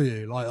out for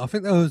you? Like, I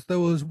think there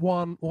was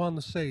one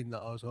scene that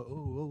I was like,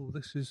 oh,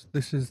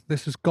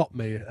 this has got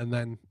me, and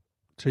then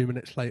 2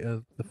 minutes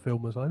later the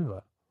film was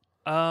over.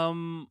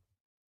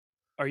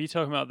 Are you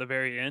talking about the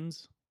very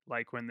ends,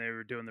 like when they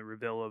were doing the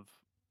reveal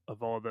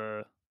of all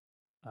the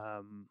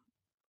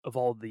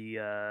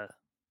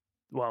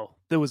well,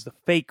 there was the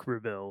fake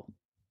reveal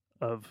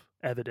of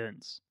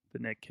evidence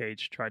that Nick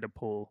Cage tried to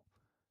pull,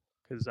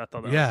 because I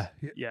thought that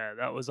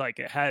that was like,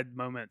 it had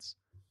moments.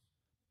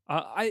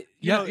 But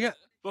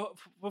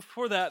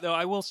before that though,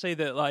 I will say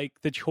that like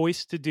the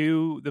choice to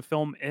do the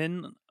film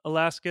in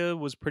Alaska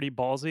was pretty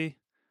ballsy,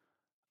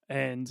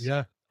 and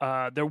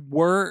there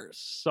were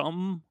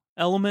some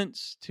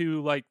elements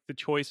to like the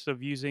choice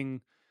of using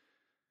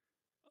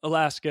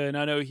Alaska, and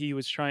I know he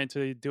was trying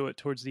to do it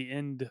towards the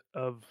end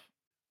of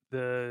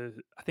I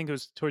think it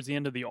was towards the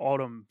end of the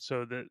autumn,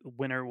 so that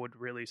winter would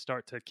really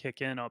start to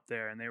kick in up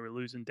there, and they were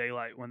losing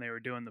daylight when they were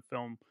doing the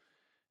film.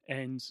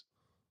 And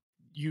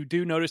you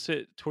do notice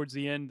it towards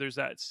the end. There's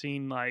that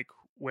scene like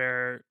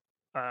where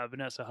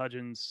Vanessa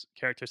Hudgens'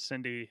 character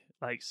Cindy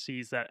like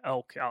sees that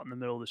elk out in the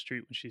middle of the street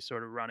when she's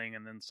sort of running,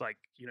 and then it's like,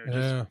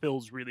 just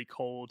feels really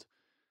cold,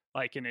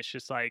 like, and it's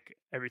just like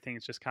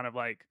everything's just kind of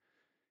like,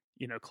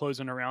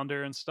 closing around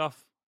her and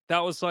stuff.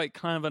 That was like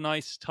kind of a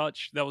nice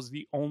touch. That was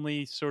the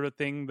only sort of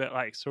thing that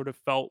like sort of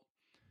felt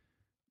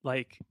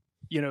like,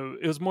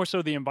 it was more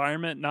so the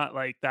environment, not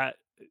like that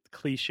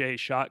cliche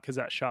shot, because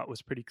that shot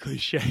was pretty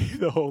cliche.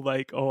 The whole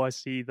like, oh, I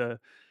see the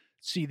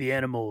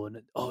animal,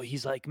 and oh,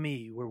 he's like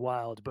me, we're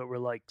wild, but we're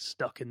like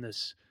stuck in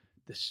this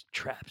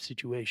trap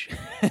situation.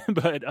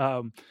 but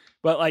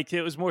like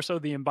it was more so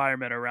the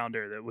environment around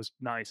her that was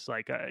nice.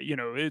 Like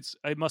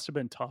it must have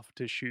been tough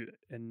to shoot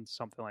in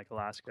something like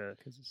Alaska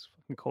because it's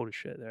fucking cold as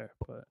shit there.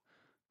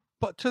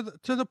 But to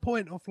the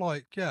point of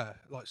like,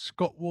 like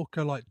Scott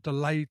Walker like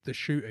delayed the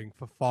shooting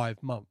for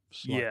 5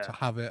 months, like to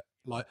have it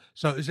like,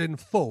 so it was in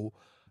full.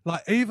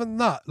 Like even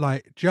that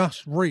like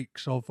just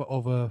reeks of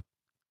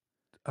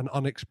an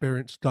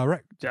unexperienced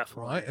director,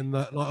 definitely, right? And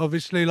that like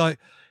obviously like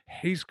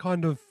he's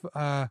kind of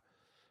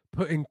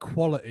putting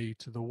quality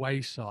to the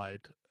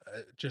wayside.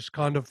 Just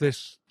kind of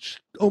this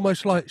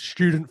almost like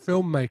student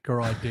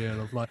filmmaker idea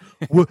of like,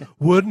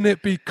 wouldn't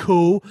it be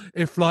cool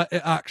if like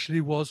it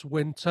actually was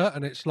winter?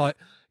 And it's like,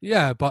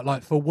 yeah, but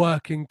like for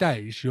working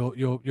days,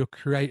 you're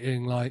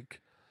creating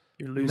like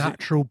you're losing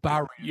natural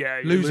barrier. Yeah,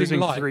 you're losing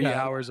light, 3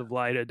 hours of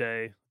light a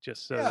day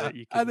just so that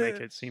you can make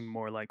it seem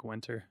more like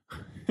winter.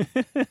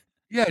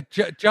 Yeah,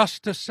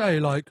 just to say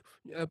like,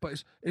 yeah,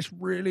 but it's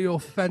really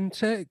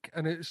authentic,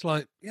 and it's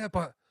like, yeah,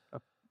 but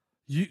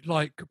you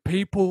like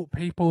people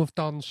have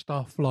done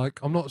stuff like,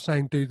 I'm not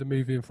saying do the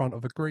movie in front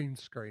of a green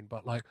screen,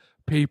 but like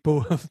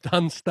people have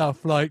done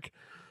stuff like,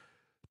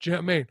 do you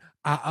know what I mean,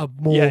 at a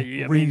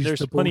more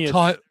reasonable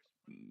type.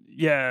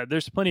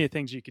 There's plenty of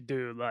things you could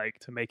do like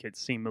to make it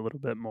seem a little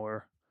bit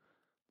more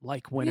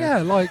like winter.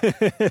 Yeah, like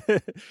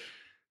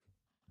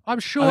I'm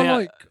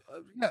sure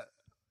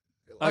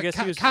I guess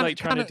he was like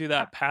trying to do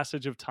that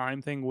passage of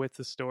time thing with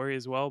the story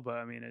as well, but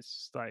I mean it's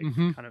just like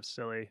kind of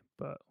silly.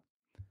 But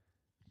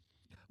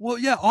well,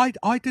 yeah,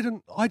 I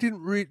didn't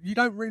really, you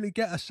don't really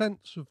get a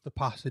sense of the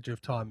passage of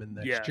time in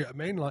this. Yeah. Do you know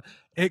what I mean? Like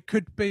it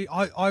could be,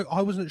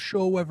 I wasn't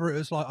sure whether it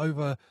was like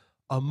over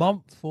a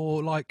month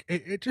or like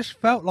it just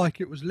felt like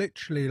it was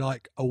literally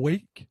like a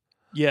week.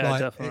 Yeah,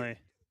 like, definitely.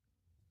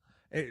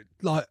 It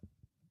like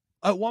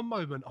at one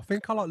moment I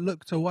think I like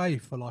looked away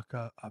for like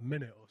a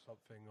minute or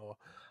something,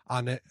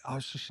 and I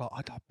was just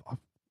like, I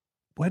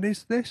when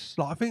is this?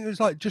 Like I think it was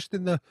like just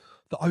in the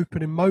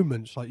opening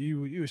moments, like you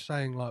were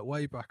saying like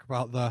way back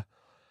about the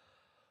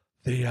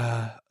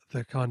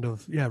kind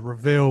of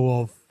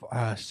reveal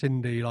of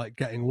Cindy like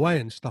getting away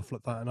and stuff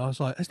like that, and I was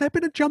like, has there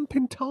been a jump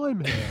in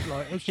time here?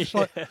 Like it's just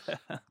like and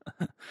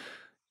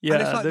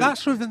it's like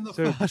that's within the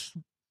first.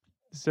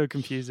 So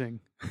confusing.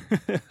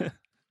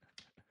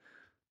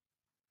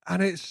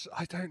 And it's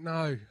I don't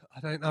know.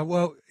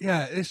 Well,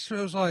 yeah, it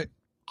feels like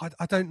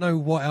I don't know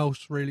what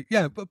else really.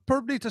 Yeah, but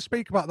probably to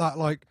speak about that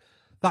like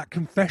that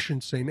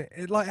confession scene,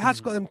 it like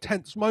has got them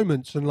tense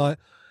moments, and like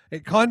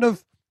it kind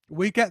of,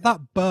 we get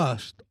that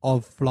burst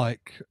of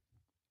like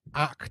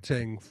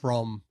acting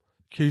from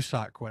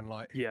Cusack when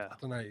like Yeah. I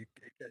don't know,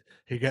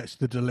 he gets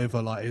to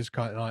deliver like his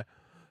kind of like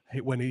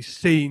when he's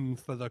seen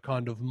for the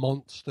kind of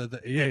monster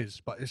that he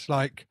is. But it's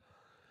like,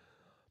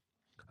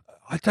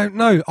 I don't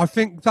know. I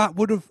think that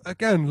would have,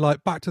 again,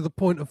 like back to the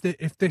point of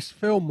if this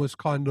film was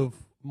kind of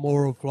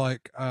more of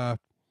like a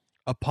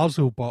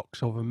puzzle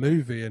box of a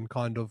movie and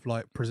kind of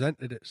like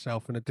presented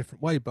itself in a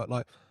different way. But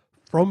like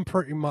from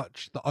pretty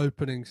much the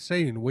opening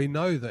scene, we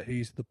know that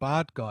he's the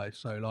bad guy.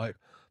 So like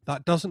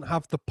that doesn't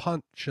have the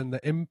punch and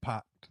the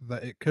impact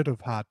that it could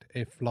have had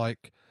if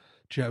like,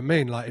 do you know what I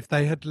mean? Like if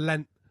they had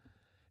lent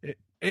it,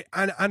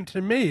 and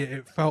to me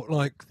it felt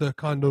like the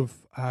kind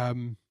of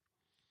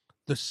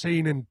the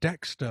scene in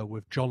Dexter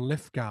with John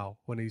Lithgow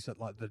when he's at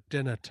like the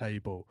dinner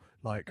table.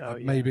 Like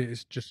maybe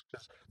it's just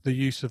the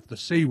use of the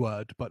C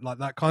word, but like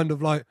that kind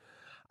of like,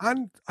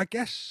 and I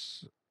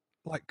guess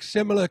like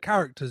similar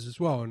characters as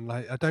well. And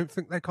like I don't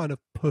think they kind of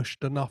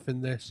pushed enough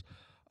in this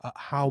at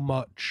how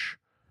much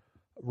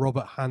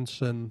Robert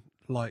Hansen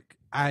like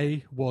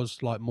was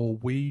like more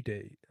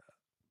weedy,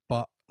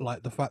 but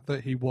like the fact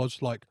that he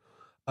was like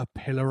a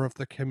pillar of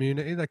the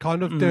community. They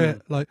kind of do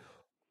it like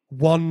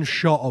one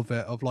shot of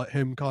it of like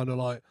him kind of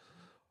like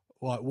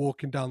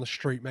walking down the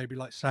street, maybe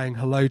like saying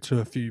hello to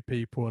a few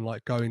people and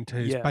like going to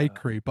his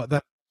bakery. But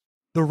then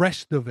the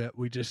rest of it,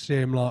 we just see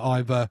him like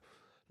either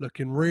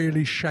looking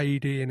really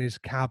shady in his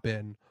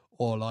cabin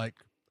or like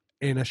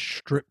in a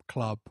strip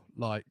club.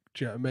 Like,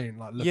 do you know what I mean?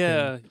 Like,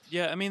 looking,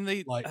 yeah. I mean,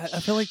 like, I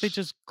feel like they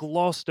just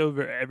glossed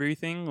over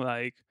everything.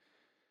 Like,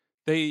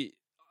 it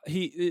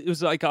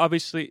was like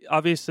obvious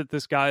that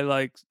this guy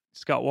like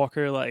Scott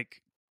Walker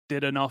like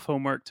did enough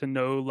homework to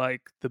know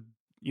like the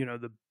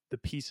the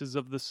pieces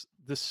of this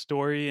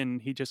story,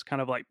 and he just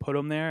kind of like put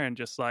them there and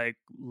just like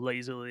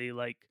lazily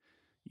like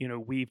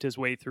weaved his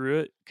way through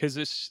it,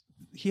 because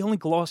he only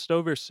glossed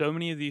over so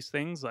many of these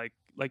things, like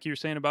you were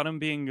saying about him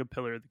being a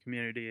pillar of the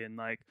community. And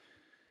like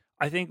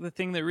I think the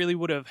thing that really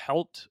would have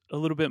helped a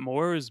little bit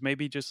more is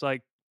maybe just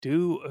like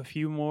do a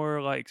few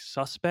more like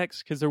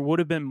suspects, because there would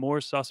have been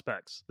more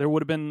suspects. There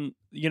would have been,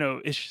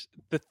 it's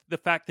the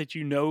fact that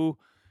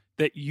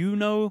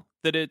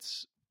that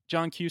it's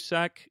John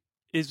Cusack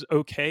is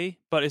okay,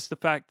 but it's the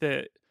fact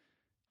that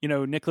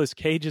Nicolas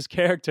Cage's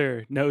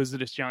character knows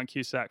that it's John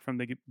Cusack from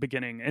the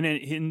beginning,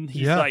 and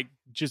he's like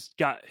just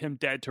got him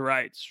dead to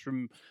rights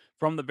from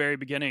the very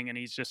beginning, and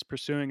he's just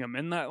pursuing him,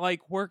 and that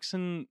like works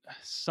in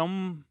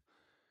some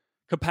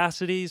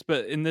capacities,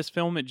 but in this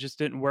film it just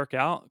didn't work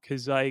out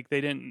because like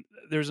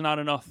there's not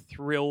enough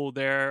thrill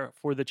there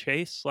for the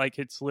chase. Like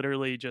it's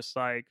literally just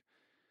like,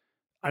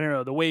 I don't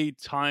know, the way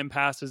time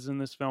passes in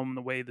this film,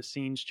 the way the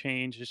scenes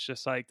change, it's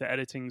just like the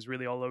editing's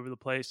really all over the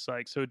place.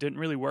 Like, so it didn't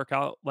really work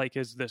out like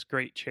as this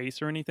great chase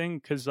or anything,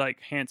 because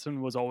like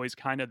Hansen was always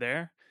kind of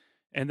there,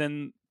 and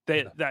then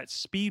that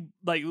speed,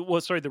 the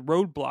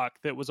roadblock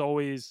that was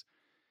always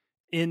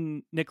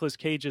in Nicolas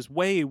Cage's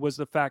way was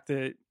the fact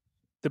that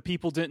the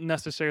people didn't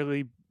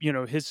necessarily,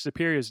 his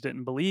superiors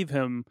didn't believe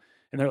him.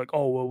 And they're like,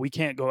 oh, well, we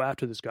can't go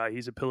after this guy.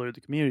 He's a pillar of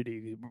the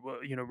community.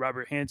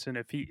 Robert Hansen,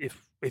 if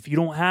you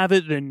don't have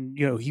it, then,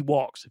 he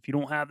walks. If you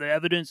don't have the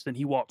evidence, then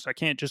he walks. I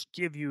can't just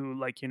give you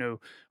like, a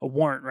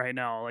warrant right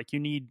now. Like I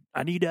need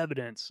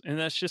evidence. And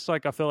that's just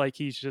like, I feel like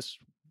he's just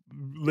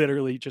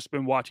literally just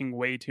been watching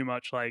way too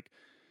much like,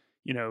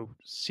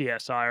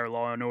 CSI or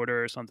Law and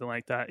Order or something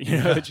like that.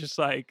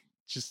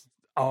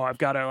 Oh, I've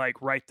got to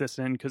like write this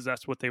in because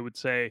that's what they would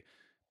say.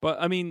 But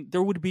I mean,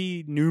 there would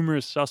be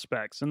numerous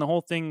suspects, and the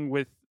whole thing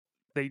with,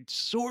 they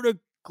sort of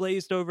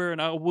glazed over,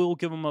 and I will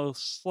give them a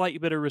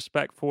slight bit of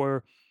respect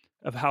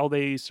of how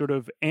they sort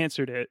of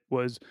answered it.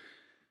 Was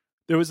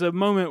there was a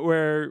moment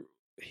where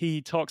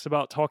he talks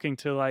about talking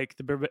to like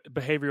the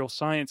behavioral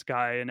science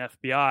guy in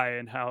FBI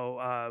and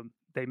how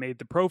they made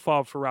the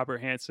profile for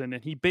Robert Hansen,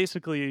 and he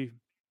basically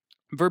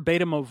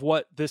verbatim of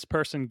what this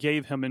person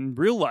gave him in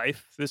real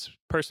life, this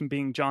person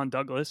being John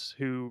Douglas,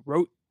 who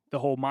wrote the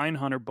whole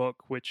Mindhunter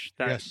book, which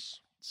that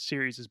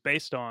series is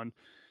based on.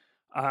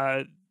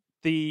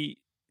 The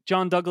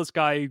John Douglas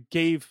guy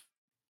gave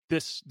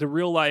the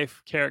real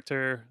life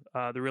character,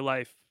 the real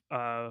life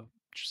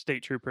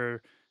state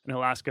trooper in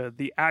Alaska,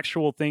 the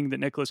actual thing that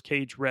Nicolas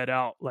Cage read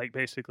out, like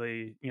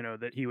basically,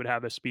 that he would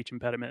have a speech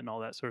impediment and all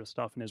that sort of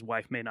stuff, and his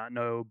wife may not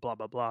know, blah,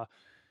 blah, blah.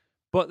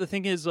 But the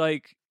thing is,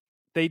 like,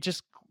 they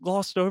just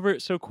glossed over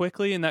it so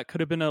quickly, and that could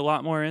have been a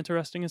lot more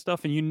interesting and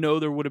stuff. And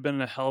there would have been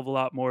a hell of a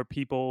lot more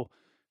people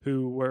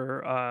who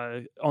were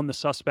on the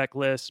suspect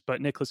list,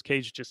 but Nicolas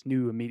Cage just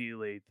knew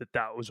immediately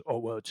that was, oh,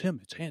 well, it's him,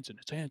 it's Hansen.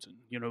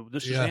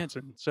 This is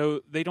Hansen.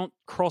 So they don't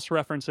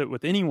cross-reference it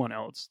with anyone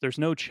else. There's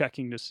no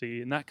checking to see,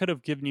 and that could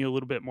have given you a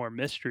little bit more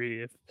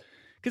mystery,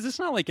 because it's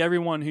not like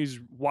everyone who's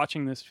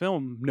watching this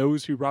film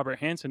knows who Robert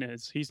Hansen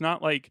is. He's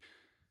not like,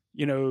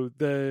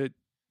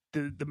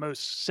 the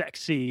most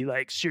sexy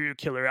like serial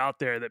killer out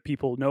there that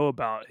people know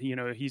about.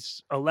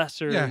 He's a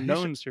lesser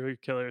known serial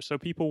killer, so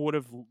people would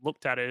have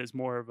looked at it as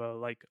more of a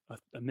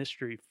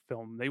mystery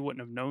film. They wouldn't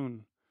have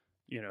known.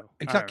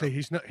 Exactly.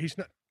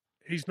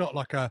 he's not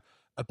like a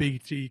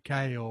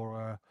BTK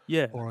or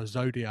a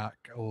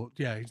Zodiac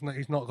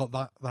he's not got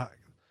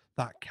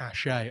that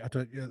cachet. I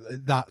don't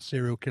that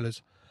serial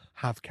killers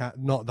have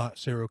not that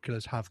serial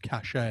killers have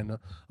cachet. And I'm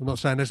not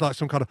saying there's like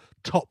some kind of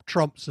top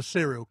trumps of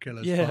serial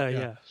killers.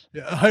 Yeah.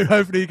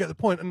 Hopefully you get the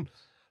point. And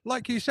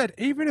like you said,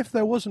 even if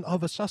there wasn't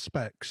other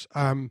suspects,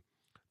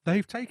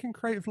 they've taken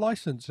creative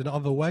license in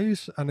other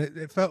ways, and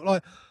it felt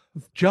like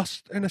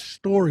just in a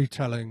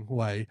storytelling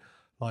way,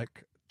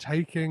 like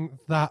taking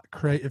that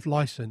creative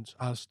license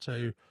as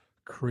to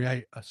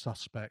create a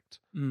suspect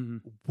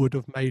would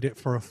have made it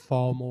for a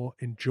far more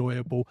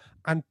enjoyable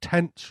and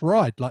tense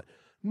ride. Like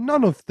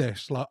none of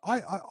this, like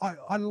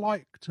I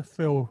like to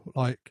feel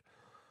like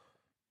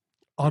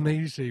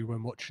uneasy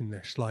when watching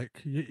this.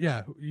 Like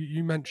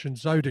you mentioned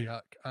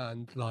Zodiac,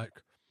 and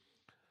like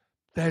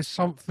there's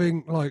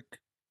something like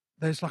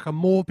there's like a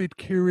morbid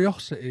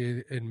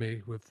curiosity in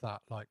me with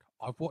that. Like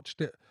I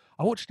watched it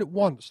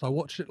once. I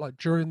watched it like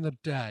during the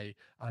day,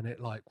 and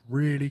it like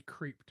really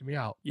creeped me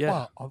out.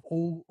 Yeah. But I've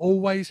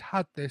always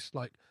had this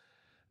like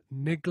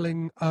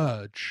niggling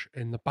urge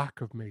in the back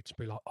of me to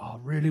be like, oh, I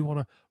really want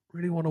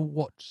to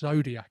watch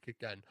Zodiac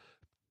again,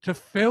 to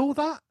feel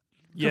that,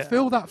 to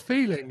feel that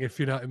feeling, if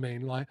you know what I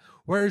mean. Like,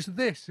 whereas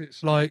this,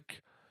 it's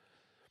like,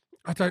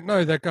 I don't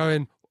know. They're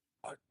going,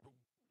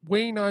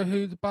 we know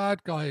who the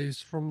bad guy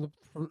is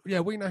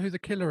we know who the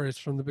killer is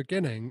from the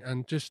beginning,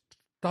 and just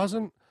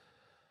doesn't.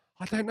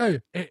 I don't know.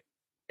 It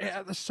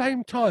at the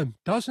same time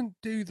doesn't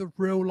do the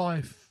real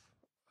life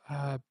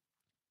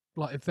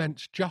like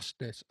events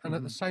justice, and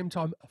at the same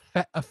time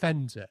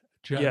offends it.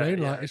 Do you know what I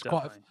mean? Like it's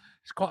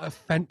quite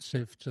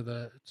offensive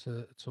to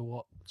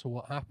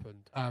what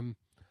happened.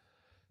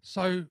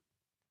 So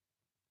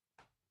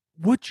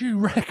would you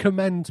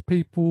recommend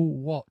people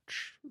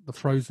watch The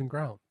Frozen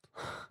Ground?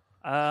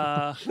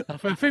 I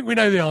think we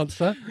know the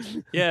answer.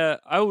 Yeah,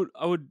 I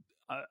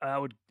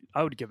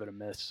would give it a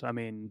miss. I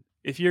mean,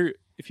 if you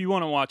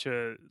want to watch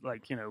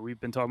we've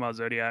been talking about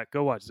Zodiac,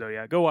 go watch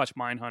Zodiac. Go watch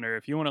Mindhunter.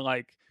 If you want to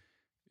like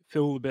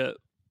feel a bit,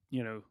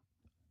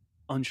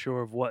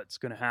 unsure of what's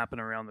going to happen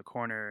around the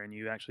corner, and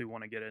you actually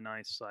want to get a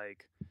nice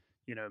like,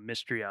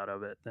 mystery out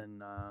of it,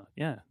 then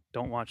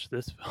don't watch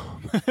this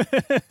film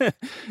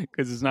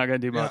because it's not going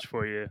to do much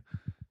for you.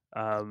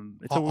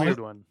 It's a weird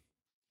one.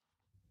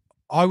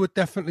 I would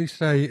definitely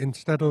say,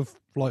 instead of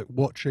like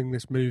watching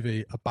this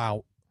movie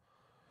about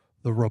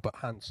the Robert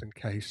Hansen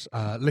case,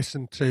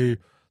 listen to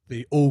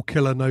the All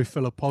Killer No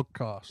Filler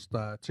podcast.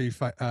 Two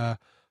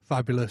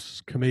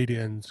fabulous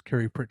comedians,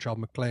 Kiri Pritchard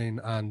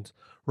McLean and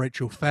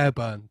Rachel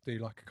Fairburn, do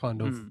like a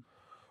kind of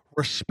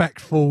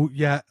respectful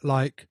yet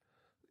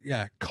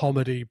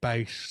comedy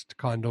based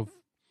kind of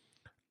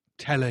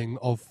telling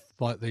of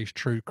like these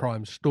true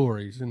crime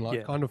stories in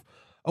kind of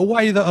a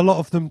way that a lot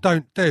of them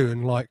don't do,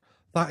 and like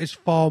that is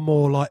far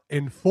more like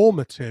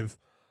informative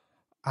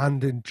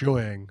and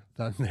enjoying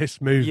than this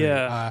movie.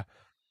 Yeah.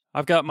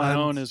 I've got my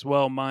own as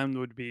well. Mine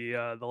would be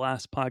The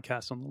Last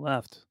Podcast on the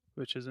Left,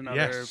 which is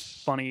another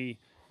funny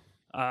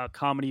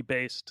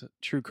comedy-based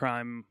true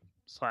crime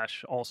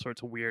 / all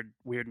sorts of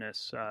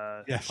weirdness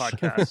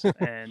podcast.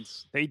 And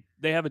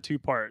they have a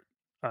two-parter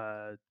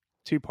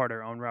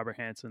on Robert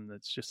Hansen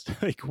that's just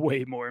like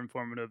way more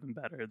informative and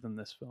better than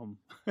this film.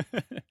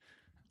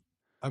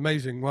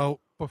 Amazing.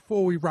 Well,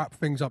 before we wrap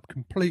things up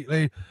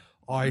completely,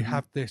 I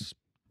have this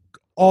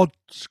odd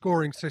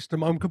scoring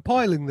system. I'm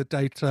compiling the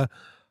data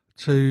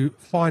to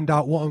find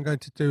out what I'm going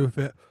to do with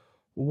it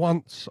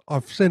once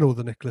I've seen all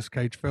the Nicolas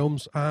Cage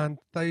films, and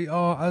they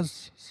are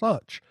as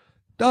such.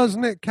 Does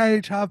Nick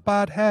Cage have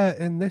bad hair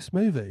in this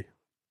movie?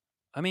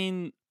 I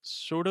mean,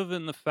 sort of,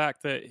 in the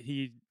fact that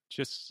it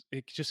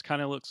just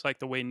kind of looks like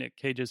the way Nick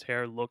Cage's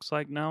hair looks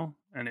like now,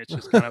 and it's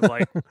just kind of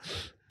like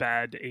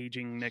bad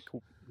aging Nick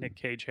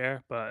Cage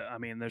hair. But I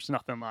mean, there's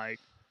nothing like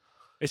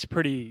it's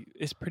pretty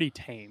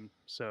tame,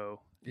 so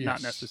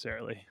not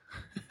necessarily.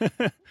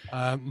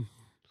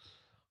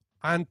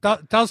 And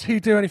does he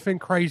do anything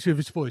crazy with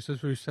his voice?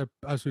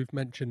 As we've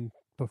mentioned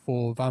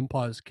before,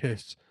 Vampire's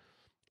Kiss.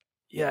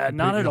 Yeah,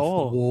 not at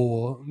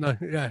all. No,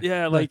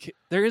 like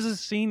there is a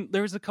scene.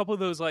 There was a couple of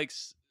those like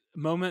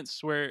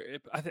moments where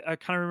I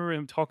kind of remember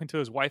him talking to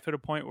his wife at a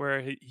point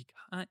where he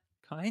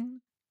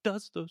kind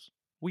does those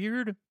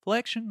weird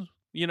flexions,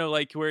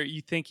 like where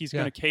you think he's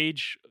going to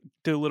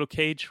do a little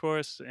Cage for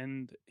us,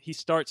 and he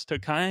starts to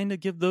kind of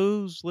give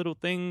those little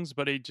things,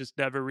 but he just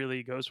never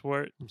really goes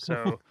for it.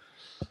 So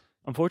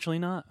unfortunately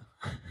not.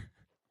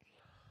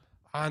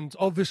 And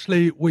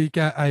obviously we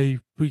get a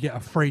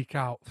freak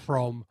out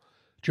from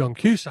John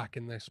Cusack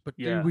in this, but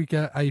do we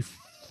get a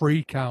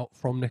freak out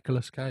from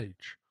Nicolas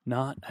Cage?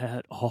 Not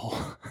at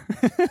all.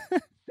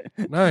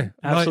 No,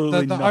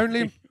 absolutely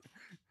like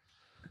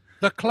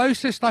the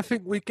closest I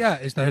think we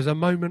get is there's a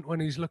moment when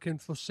he's looking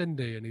for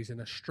Cindy and he's in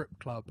a strip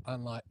club,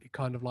 and like he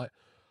kind of like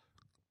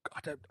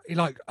he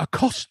like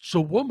accosts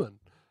a woman,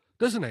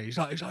 doesn't he? He's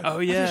like oh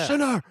yeah,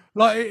 sinner.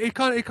 Like he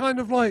kind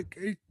of like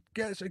he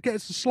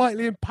gets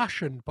slightly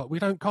impassioned, but we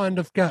don't kind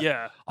of get.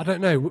 Yeah, I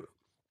don't know.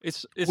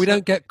 It's we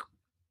don't get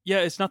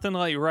Yeah, it's nothing to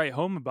like write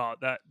home about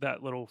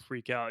that little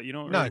freak out. You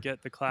don't really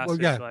get the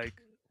classic like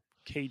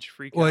cage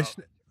freak out.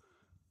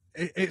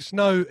 It's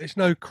no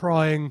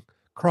crying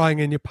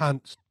in your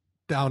pants,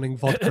 downing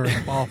vodka in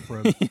the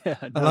bathroom.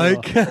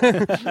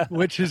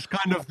 Which is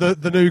kind of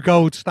the new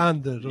gold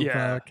standard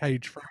of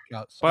cage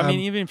freakouts. But I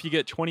mean, even if you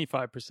get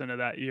 25% of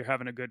that, you're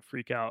having a good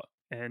freak out.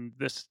 And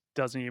this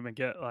doesn't even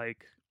get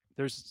like,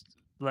 there's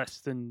less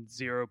than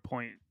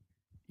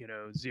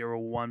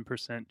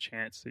 0.01%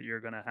 chance that you're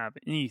going to have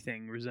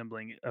anything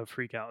resembling a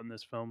freak out in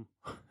this film.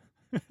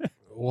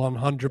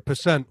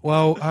 100%.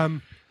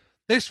 Well,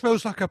 this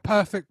feels like a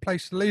perfect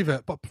place to leave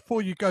it. But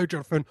before you go,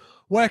 Jonathan,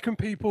 where can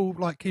people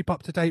like keep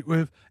up to date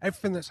with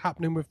everything that's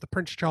happening with the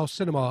Prince Charles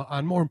Cinema,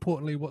 and more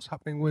importantly, what's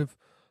happening with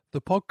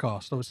the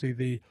podcast? Obviously,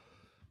 the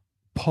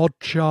Pod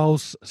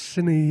Charles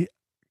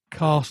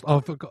Cinecast. I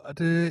forgot.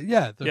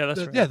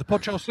 The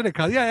Pod Charles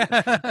Cinecast.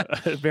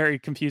 Yeah. Very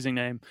confusing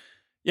name.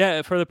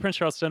 Yeah, for the Prince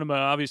Charles Cinema,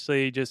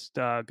 obviously, just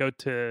go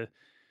to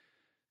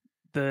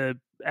the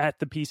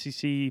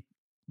PCC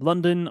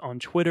London on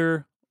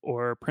Twitter,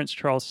 or Prince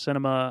Charles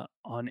Cinema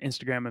on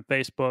Instagram and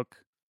Facebook.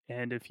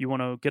 And if you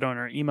want to get on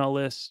our email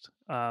list,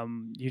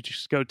 you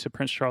just go to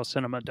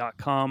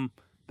princecharlescinema.com.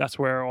 That's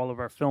where all of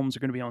our films are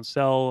going to be on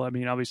sale. I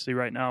mean, obviously,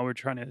 right now we're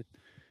trying to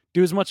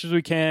do as much as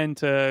we can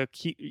to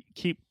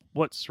keep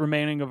what's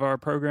remaining of our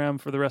program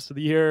for the rest of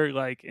the year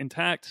like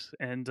intact,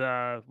 and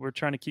we're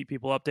trying to keep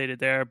people updated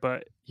there.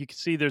 But you can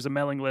see there's a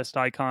mailing list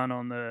icon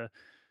on the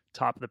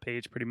top of the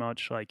page, pretty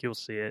much, like you'll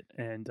see it,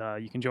 and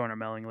you can join our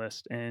mailing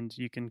list and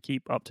you can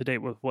keep up to date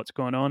with what's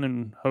going on,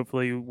 and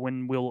hopefully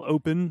when we'll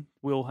open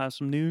we'll have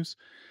some news.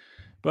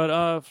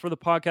 But for the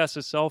podcast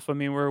itself, I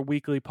mean, we're a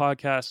weekly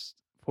podcast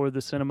for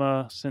the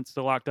cinema since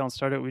the lockdown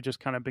started. We've just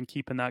kind of been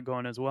keeping that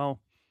going as well.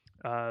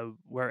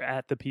 We're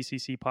at the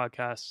PCC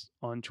podcast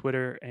on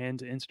Twitter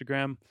and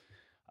Instagram.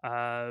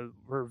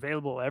 We're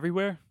available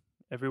everywhere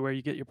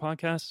you get your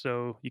podcasts,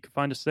 so you can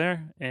find us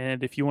there.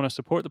 And if you want to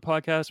support the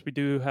podcast, we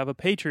do have a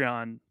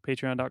Patreon,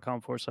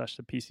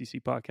 patreon.com/the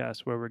PCC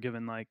podcast, where we're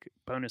giving like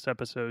bonus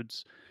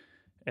episodes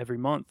every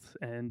month.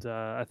 And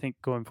I think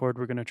going forward,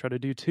 we're going to try to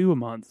do 2 a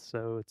month.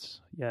 So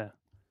it's,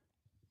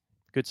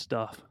 good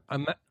stuff.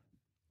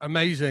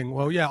 Amazing.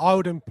 Well, I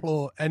would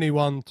implore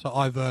anyone to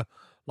either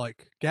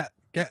like get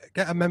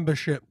a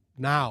membership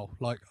now,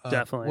 like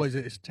definitely. What is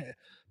it? It's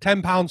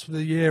 £10 for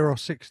the year or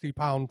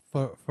 £60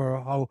 for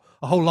a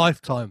whole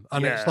lifetime,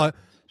 and it's like,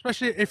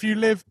 especially if you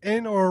live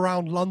in or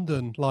around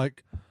London,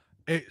 like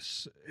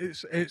it's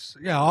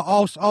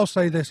I'll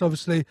say this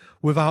obviously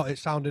without it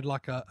sounding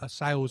like a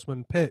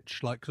salesman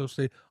pitch, like, 'cause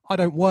obviously I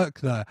don't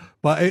work there,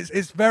 but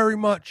it's very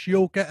much,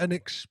 you'll get an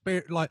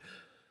experience, like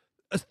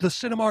the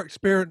cinema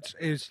experience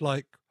is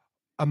like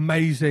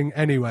amazing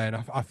anyway,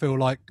 and I feel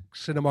like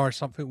cinema is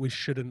something we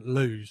shouldn't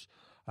lose,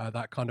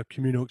 that kind of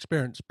communal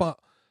experience. But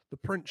the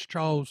Prince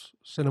Charles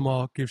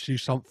Cinema gives you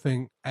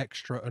something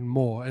extra and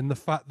more, in the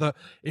fact that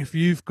if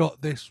you've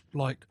got this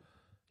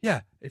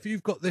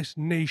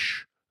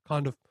niche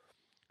kind of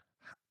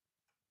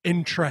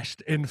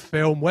interest in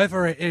film,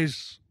 whether it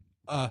is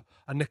a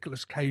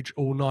Nicolas Cage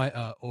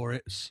all-nighter or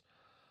it's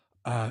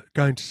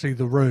going to see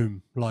The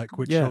Room, like,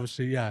 which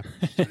obviously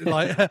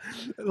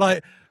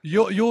like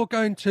you're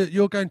going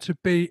to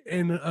be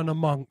in and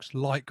amongst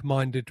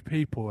like-minded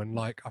people, and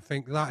like I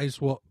think that is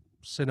what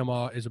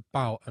cinema is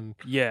about. And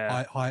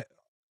I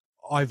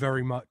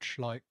very much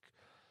like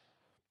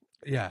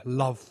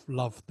love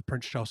the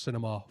Prince Charles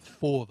Cinema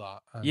for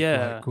that. And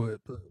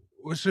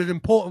which is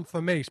important for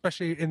me,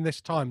 especially in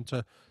this time,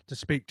 to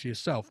speak to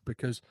yourself,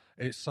 because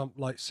it's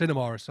like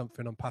cinema is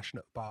something I'm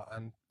passionate about,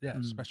 and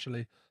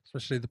especially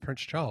the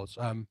Prince Charles.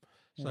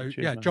 Cheers,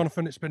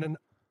 Jonathan, it's been an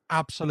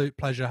absolute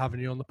pleasure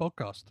having you on the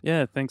podcast.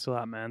 Yeah, thanks a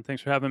lot, man.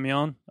 Thanks for having me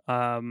on.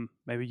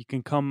 Maybe you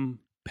can come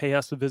pay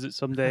us a visit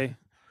someday.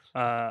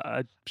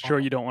 I'm sure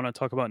you don't want to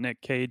talk about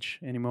Nick Cage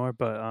anymore,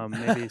 but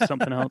maybe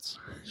something else.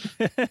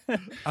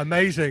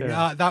 Amazing.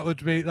 That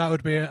would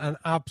be an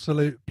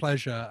absolute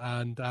pleasure.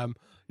 And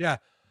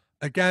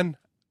again,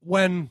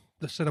 when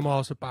the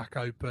cinemas are back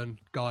open,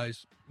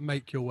 guys,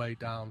 make your way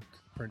down to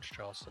the Prince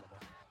Charles Cinema.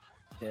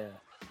 Yeah,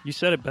 you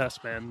said it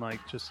best, man.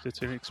 Like, just,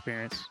 it's an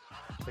experience,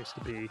 place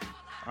to be.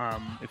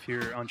 If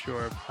you're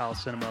unsure of how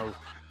cinema,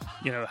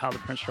 how the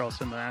Prince Charles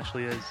Cinema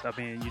actually is, I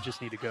mean, you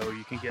just need to go.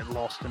 You can get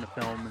lost in a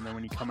film, and then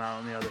when you come out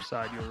on the other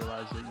side, you'll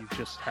realize that you've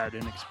just had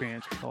an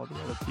experience with all the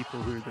other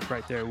people who are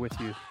right there with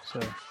you. So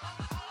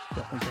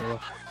definitely go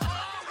up.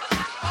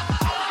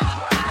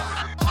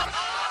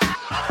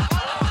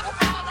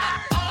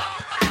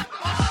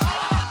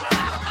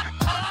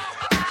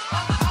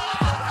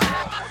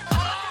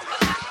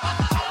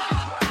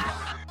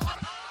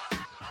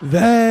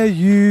 There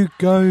you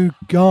go,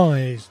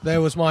 guys.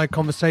 There was my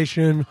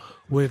conversation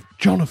with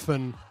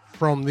Jonathan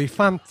from the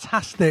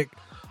fantastic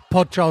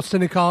Pod Charles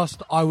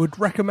Cinecast. I would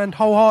recommend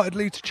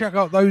wholeheartedly to check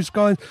out those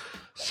guys.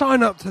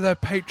 Sign up to their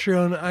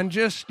Patreon and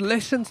just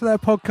listen to their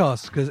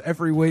podcast, because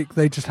every week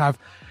they just have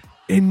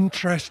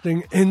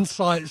interesting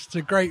insights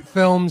to great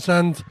films.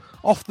 And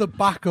off the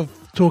back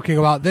of talking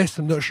about this,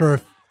 I'm not sure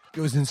if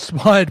was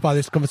inspired by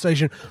this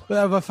conversation, but they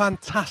have a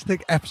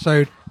fantastic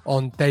episode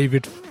on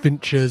David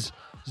Fincher's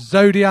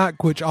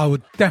Zodiac, which I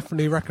would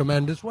definitely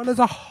recommend, as well as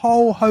a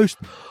whole host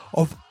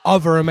of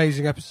other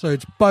amazing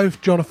episodes.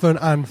 Both Jonathan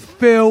and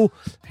Phil,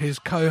 his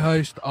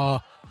co-host,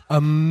 are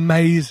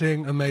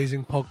amazing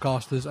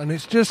podcasters, and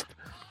it's just,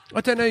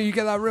 I don't know, you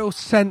get that real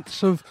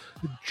sense of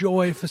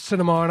joy for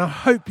cinema, and I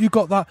hope you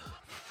got that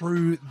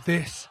through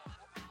this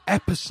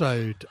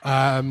episode.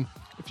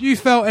 If you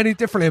felt any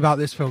differently about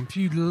this film, if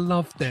you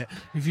loved it,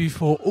 if you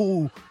thought,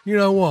 oh, you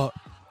know what,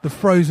 The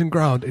Frozen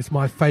Ground is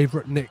my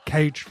favourite Nick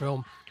Cage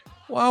film,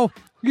 well,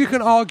 you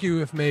can argue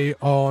with me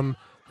on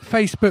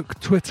Facebook,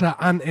 Twitter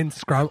and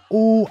Instagram,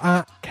 all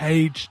at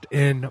Caged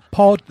In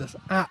Pod. That's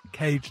at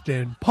Caged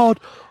In Pod.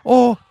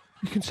 Or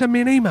you can send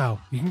me an email.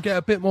 You can get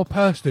a bit more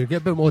personal,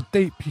 get a bit more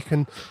deep. You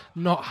can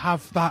not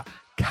have that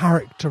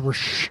character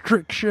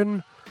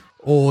restriction,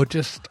 or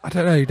just, I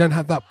don't know, you don't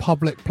have that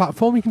public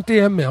platform. You can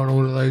DM me on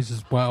all of those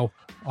as well.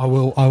 I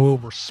will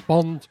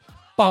respond.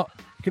 But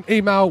you can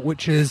email,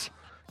 which is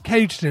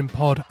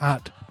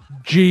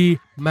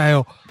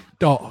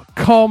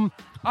cagedinpod@gmail.com.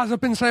 As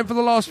I've been saying for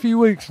the last few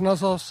weeks, and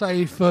as I'll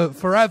say for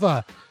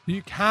forever,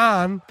 you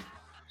can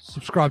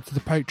subscribe to the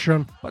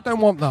Patreon, but I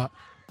don't want that.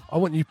 I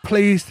want you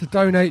please to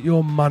donate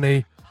your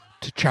money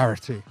to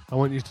charity. I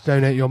want you to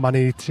donate your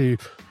money to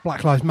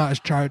Black Lives Matter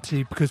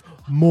charity, because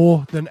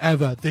more than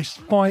ever, this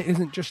fight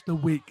isn't just a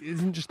week, it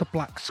isn't just a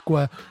black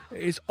square,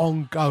 it is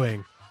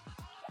ongoing.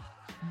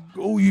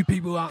 All you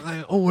people out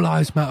there, all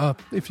lives matter.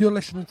 If you're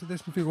listening to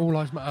this and think all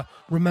lives matter,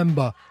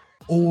 remember,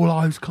 all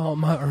lives can't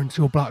matter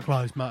until Black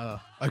Lives Matter,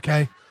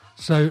 okay?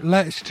 So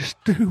let's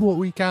just do what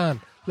we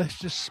can. Let's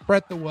just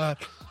spread the word.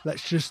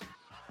 Let's just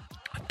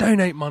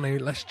donate money.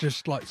 Let's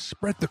just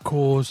spread the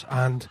cause,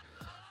 and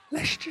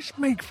let's just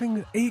make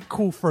things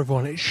equal for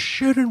everyone. It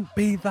shouldn't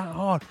be that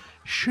hard. It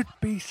should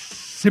be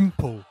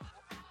simple.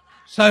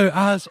 So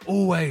as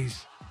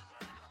always,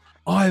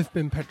 I've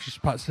been Petrus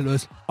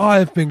Patsilivas. I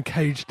have been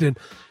Caged In.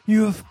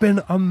 You have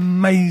been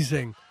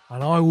amazing.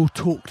 And I will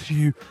talk to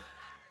you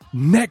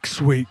next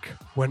week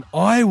when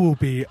I will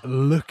be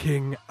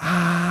looking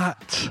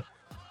at...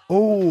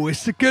 Oh,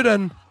 it's a good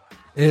one.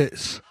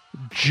 It's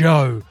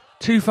Joe.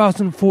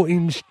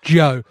 2014's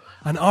Joe.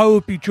 And I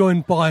will be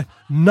joined by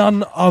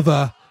none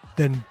other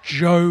than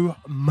Joe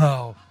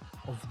Merle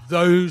of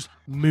Those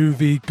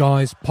Movie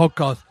Guys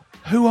podcast,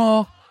 who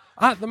are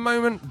at the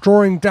moment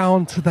drawing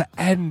down to the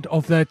end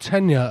of their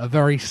tenure. A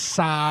very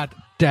sad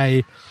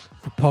day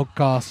for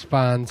podcast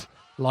fans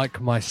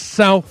like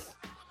myself.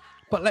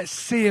 But let's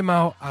see him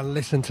out and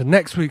listen to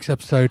next week's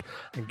episode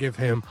and give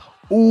him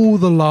all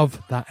the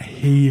love that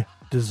he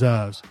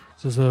deserves.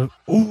 So as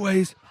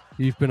always,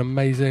 you've been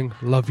amazing.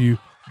 Love you.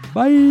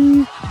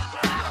 Bye.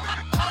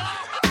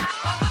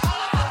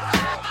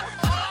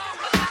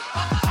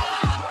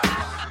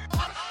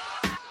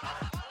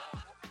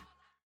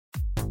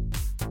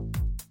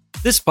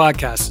 This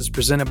podcast is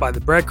presented by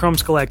the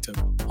Breadcrumbs Collective,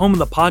 home of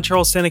the Pod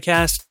Charles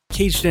Cinecast,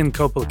 Caged In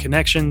Coppola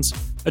Connections,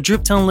 A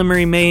Driptown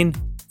Limerick, Maine,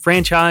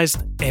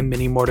 Franchised, and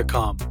many more to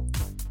come.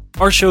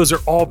 Our shows are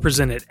all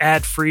presented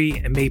ad-free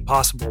and made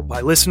possible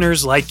by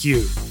listeners like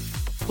you.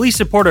 Please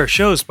support our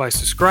shows by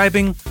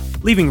subscribing,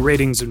 leaving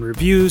ratings and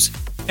reviews,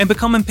 and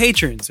becoming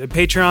patrons at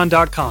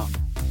patreon.com.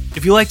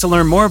 If you'd like to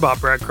learn more about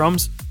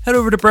Breadcrumbs, head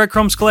over to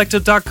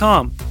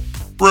breadcrumbscollective.com.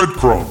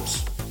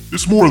 Breadcrumbs.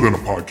 It's more than a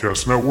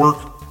podcast network.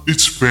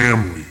 It's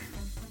family.